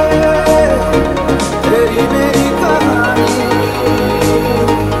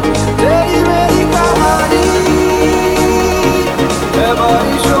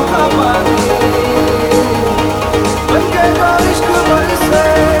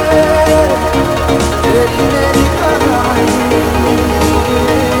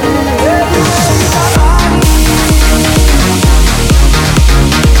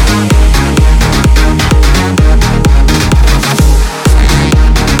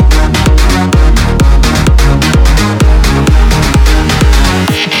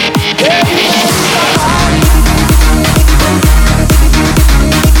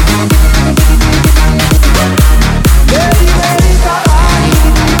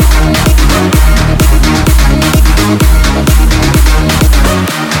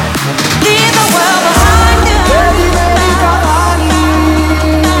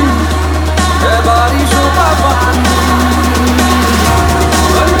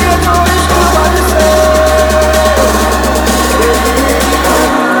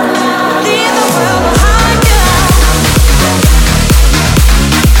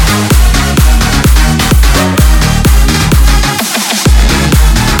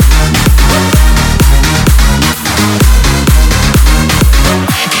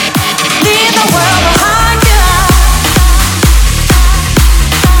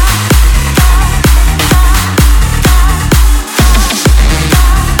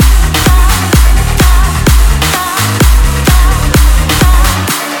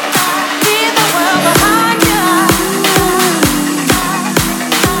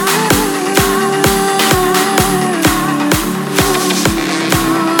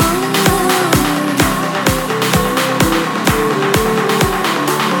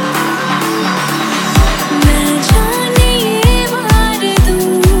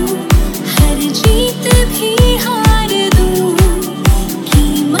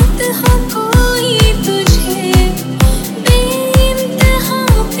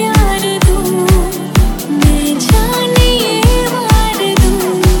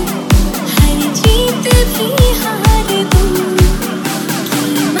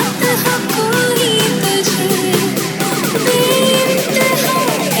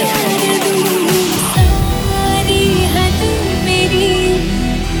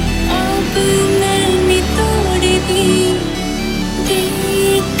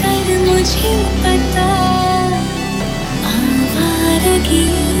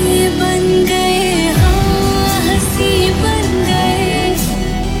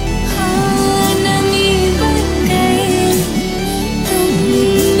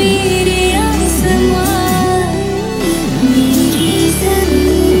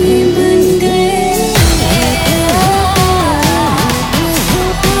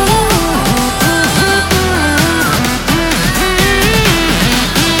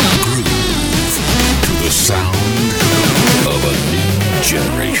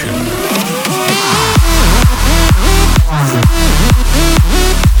generation.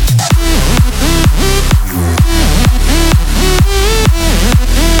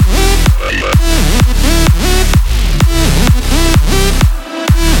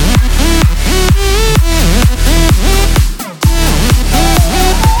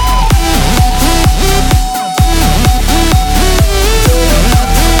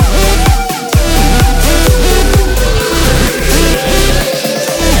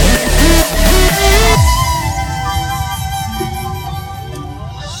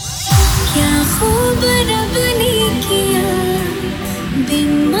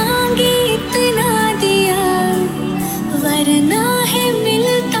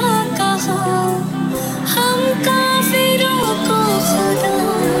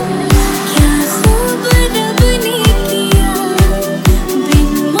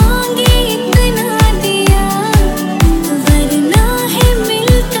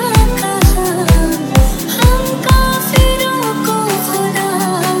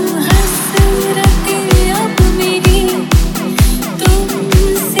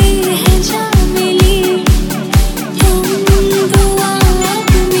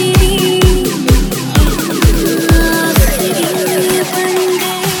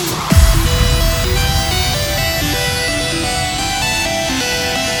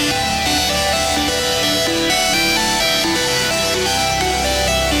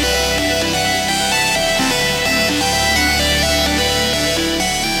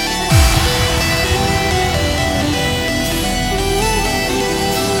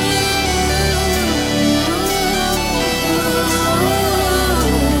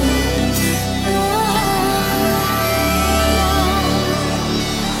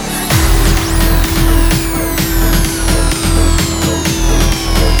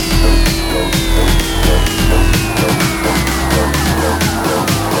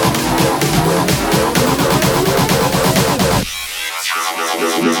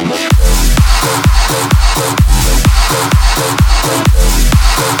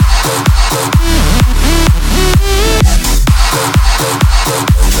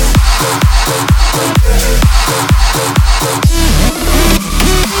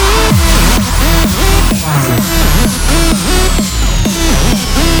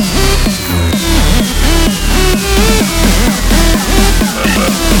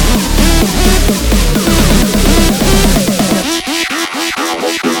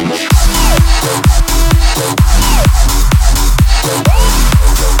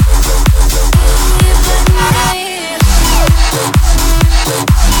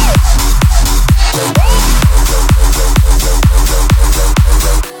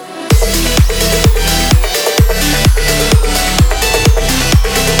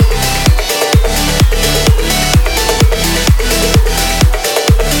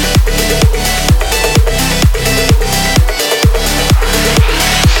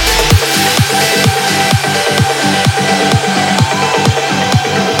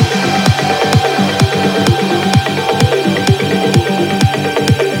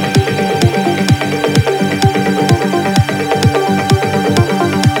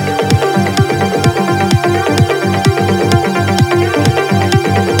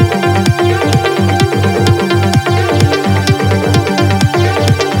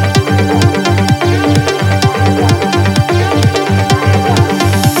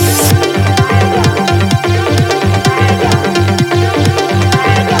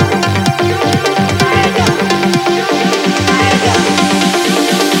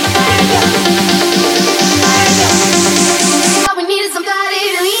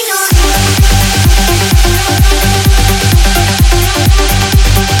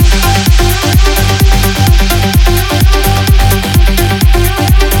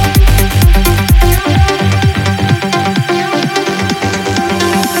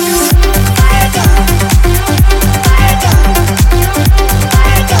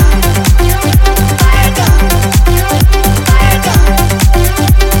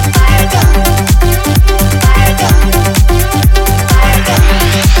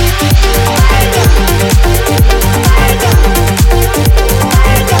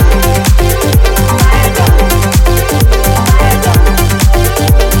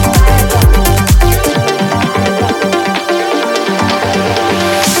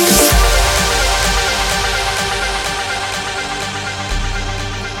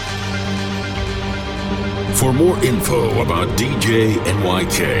 For more info about DJ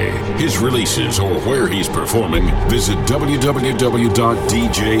NYK, his releases, or where he's performing, visit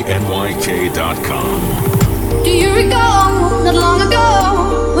www.djnyk.com. Do you recall not long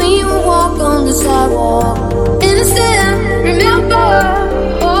ago when you walk on the sidewalk. Innocent, remember,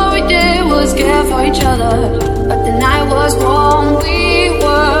 all we did was care for each other. But the night was warm, we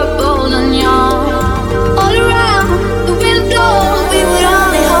were bold and young. All around, the wind blows, we would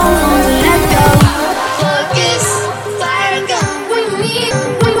only hold on to let go. Focus, fire gun, we need.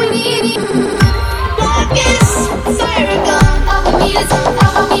 Focus, fire gun, all we need is you.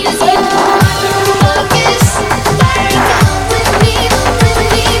 Focus, fire gun, we need. Focus, fire gun,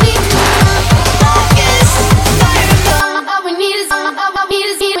 all we need is you.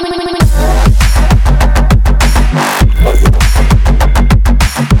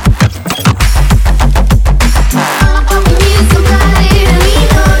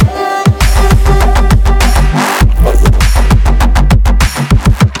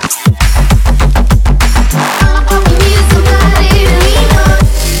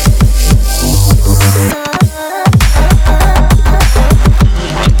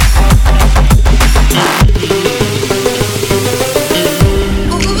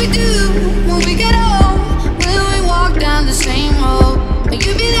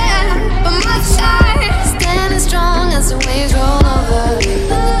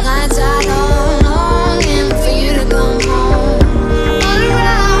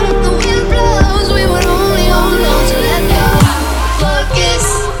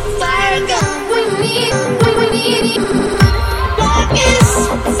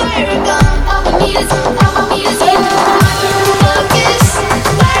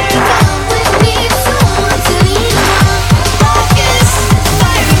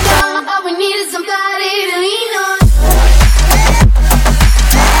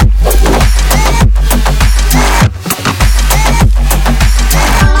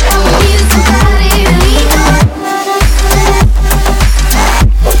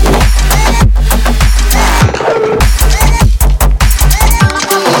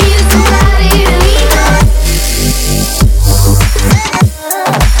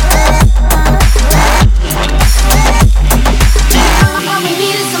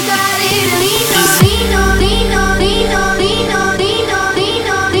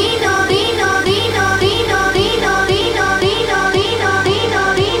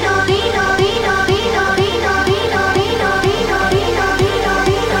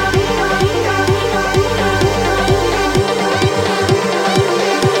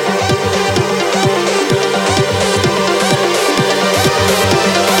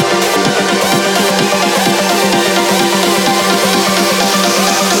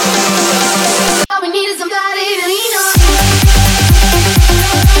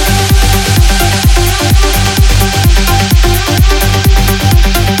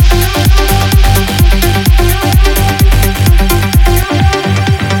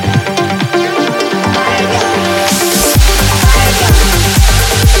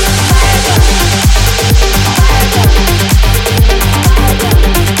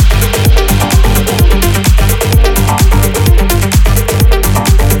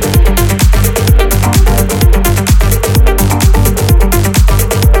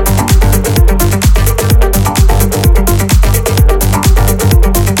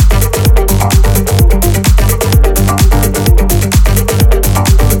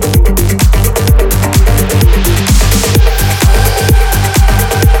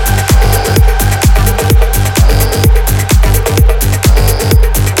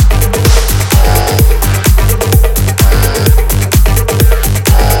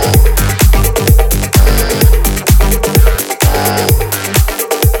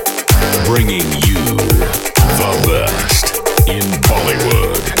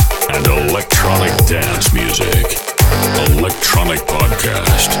 Electronyk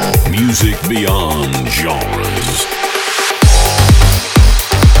Podcast. Music beyond genres.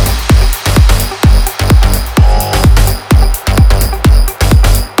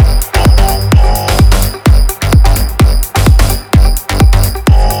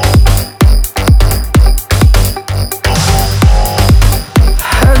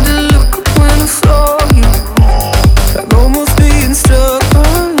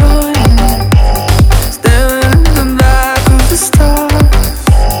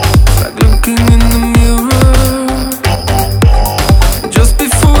 Looking in the mirror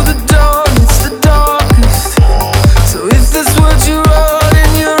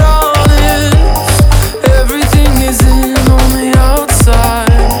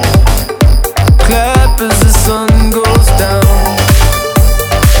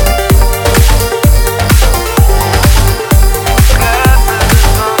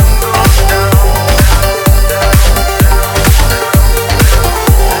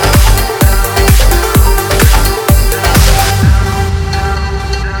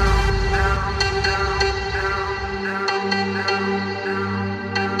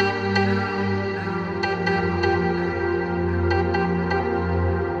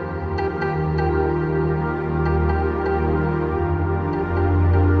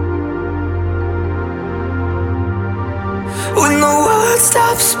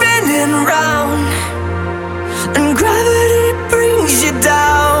spinning round, and gravity brings you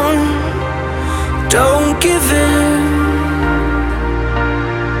down. Don't give in.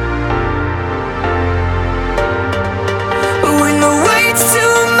 When the weight's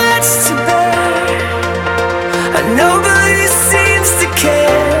too much to bear, and nobody seems to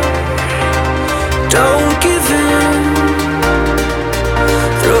care, don't give in.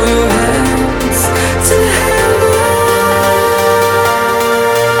 Throw your hands to heaven.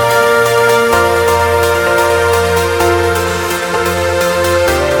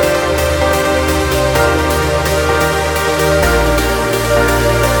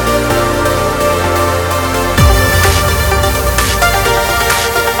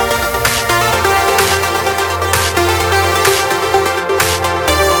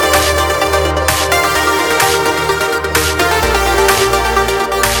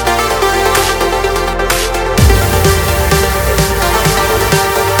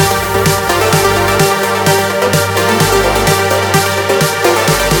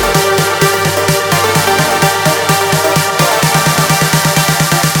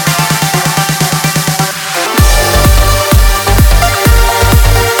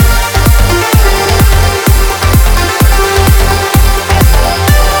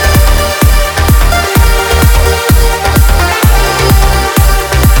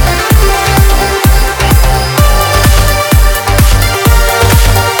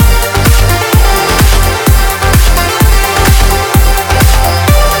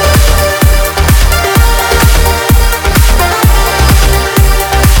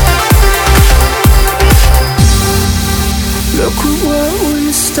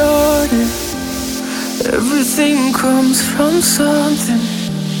 Everything comes from something.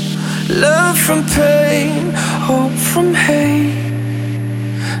 Love from pain, hope from hate,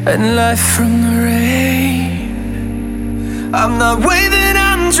 and life from the rain. I'm not waving,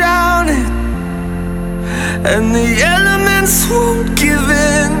 I'm drowning, and the elements won't give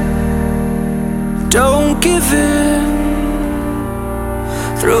in. Don't give in.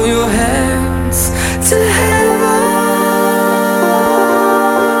 Throw your hands to heaven.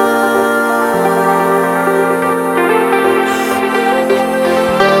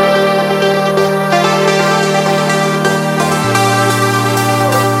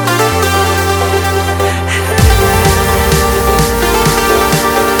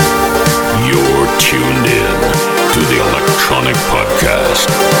 Tuned in to the Electronyk Podcast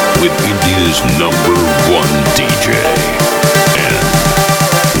with India's #1 DJ, NYK.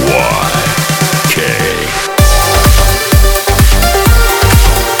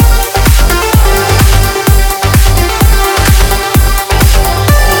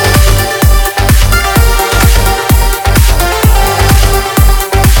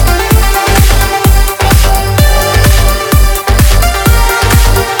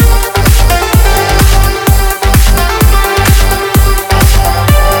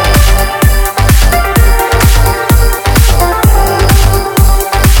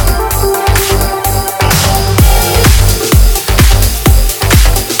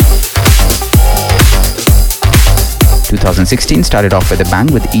 2016 started off with a bang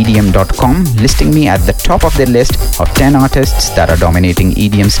with EDM.com, listing me at the top of their list of 10 artists that are dominating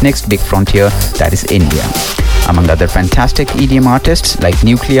EDM's next big frontier, that is India. Among other fantastic EDM artists like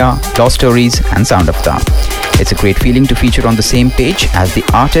Nuclear, Lost Stories, and Sound of Tha. It's a great feeling to feature on the same page as the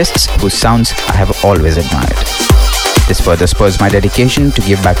artists whose sounds I have always admired. This further spurs my dedication to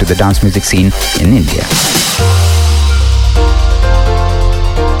give back to the dance music scene in India.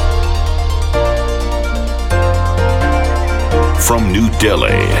 From New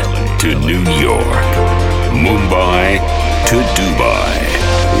Delhi to New York, Mumbai to Dubai,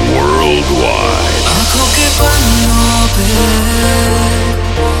 worldwide. आँखों के पन्नों पे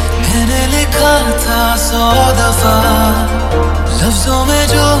मैंने लिखा था 100 दफा, लफ्जों में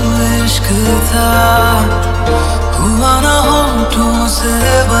जो इश्क था हुआ ना होठों से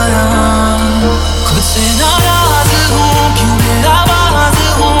बयां। खुद से नाराज हूँ, क्यों बेआवाज़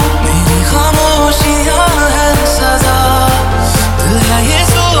हूँ, मेरी खामोशियाँ है सजा। दिल है ये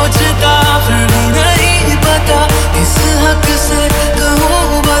सोचता फिर भी नहीं पता, इस हक से कहूँ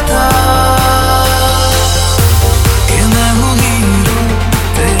बता कि मैं हूँ हीरो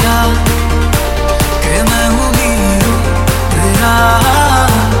तेरा, कि मैं हूँ हीरो तेरा,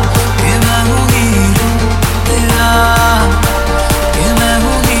 कि मैं हूँ हीरो तेरा, कि मैं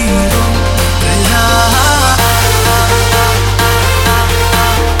हूँ हीरो तेरा।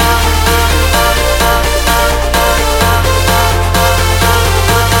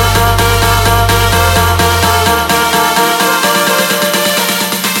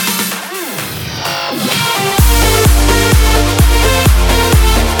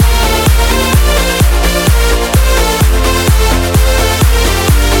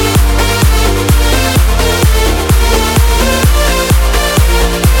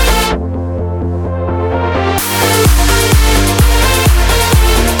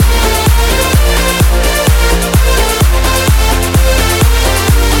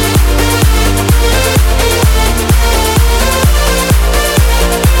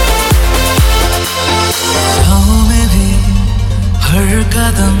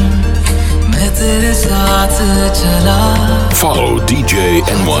 Follow DJ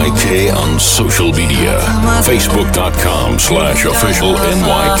NYK on social media, facebook.com/official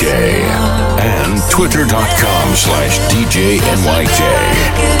NYK and twitter.com/DJ NYK.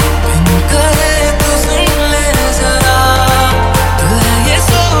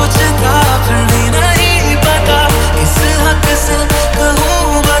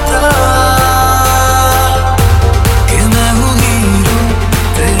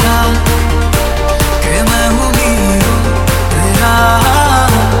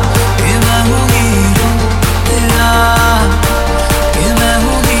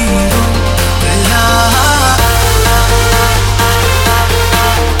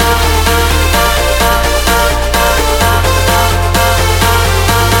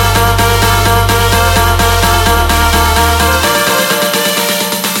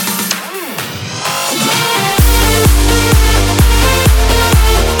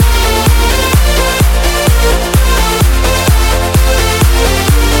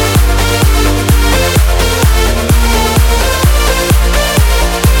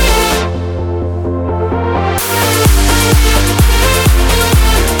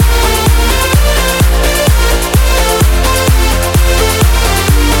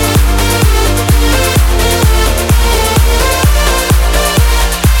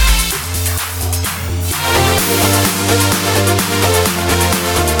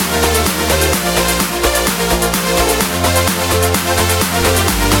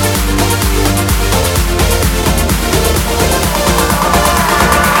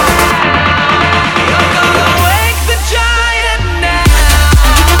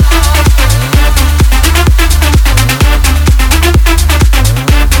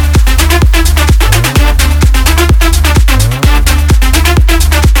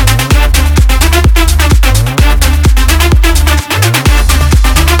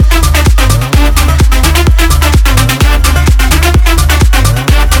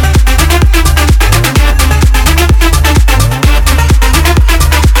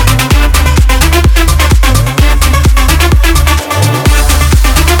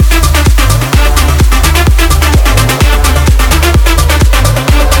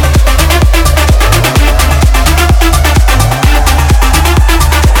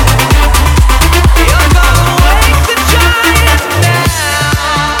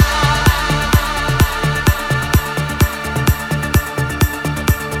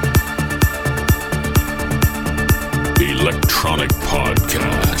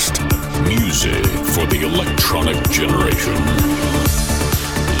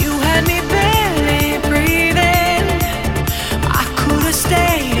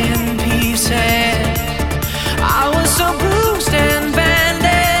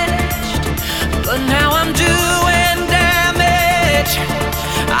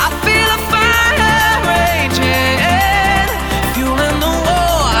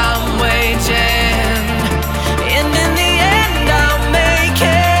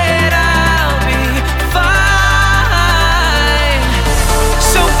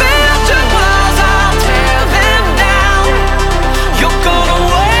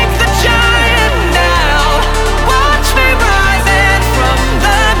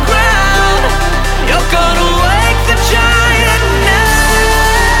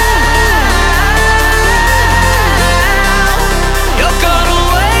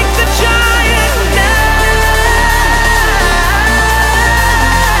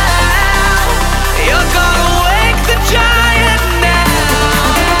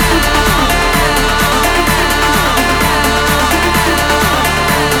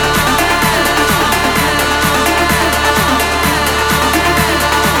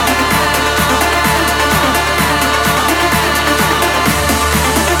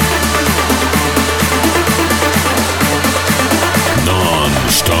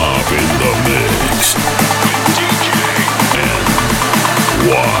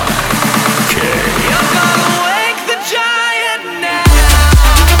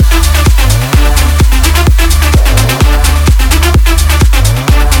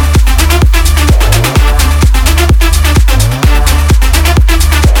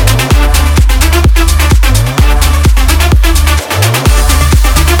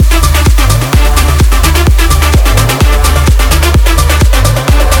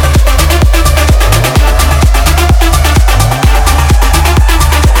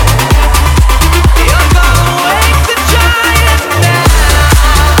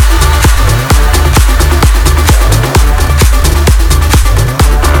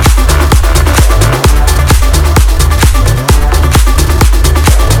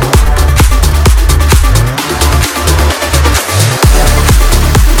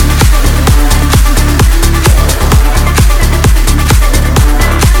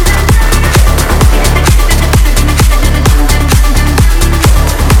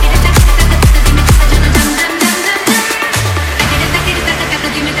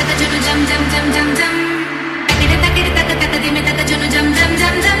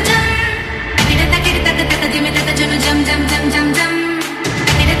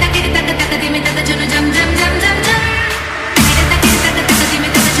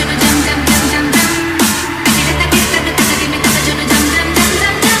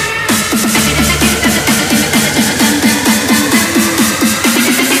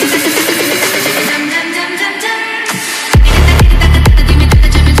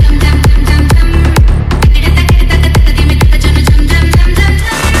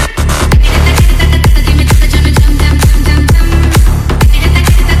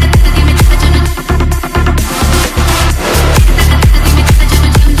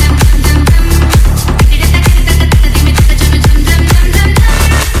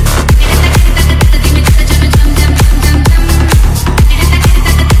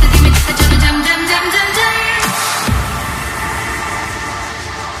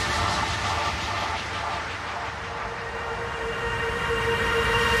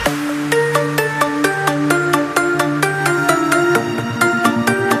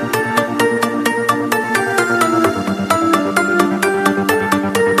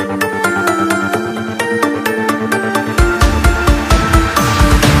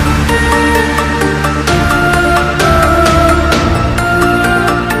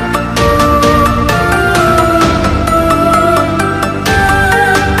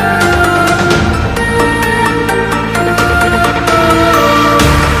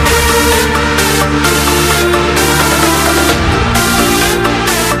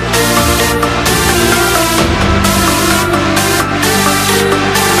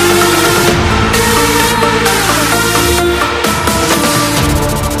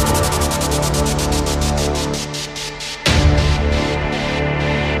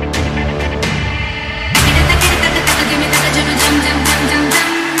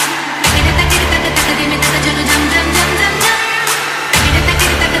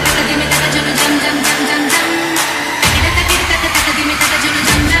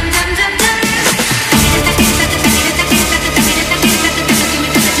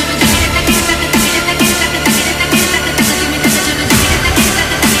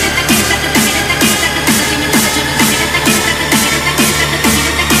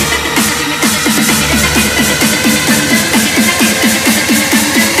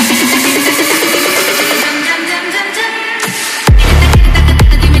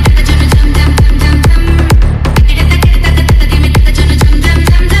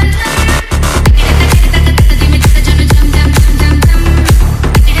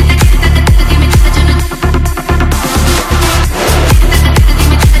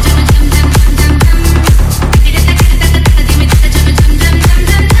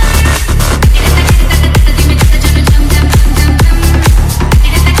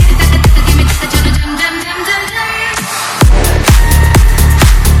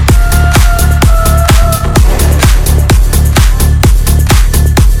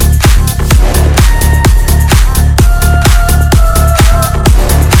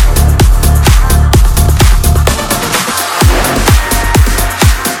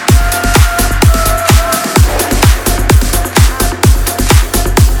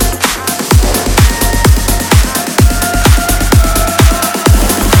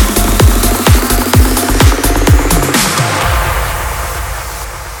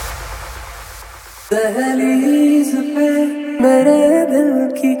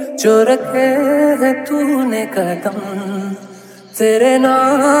 जो रखे है तूने कदम तेरे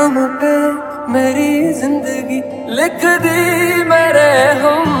नाम पे मेरी जिंदगी लिख दी मेरे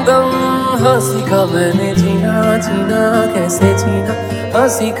हमदम हाँ सीखा मैंने जीना जीना कैसे जीना हाँ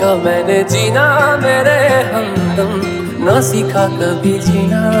सीखा मैंने जीना मेरे हमदम ना सीखा कभी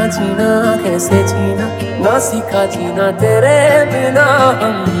जीना जीना कैसे जीना ना सीखा जीना तेरे बिना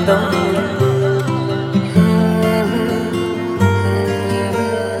हमदम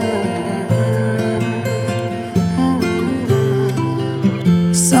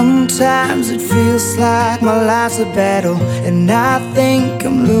Sometimes it feels like my life's a battle, and I think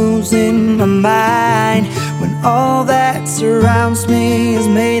I'm losing my mind when all that surrounds me is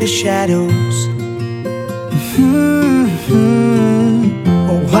made of shadows.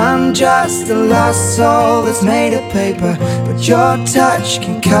 Oh, I'm just a lost soul that's made of paper, but your touch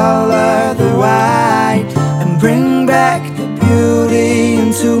can color the white and bring back the beauty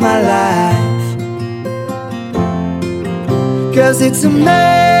into my life. 'Cause it's a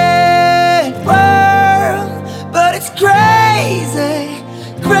mad world, but it's crazy,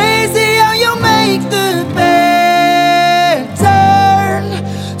 crazy how you make the bad turn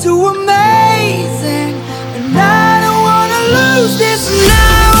to amazing. And I don't wanna lose this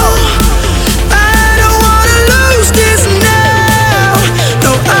now. I don't wanna lose this now.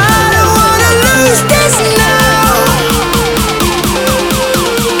 No, I don't wanna lose this now.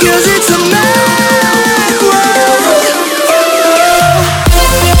 'Cause it's a mad world.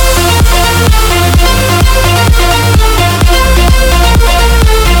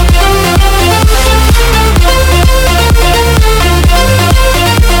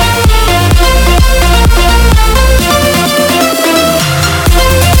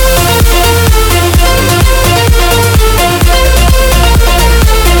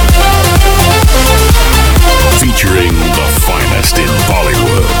 Featuring the finest in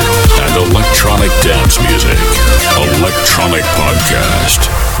Bollywood and electronic dance music. Electronyk Podcast.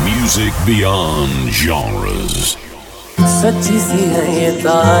 Music beyond genres. सच्ची सी है ये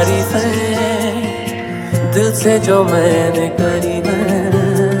तारीफ है दिल से जो मैंने करी है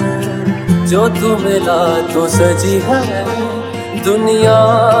जो तू मिला तो सजी है दुनिया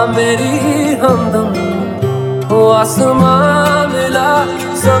मेरी हमदम वो आसमां मिला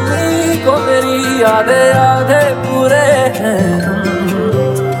सभी को मेरी आधे आधे पूरे हैं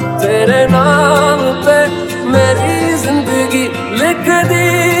तेरे नाम पे मेरी जिंदगी लिख दी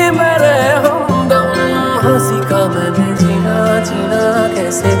मेरे हमदम हंसी का मैंने जीना जीना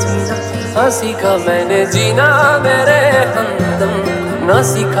कैसे जीना हंसी का मैंने जीना मेरे हमदम ना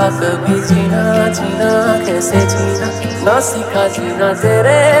सीखा कभी जीना जीना कैसे जीना ना सीखा जीना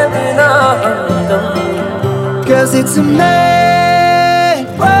तेरे बिना हमदम 'Cause it's a mad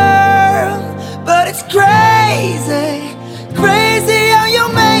world, but it's crazy, crazy how you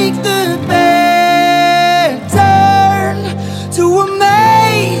make the bad turn to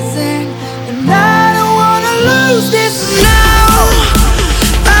amazing. And I don't wanna lose this now.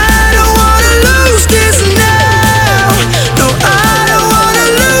 I don't wanna lose this now. No, I don't wanna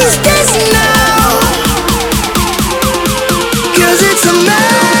lose this now. 'Cause it's a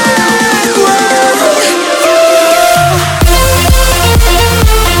mad world.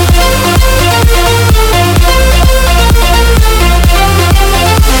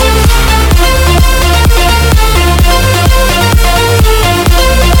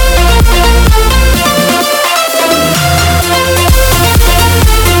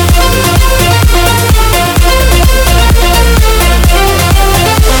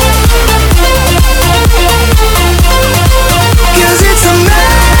 It's a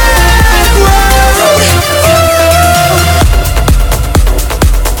mad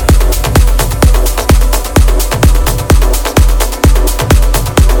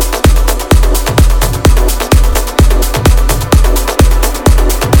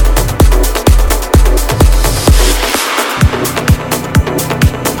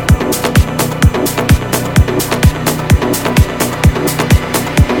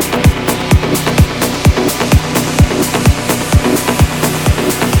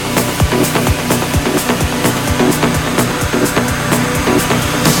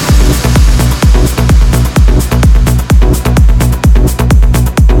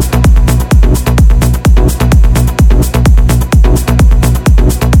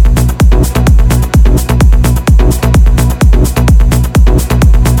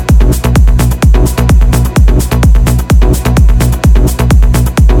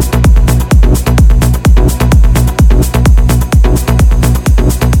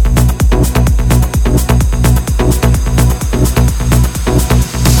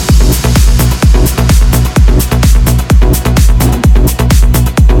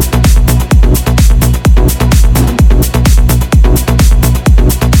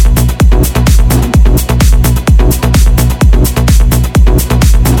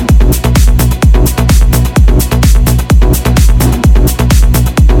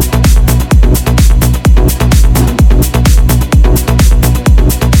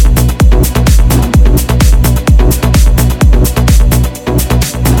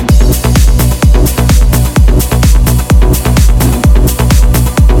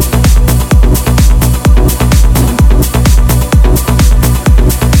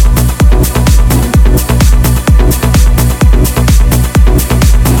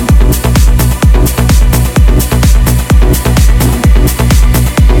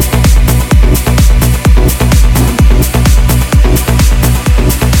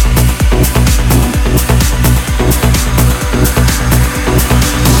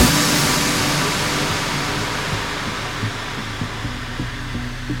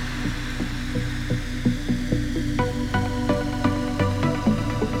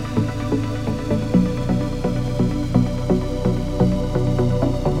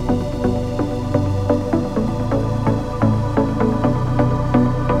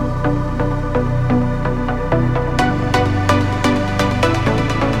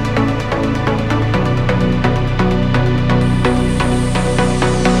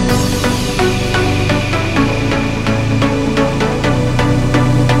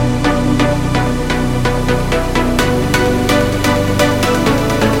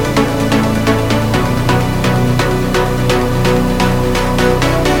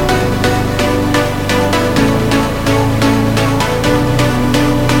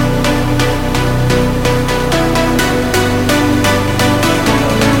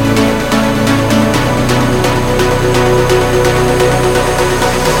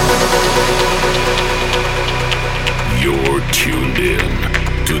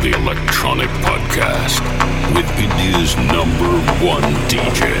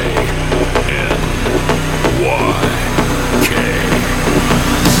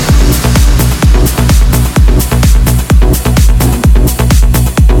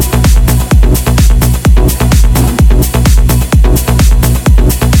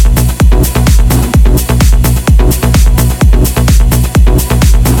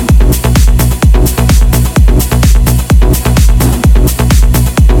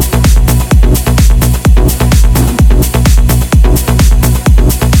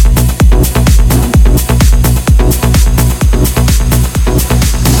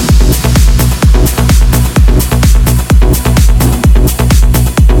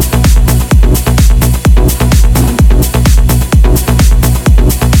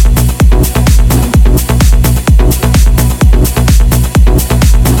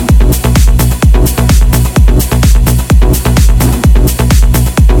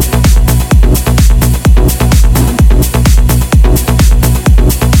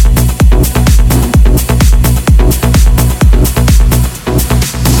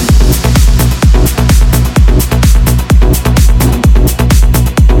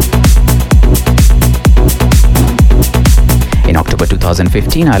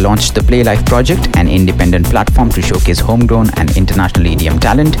 2015, I launched the Play Life project, an independent platform to showcase homegrown and international EDM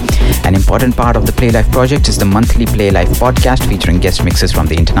talent. An important part of the Play Life project is the monthly Play Life podcast featuring guest mixes from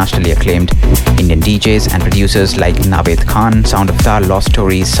the internationally acclaimed Indian DJs and producers like Naved Khan, Sound of Tar, Lost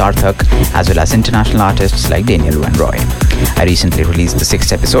Stories, Sarthak, as well as international artists like Daniel and Roy. I recently released the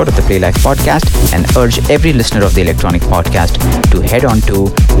 6th episode of the Play Life podcast and urge every listener of the Electronyk Podcast to head on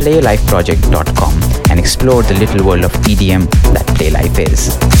to playlifeproject.com and explore the little world of EDM that Play Life is.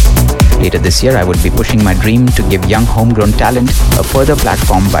 Later this year, I would be pushing my dream to give young homegrown talent a further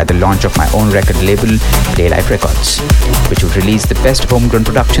platform by the launch of my own record label, Play Life Records, which would release the best homegrown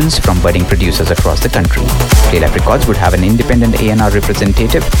productions from budding producers across the country. Play Life Records would have an independent A&R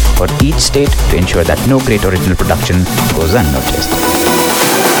representative for each state to ensure that no great original production goes unnoticed.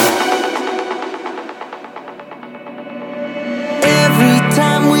 Every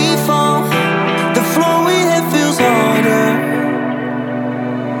time we fall, the floor we hit feels harder.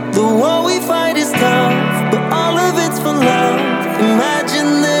 The war we fight is tough, but all of it's for love.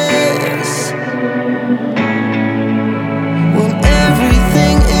 Imagine this. When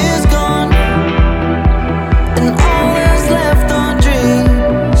everything is gone and all that's left are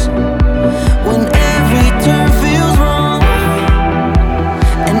dreams. When every turn feels wrong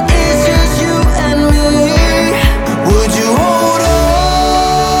and it's just you and me. Would you hold on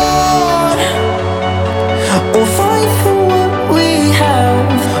or fight for what we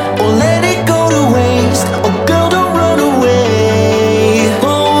have, or let it go to waste? Oh girl, don't run away.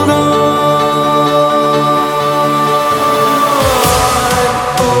 Hold on.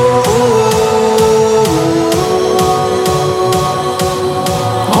 Oh,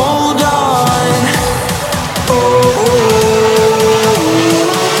 hold on. Oh,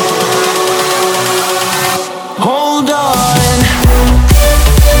 hold on.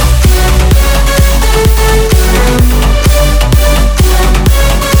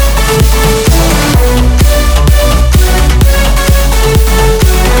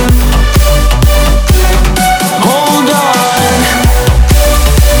 Hold on.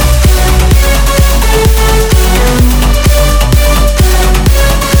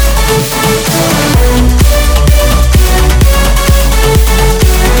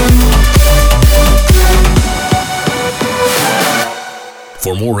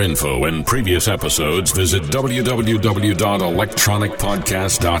 For more info and previous episodes, visit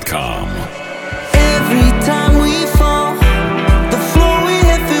www.electronykpodcast.com. Every time we fall, the floor we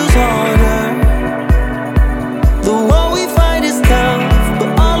hit feels harder. The war we fight is tough,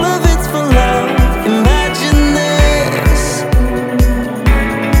 but all of it's for love. Imagine this.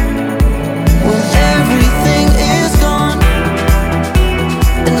 When everything is gone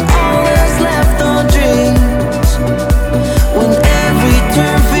and all that's left are dreams. When every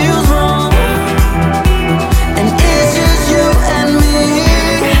turn feels wrong and it's just you and me.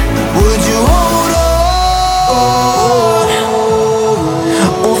 Would you hold on?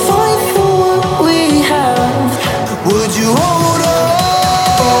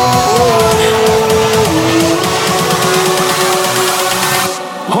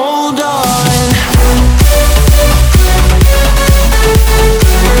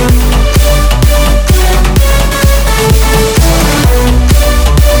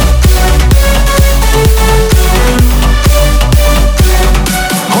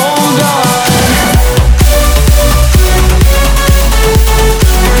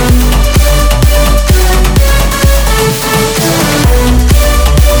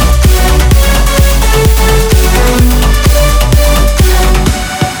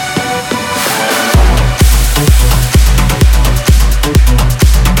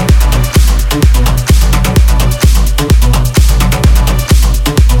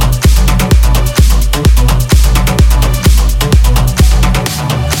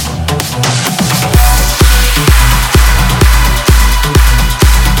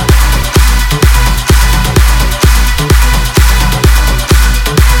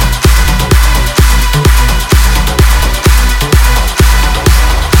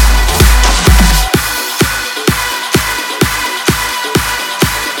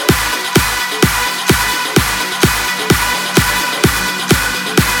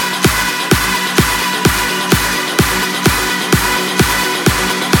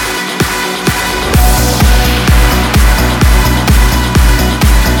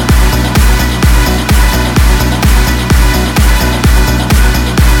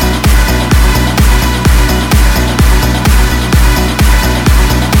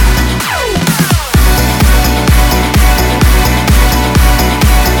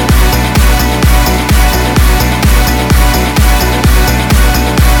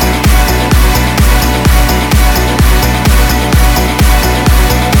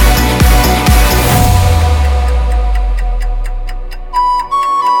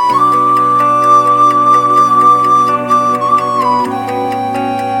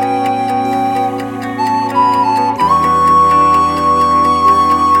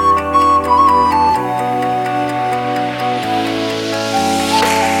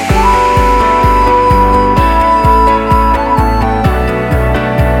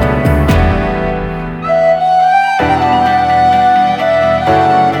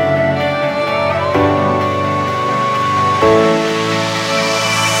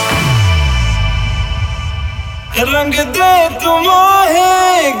 रंग दे तुम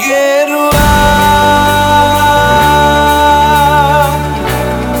है गेरुआ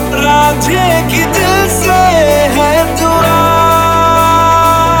राधे की दिल से है दुआ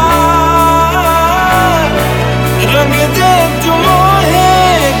रंग दे तुम है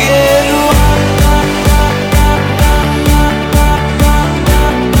गेरुआ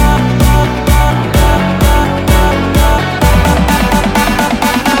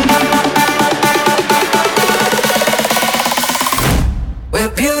We're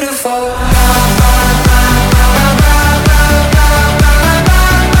beautiful.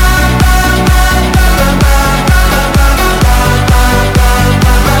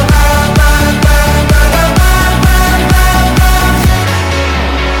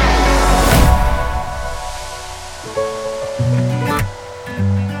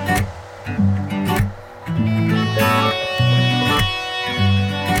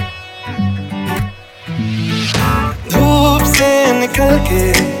 धूप से निकल के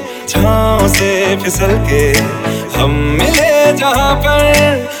छाँव से फिसल के हम मिले जहाँ पर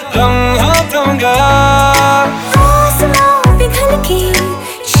लम्हा थम गया आसमां पिघल के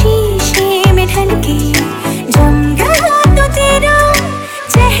शीशे में ढल के जम गया तो तेरा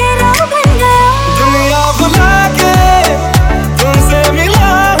चेहरा बन गया दुनिया भुला के तुमसे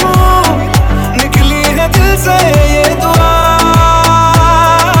मिला हूँ निकली है दिल से ये दुआ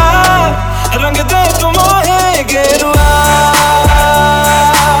रंग दे तुम है गेरुआ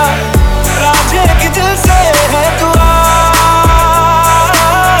राधे की दिल से है दुआ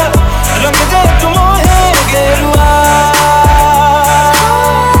रंग दे तुम है गेरुआ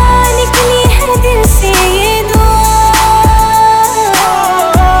निकली है दिल से ये दुआ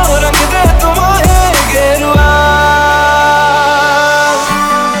रंग दे तुम है गेरुआ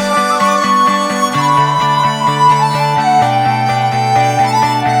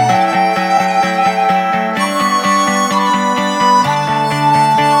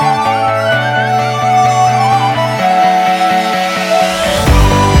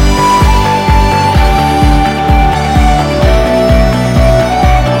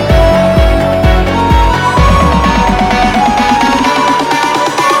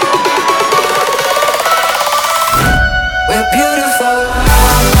We're beautiful.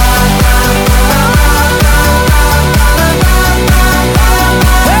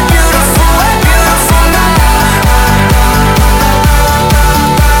 We're beautiful. We're beautiful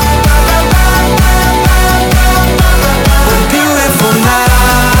We're beautiful now.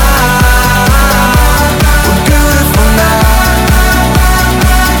 We're beautiful now.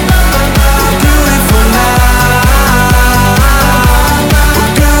 We're beautiful now.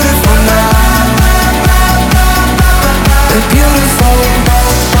 We're beautiful now. We're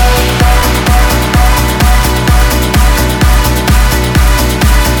beautiful.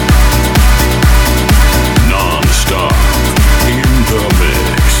 Non-stop in the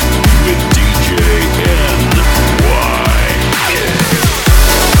mix with DJ NY.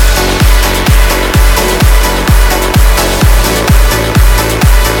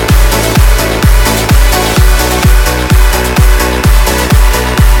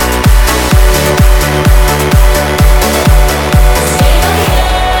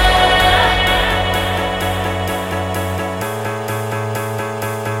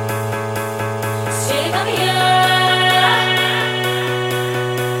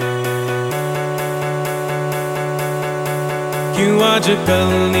 क्यों आजकल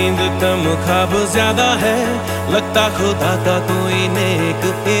नींद कम ख्वाब ज्यादा है लगता खुदा का कोई नेक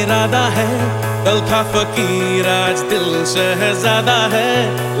इरादा है कल था फकीर आज दिल शहजादा है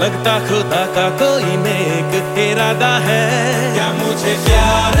लगता खुदा का कोई नेक इरादा है क्या मुझे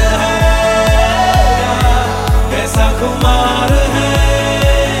प्यार है या कैसा खुमार है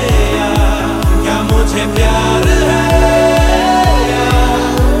या क्या मुझे प्यार है या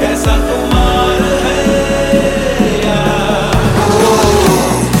कैसा खुमार है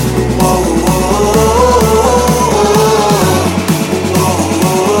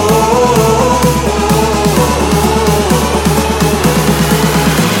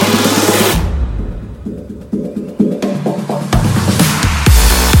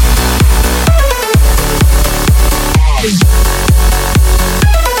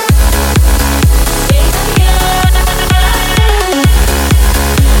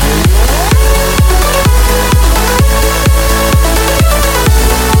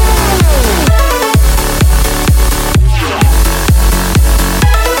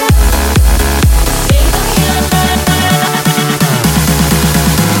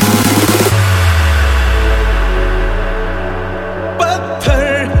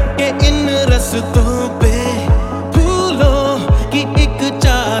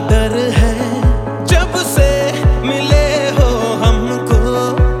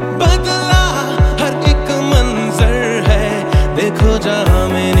जहां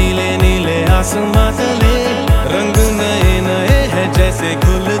में नीले नीले आसमां तले रंग नए नए हैं जैसे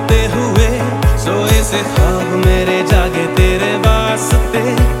घुलते हुए सोए से ख्वाब मेरे जागे तेरे वास्ते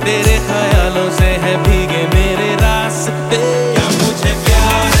तेरे ख्यालों से है भीगे मेरे रास्ते क्या मुझे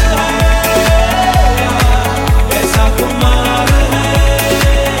प्यार है ऐसा खुमार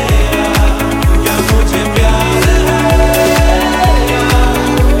है क्या मुझे प्यार है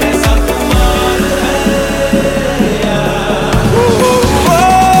ऐसा खुमार है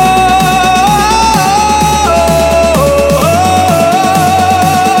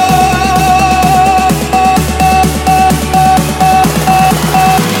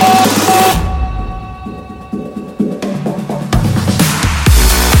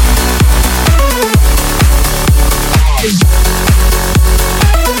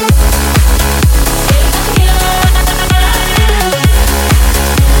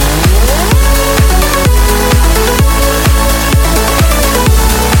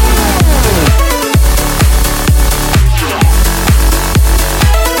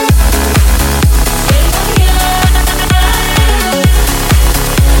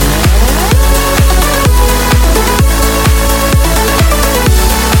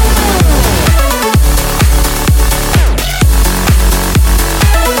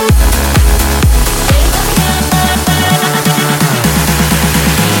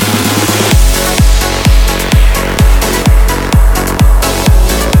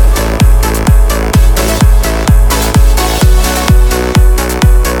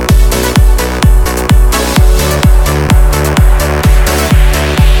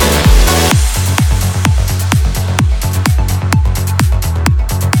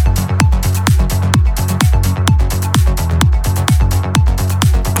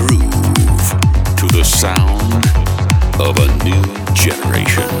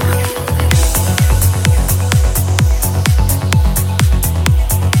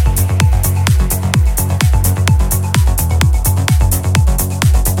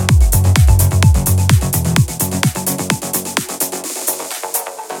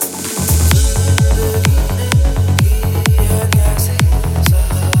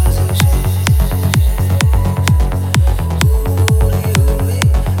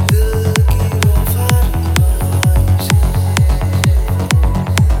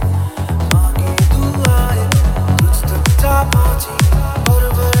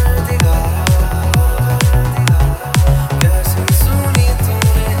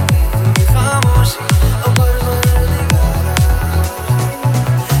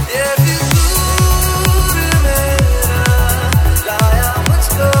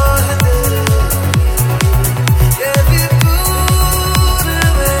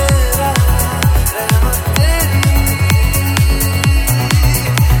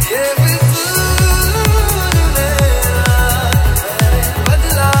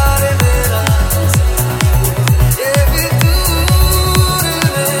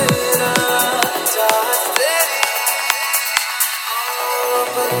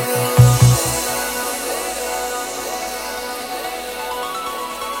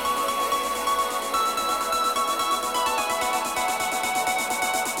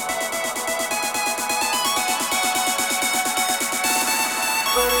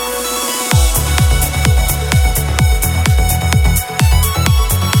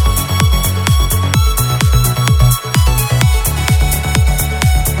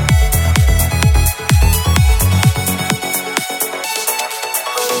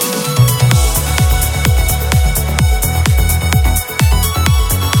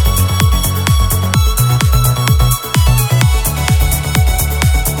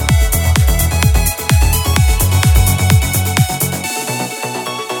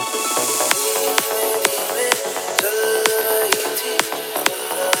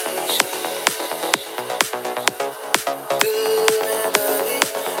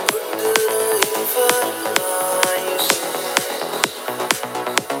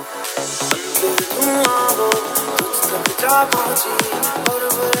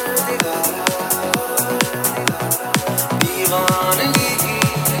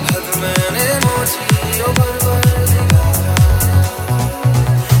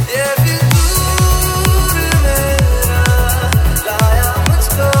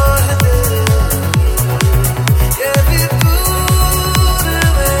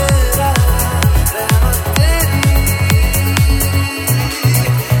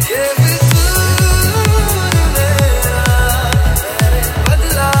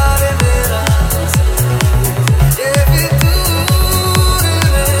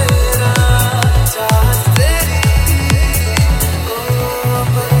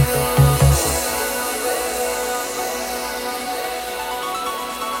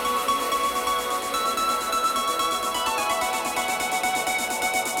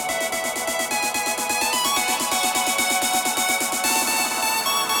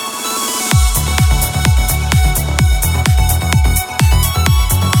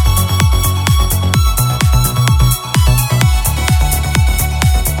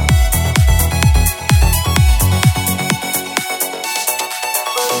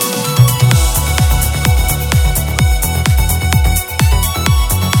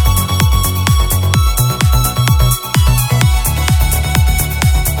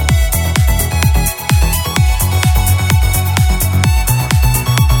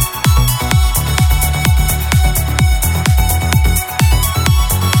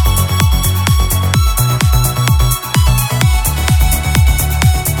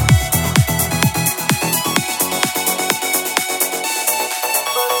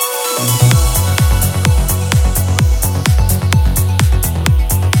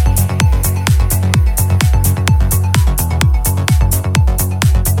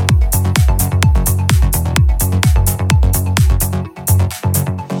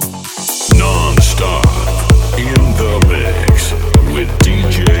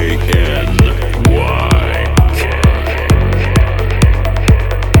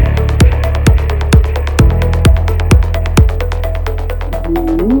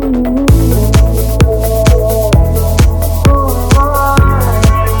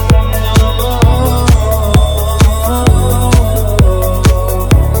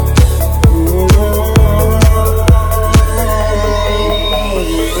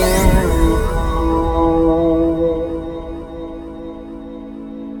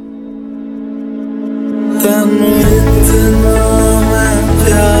तेनू इतना मैं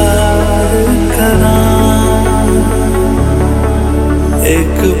प्यार करां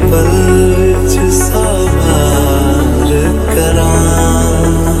एक पल विच सवार करां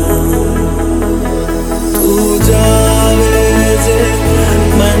तू जावे जे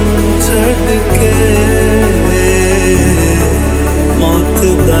मन छड़ के मौत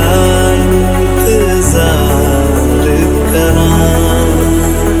दा इंतजार करां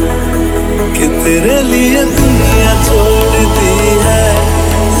कि तेरे लिए दुनिया छोड़ दी है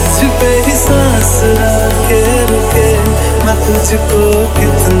तुझ पे ही सांस आके रुके मैं तुझको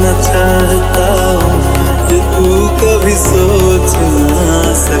कितना चाहता हूँ ये तू कभी सोच ना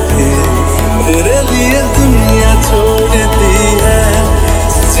सके तेरे लिए दुनिया छोड़ दी है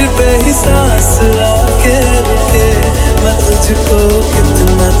तुझ पे ही सांस आके रुके मैं तुझको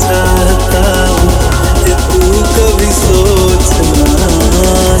कितना चाहता हूँ ये तू कभी सोच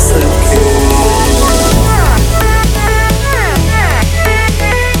ना सके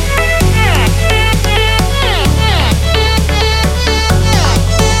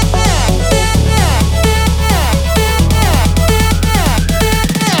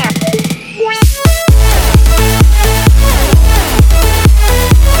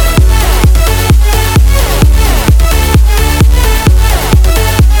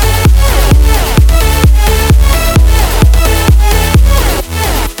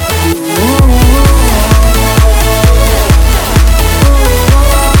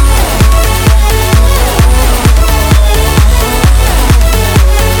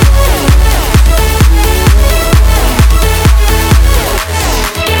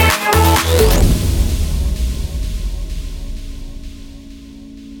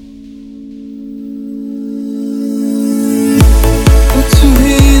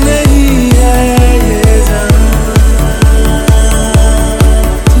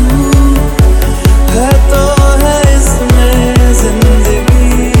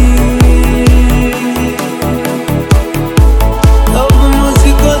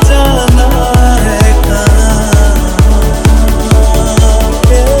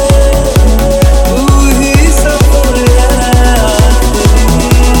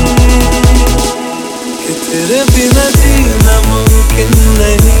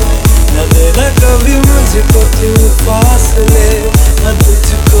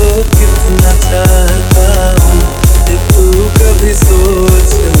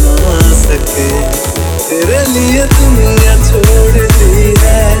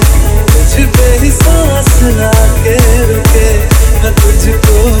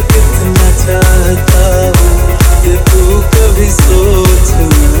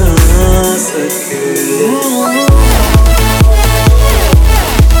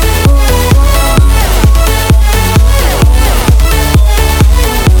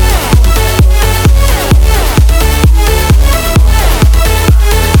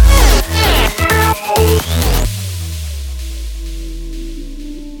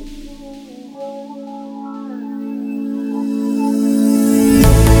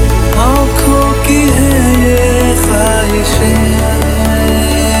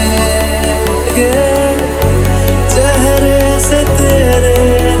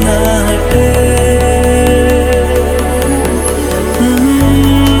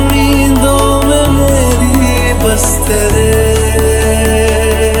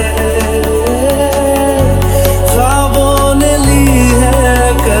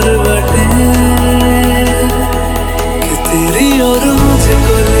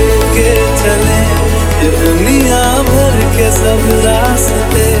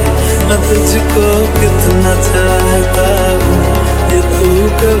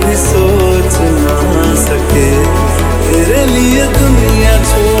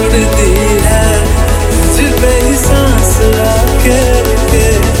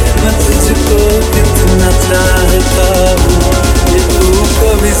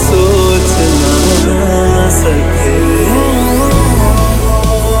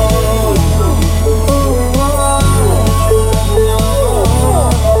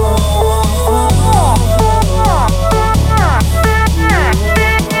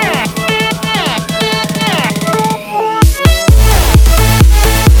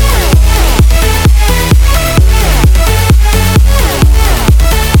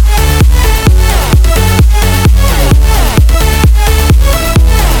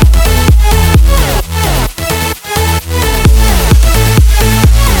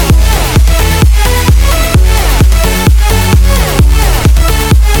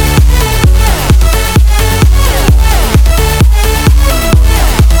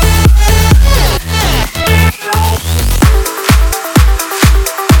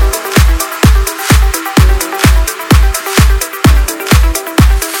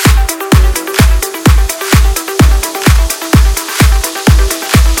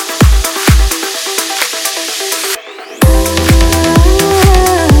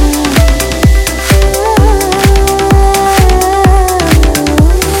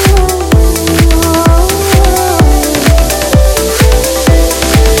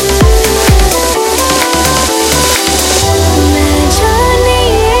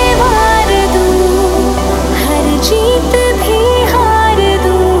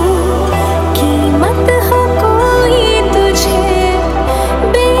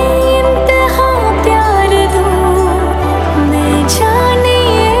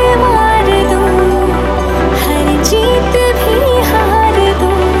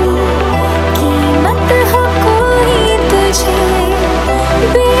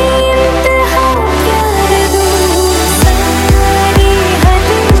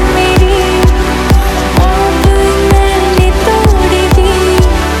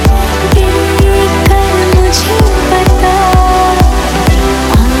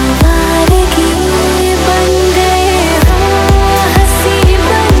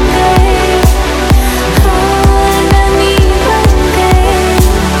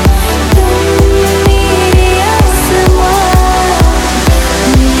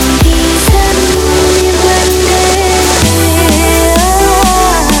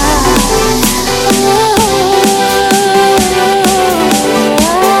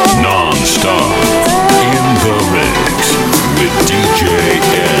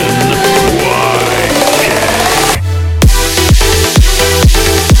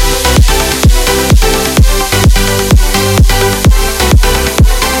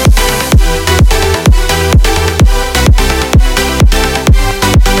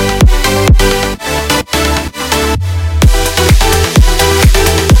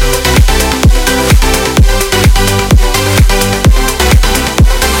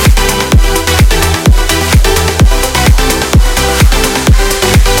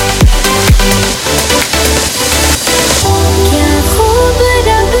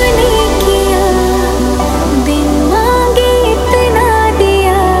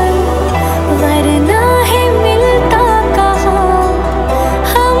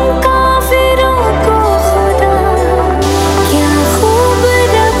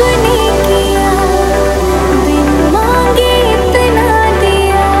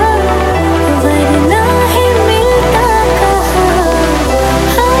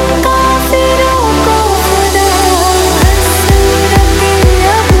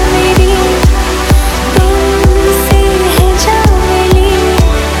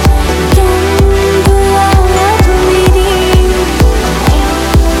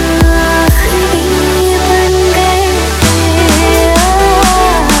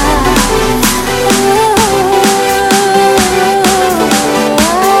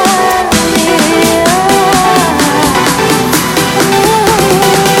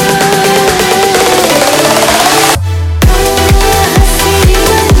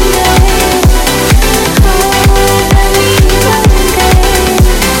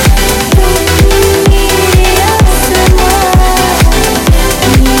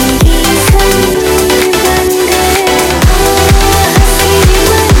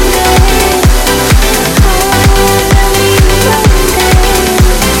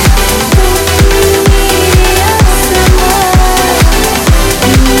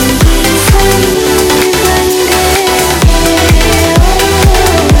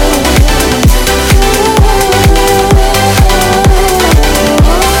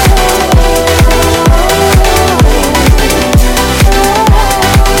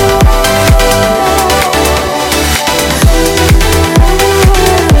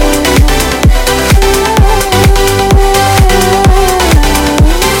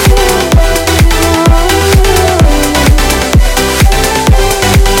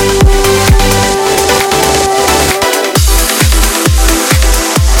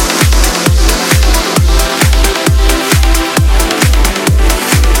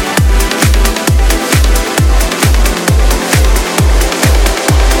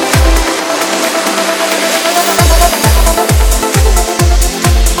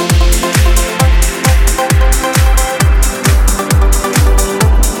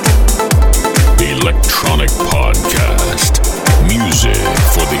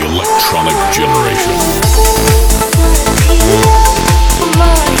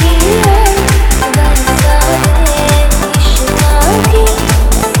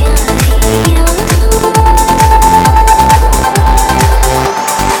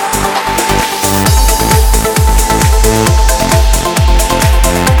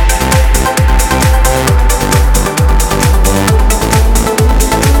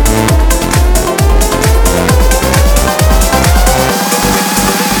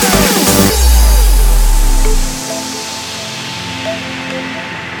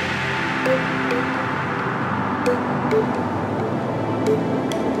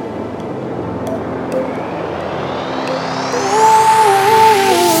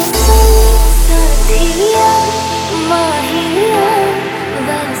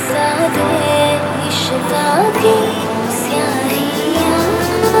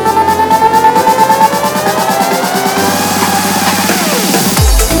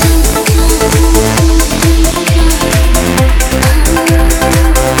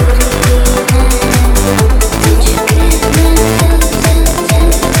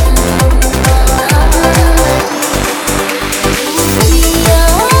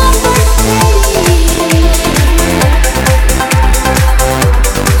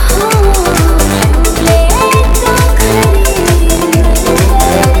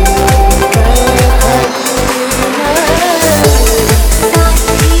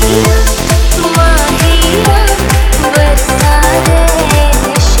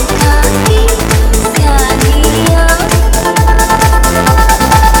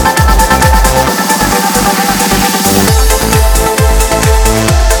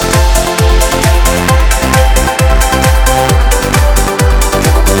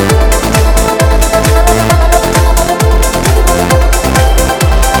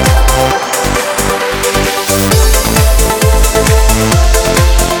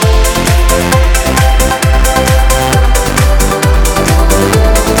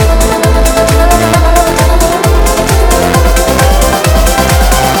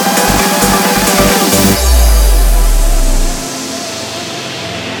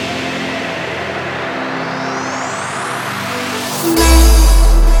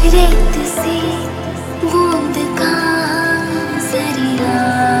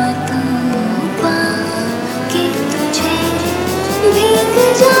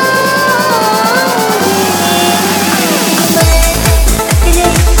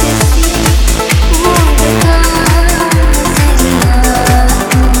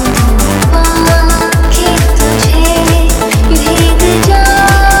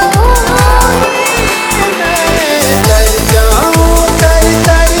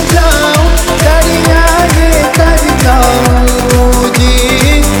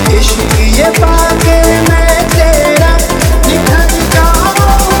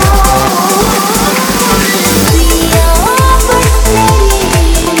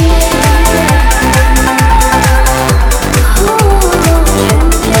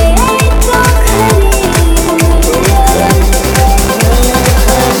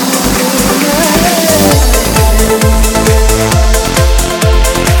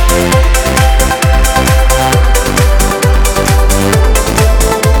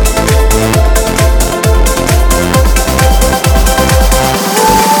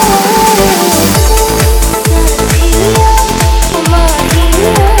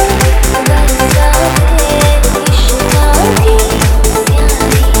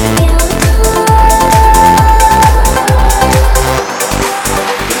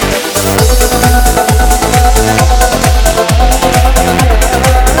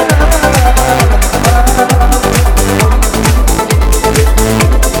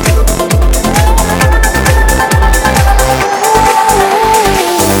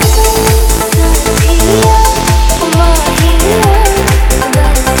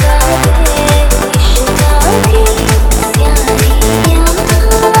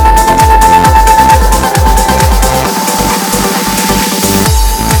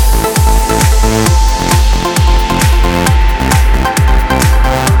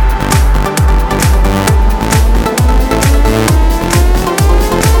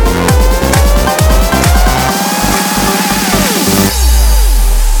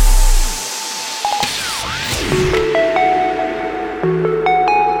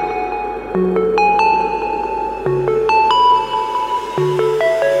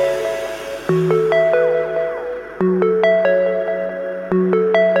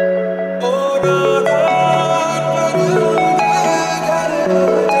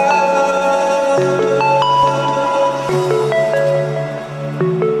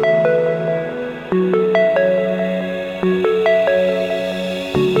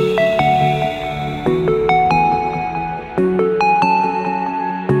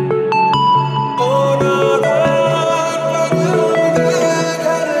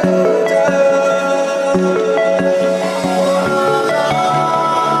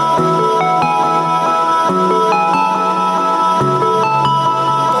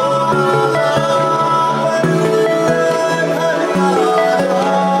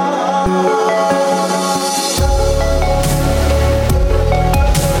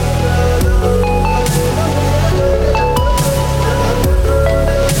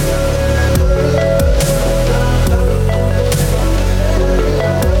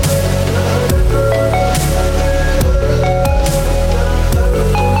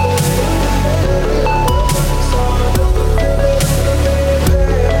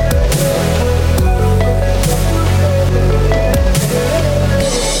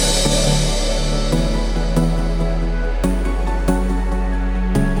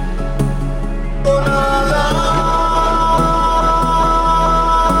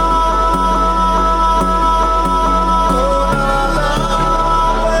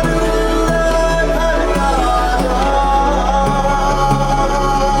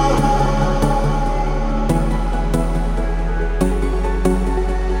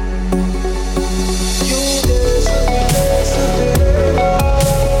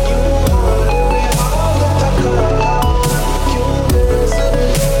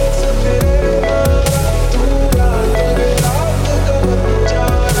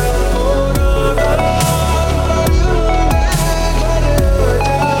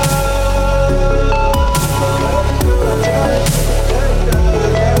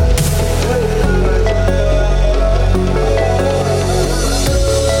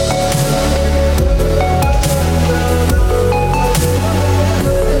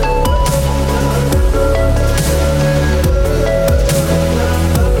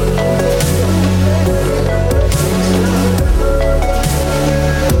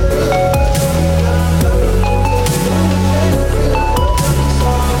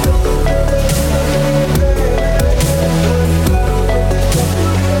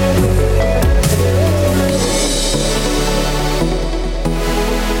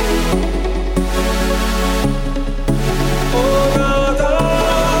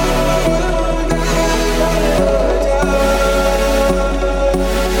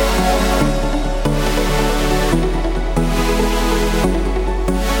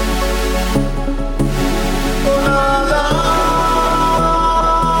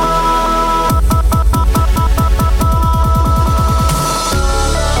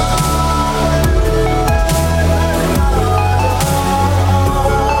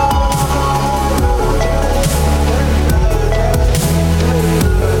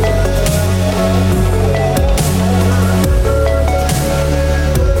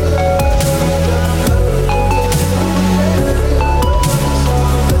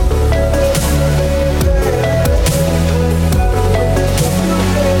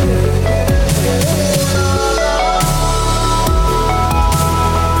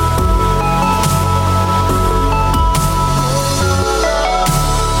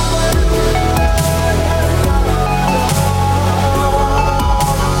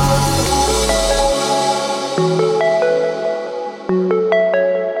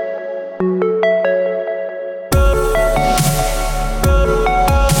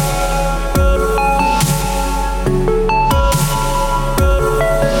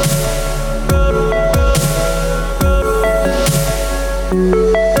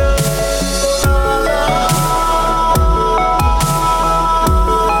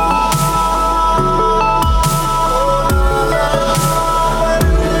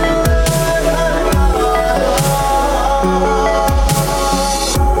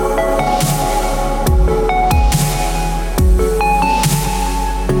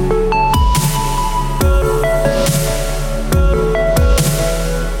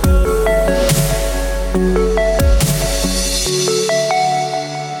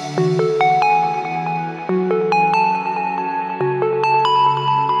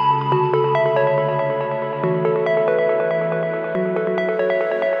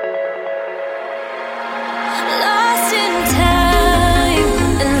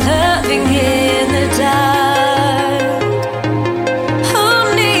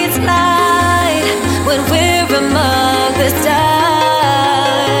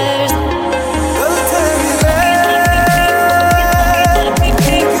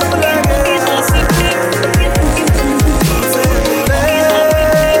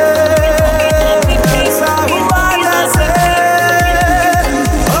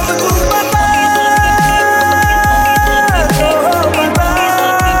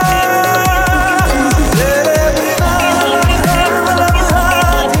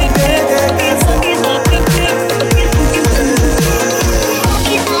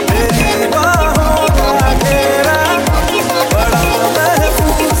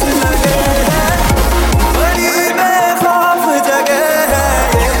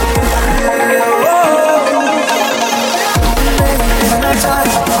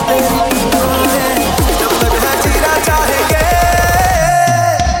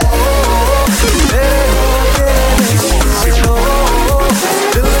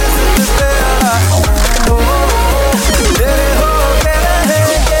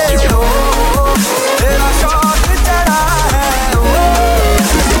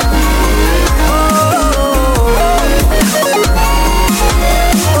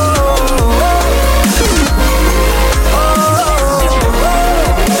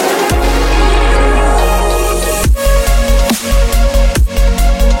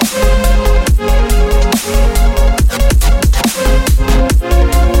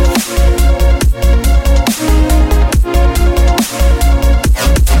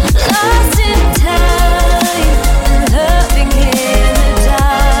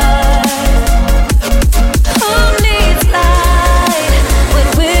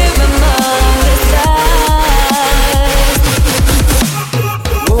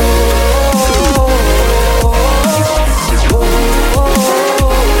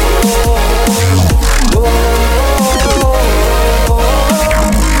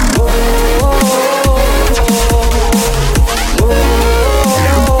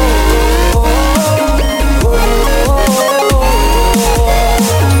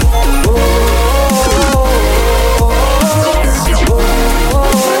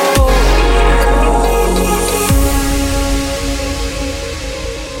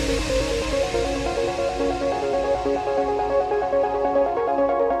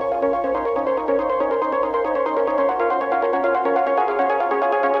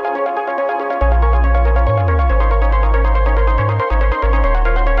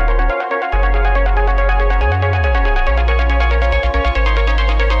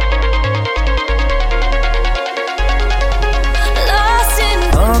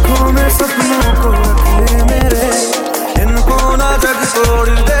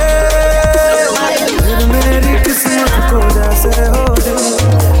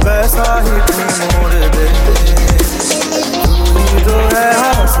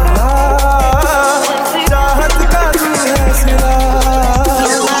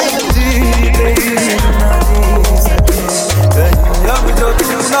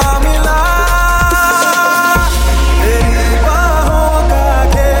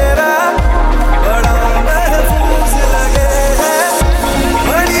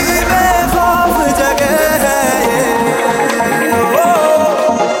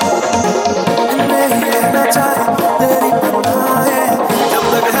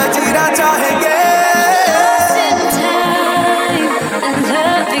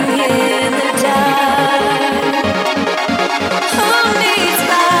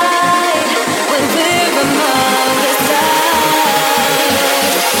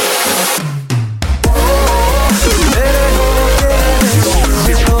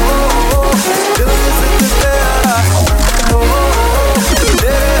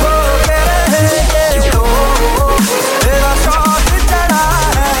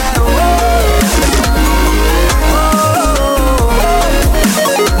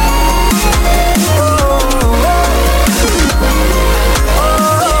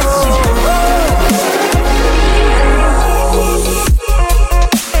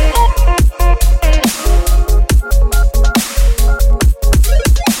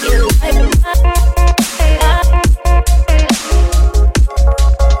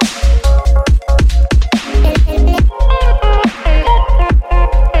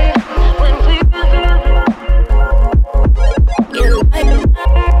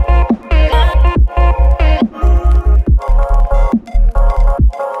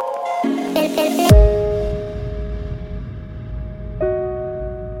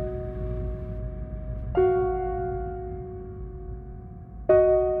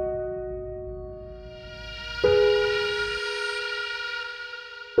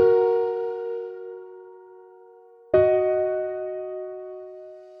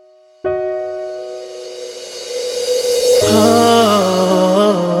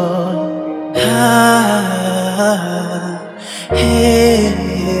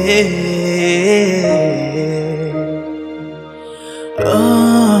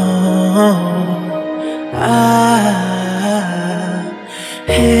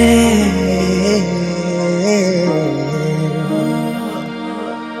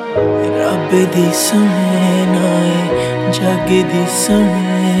दी सुने नाए जग दी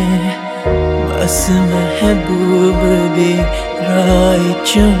सुने बस महबूब दी राह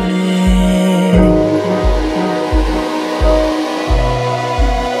चुने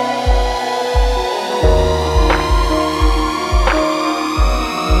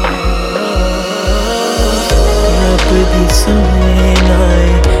रब दी सुने नाए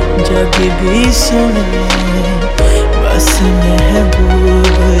जग दी सुने बस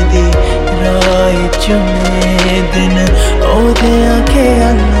महबूब दी राह चुने दिन ओदे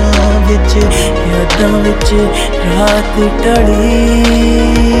ख्यालां विच यादां विच रात टली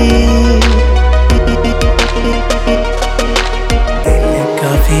दिल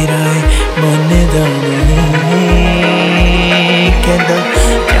काफी राय मनदा नहीं कहंदा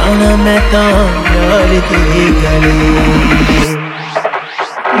जाना मैं तां यार दी गली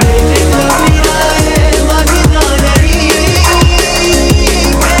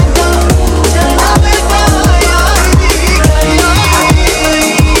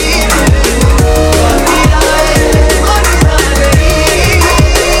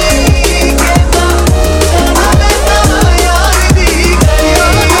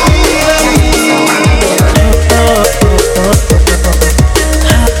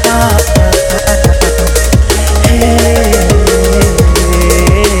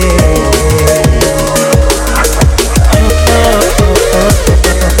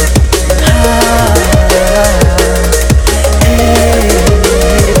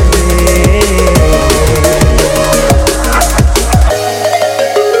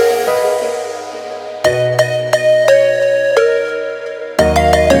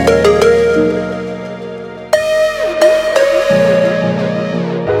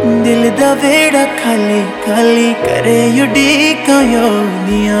वेड़ा खाली खाली करे युडीका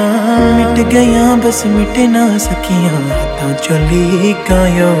योदियां मिट गया बस मिट ना सकियां हाथों चली का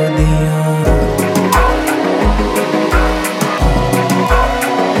योदियां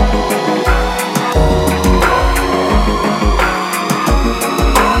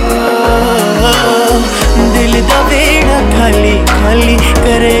दिल दा वेड़ा खाली खाली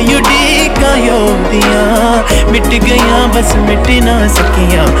करे युडीका योदियां मिट गया बस मिट ना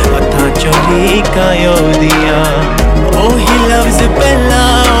सकियां हाथां चोली का योदियां ओही लफ्ज पहला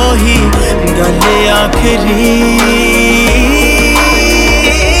ओही गल आखरी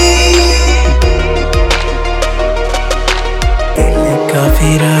दिल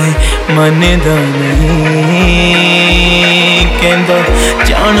काफी राय मनदा नहीं कहंदा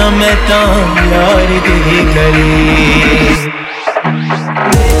जाना मैं तां यार दी गली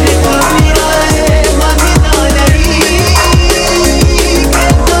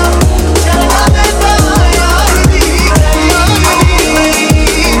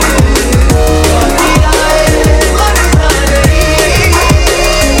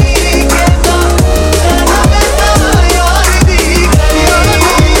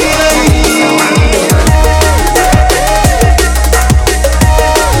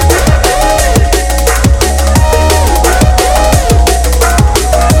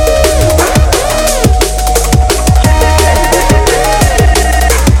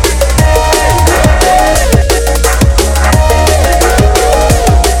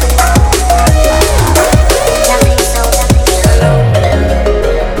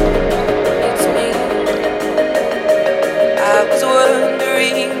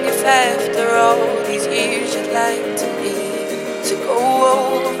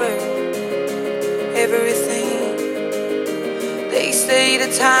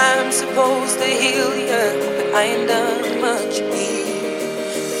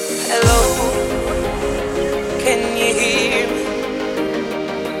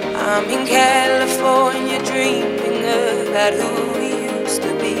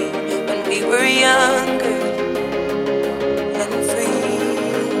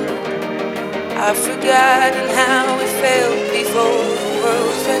I've forgotten how it felt before the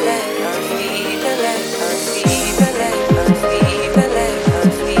world fell at our feet, fell at our feet, fell at our feet, fell at our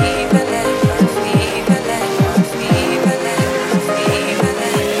feet, fell at our feet, fell at our feet, fell at our feet,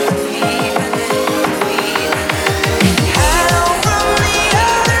 fell at our feet, fell at our feet. How from the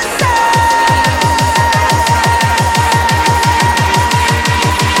other side.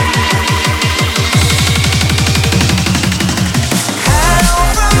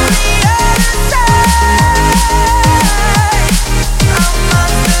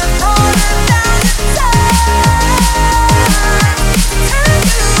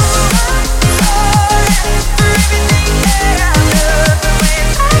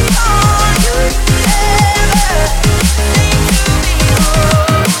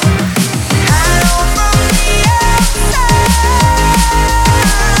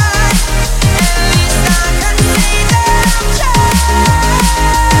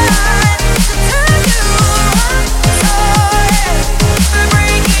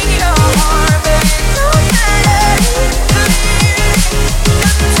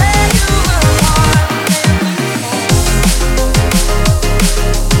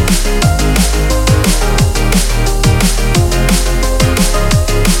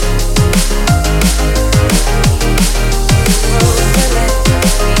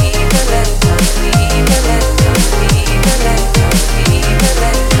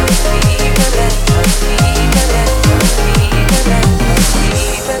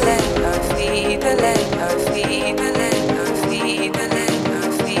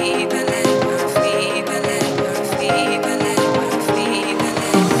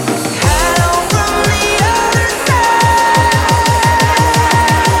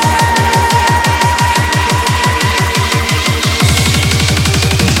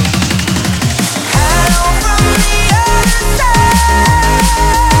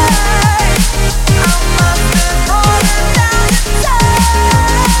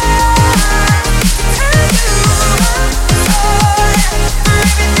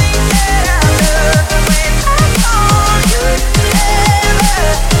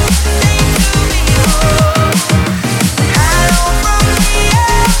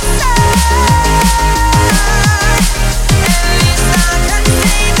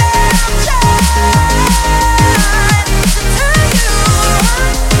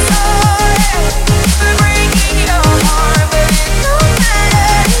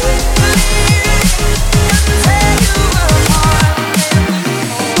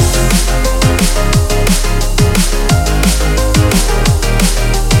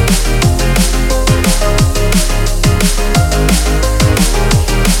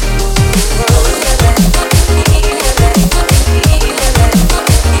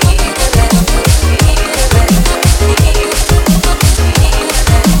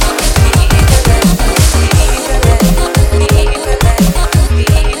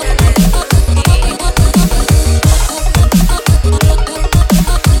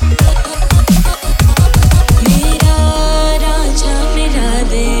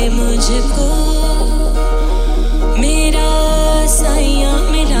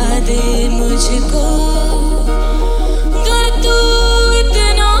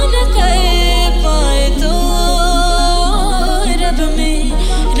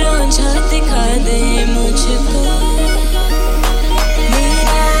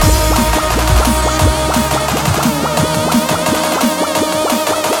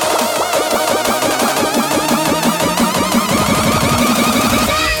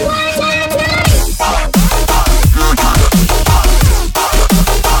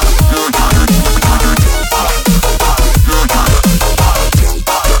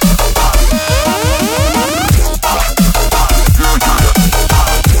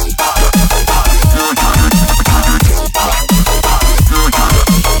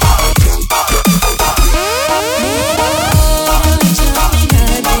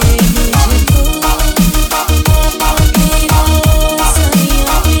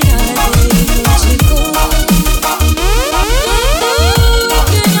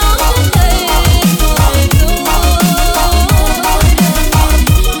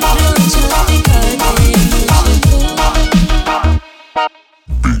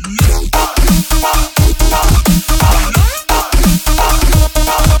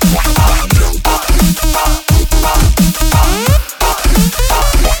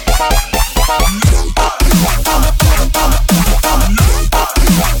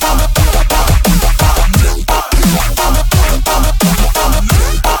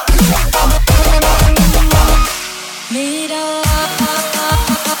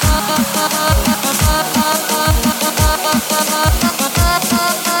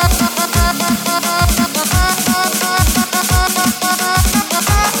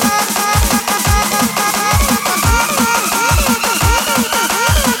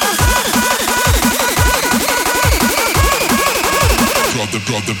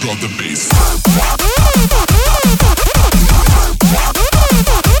 drop the bass.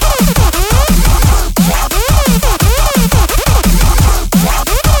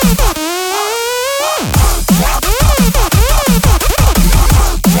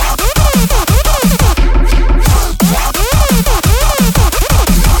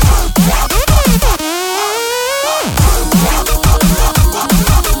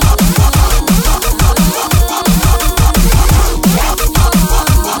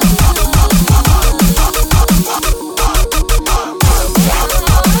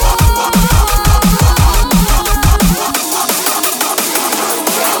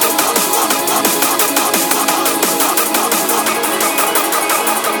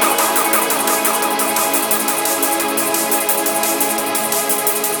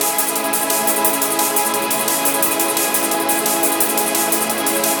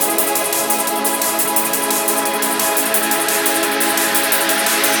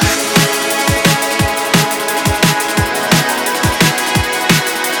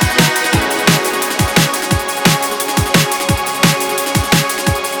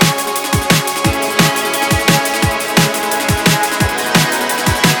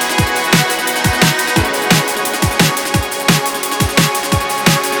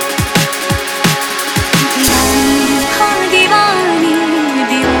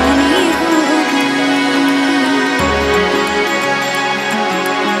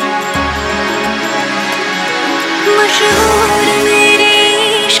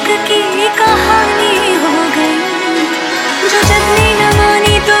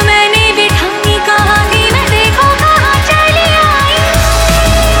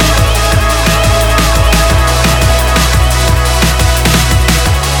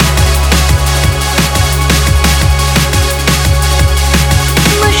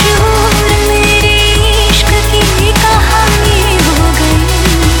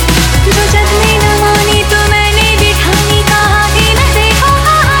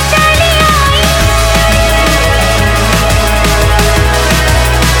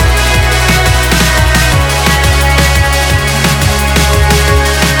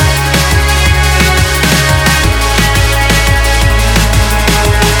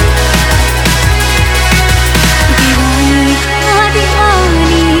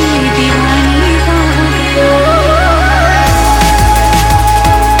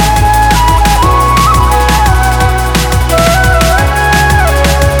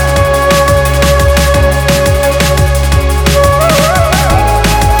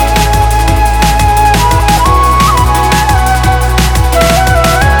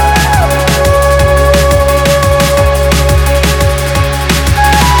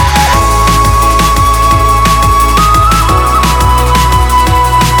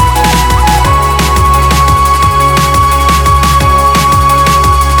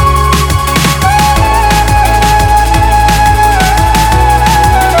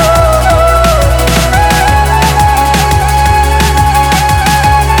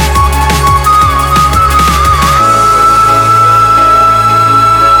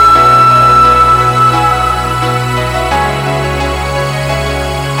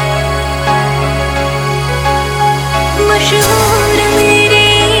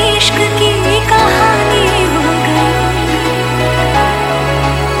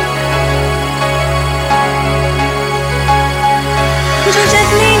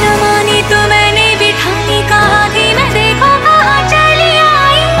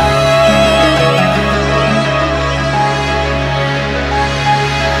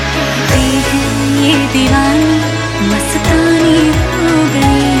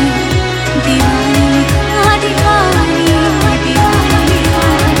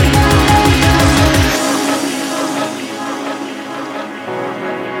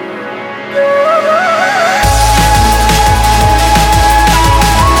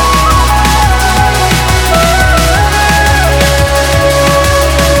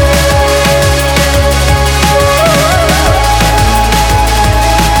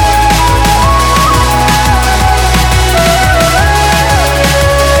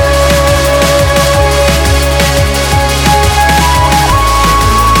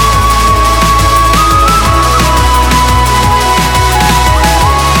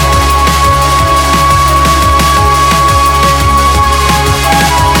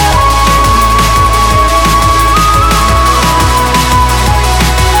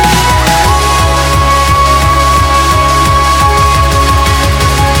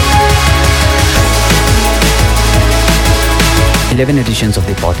 11 editions of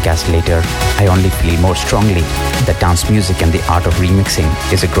the podcast later, I only feel more strongly that dance music and the art of remixing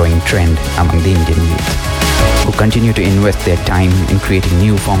is a growing trend among the Indian youth, who continue to invest their time in creating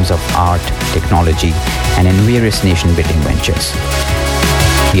new forms of art, technology, and in various nation-building ventures.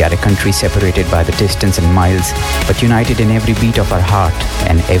 We are a country separated by the distance and miles, but united in every beat of our heart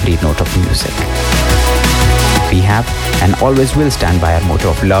and every note of music. We have and always will stand by our motto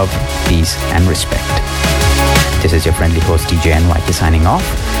of love, peace, and respect. This is your friendly host DJ NYK signing off.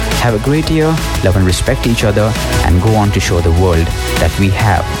 Have a great year, love and respect each other, and go on to show the world that we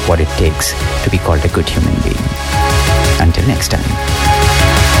have what it takes to be called a good human being. Until next time.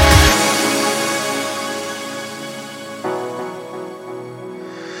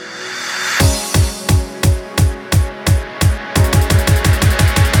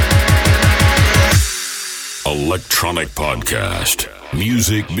 Electronyk Podcast.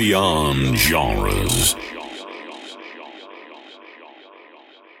 Music beyond genres.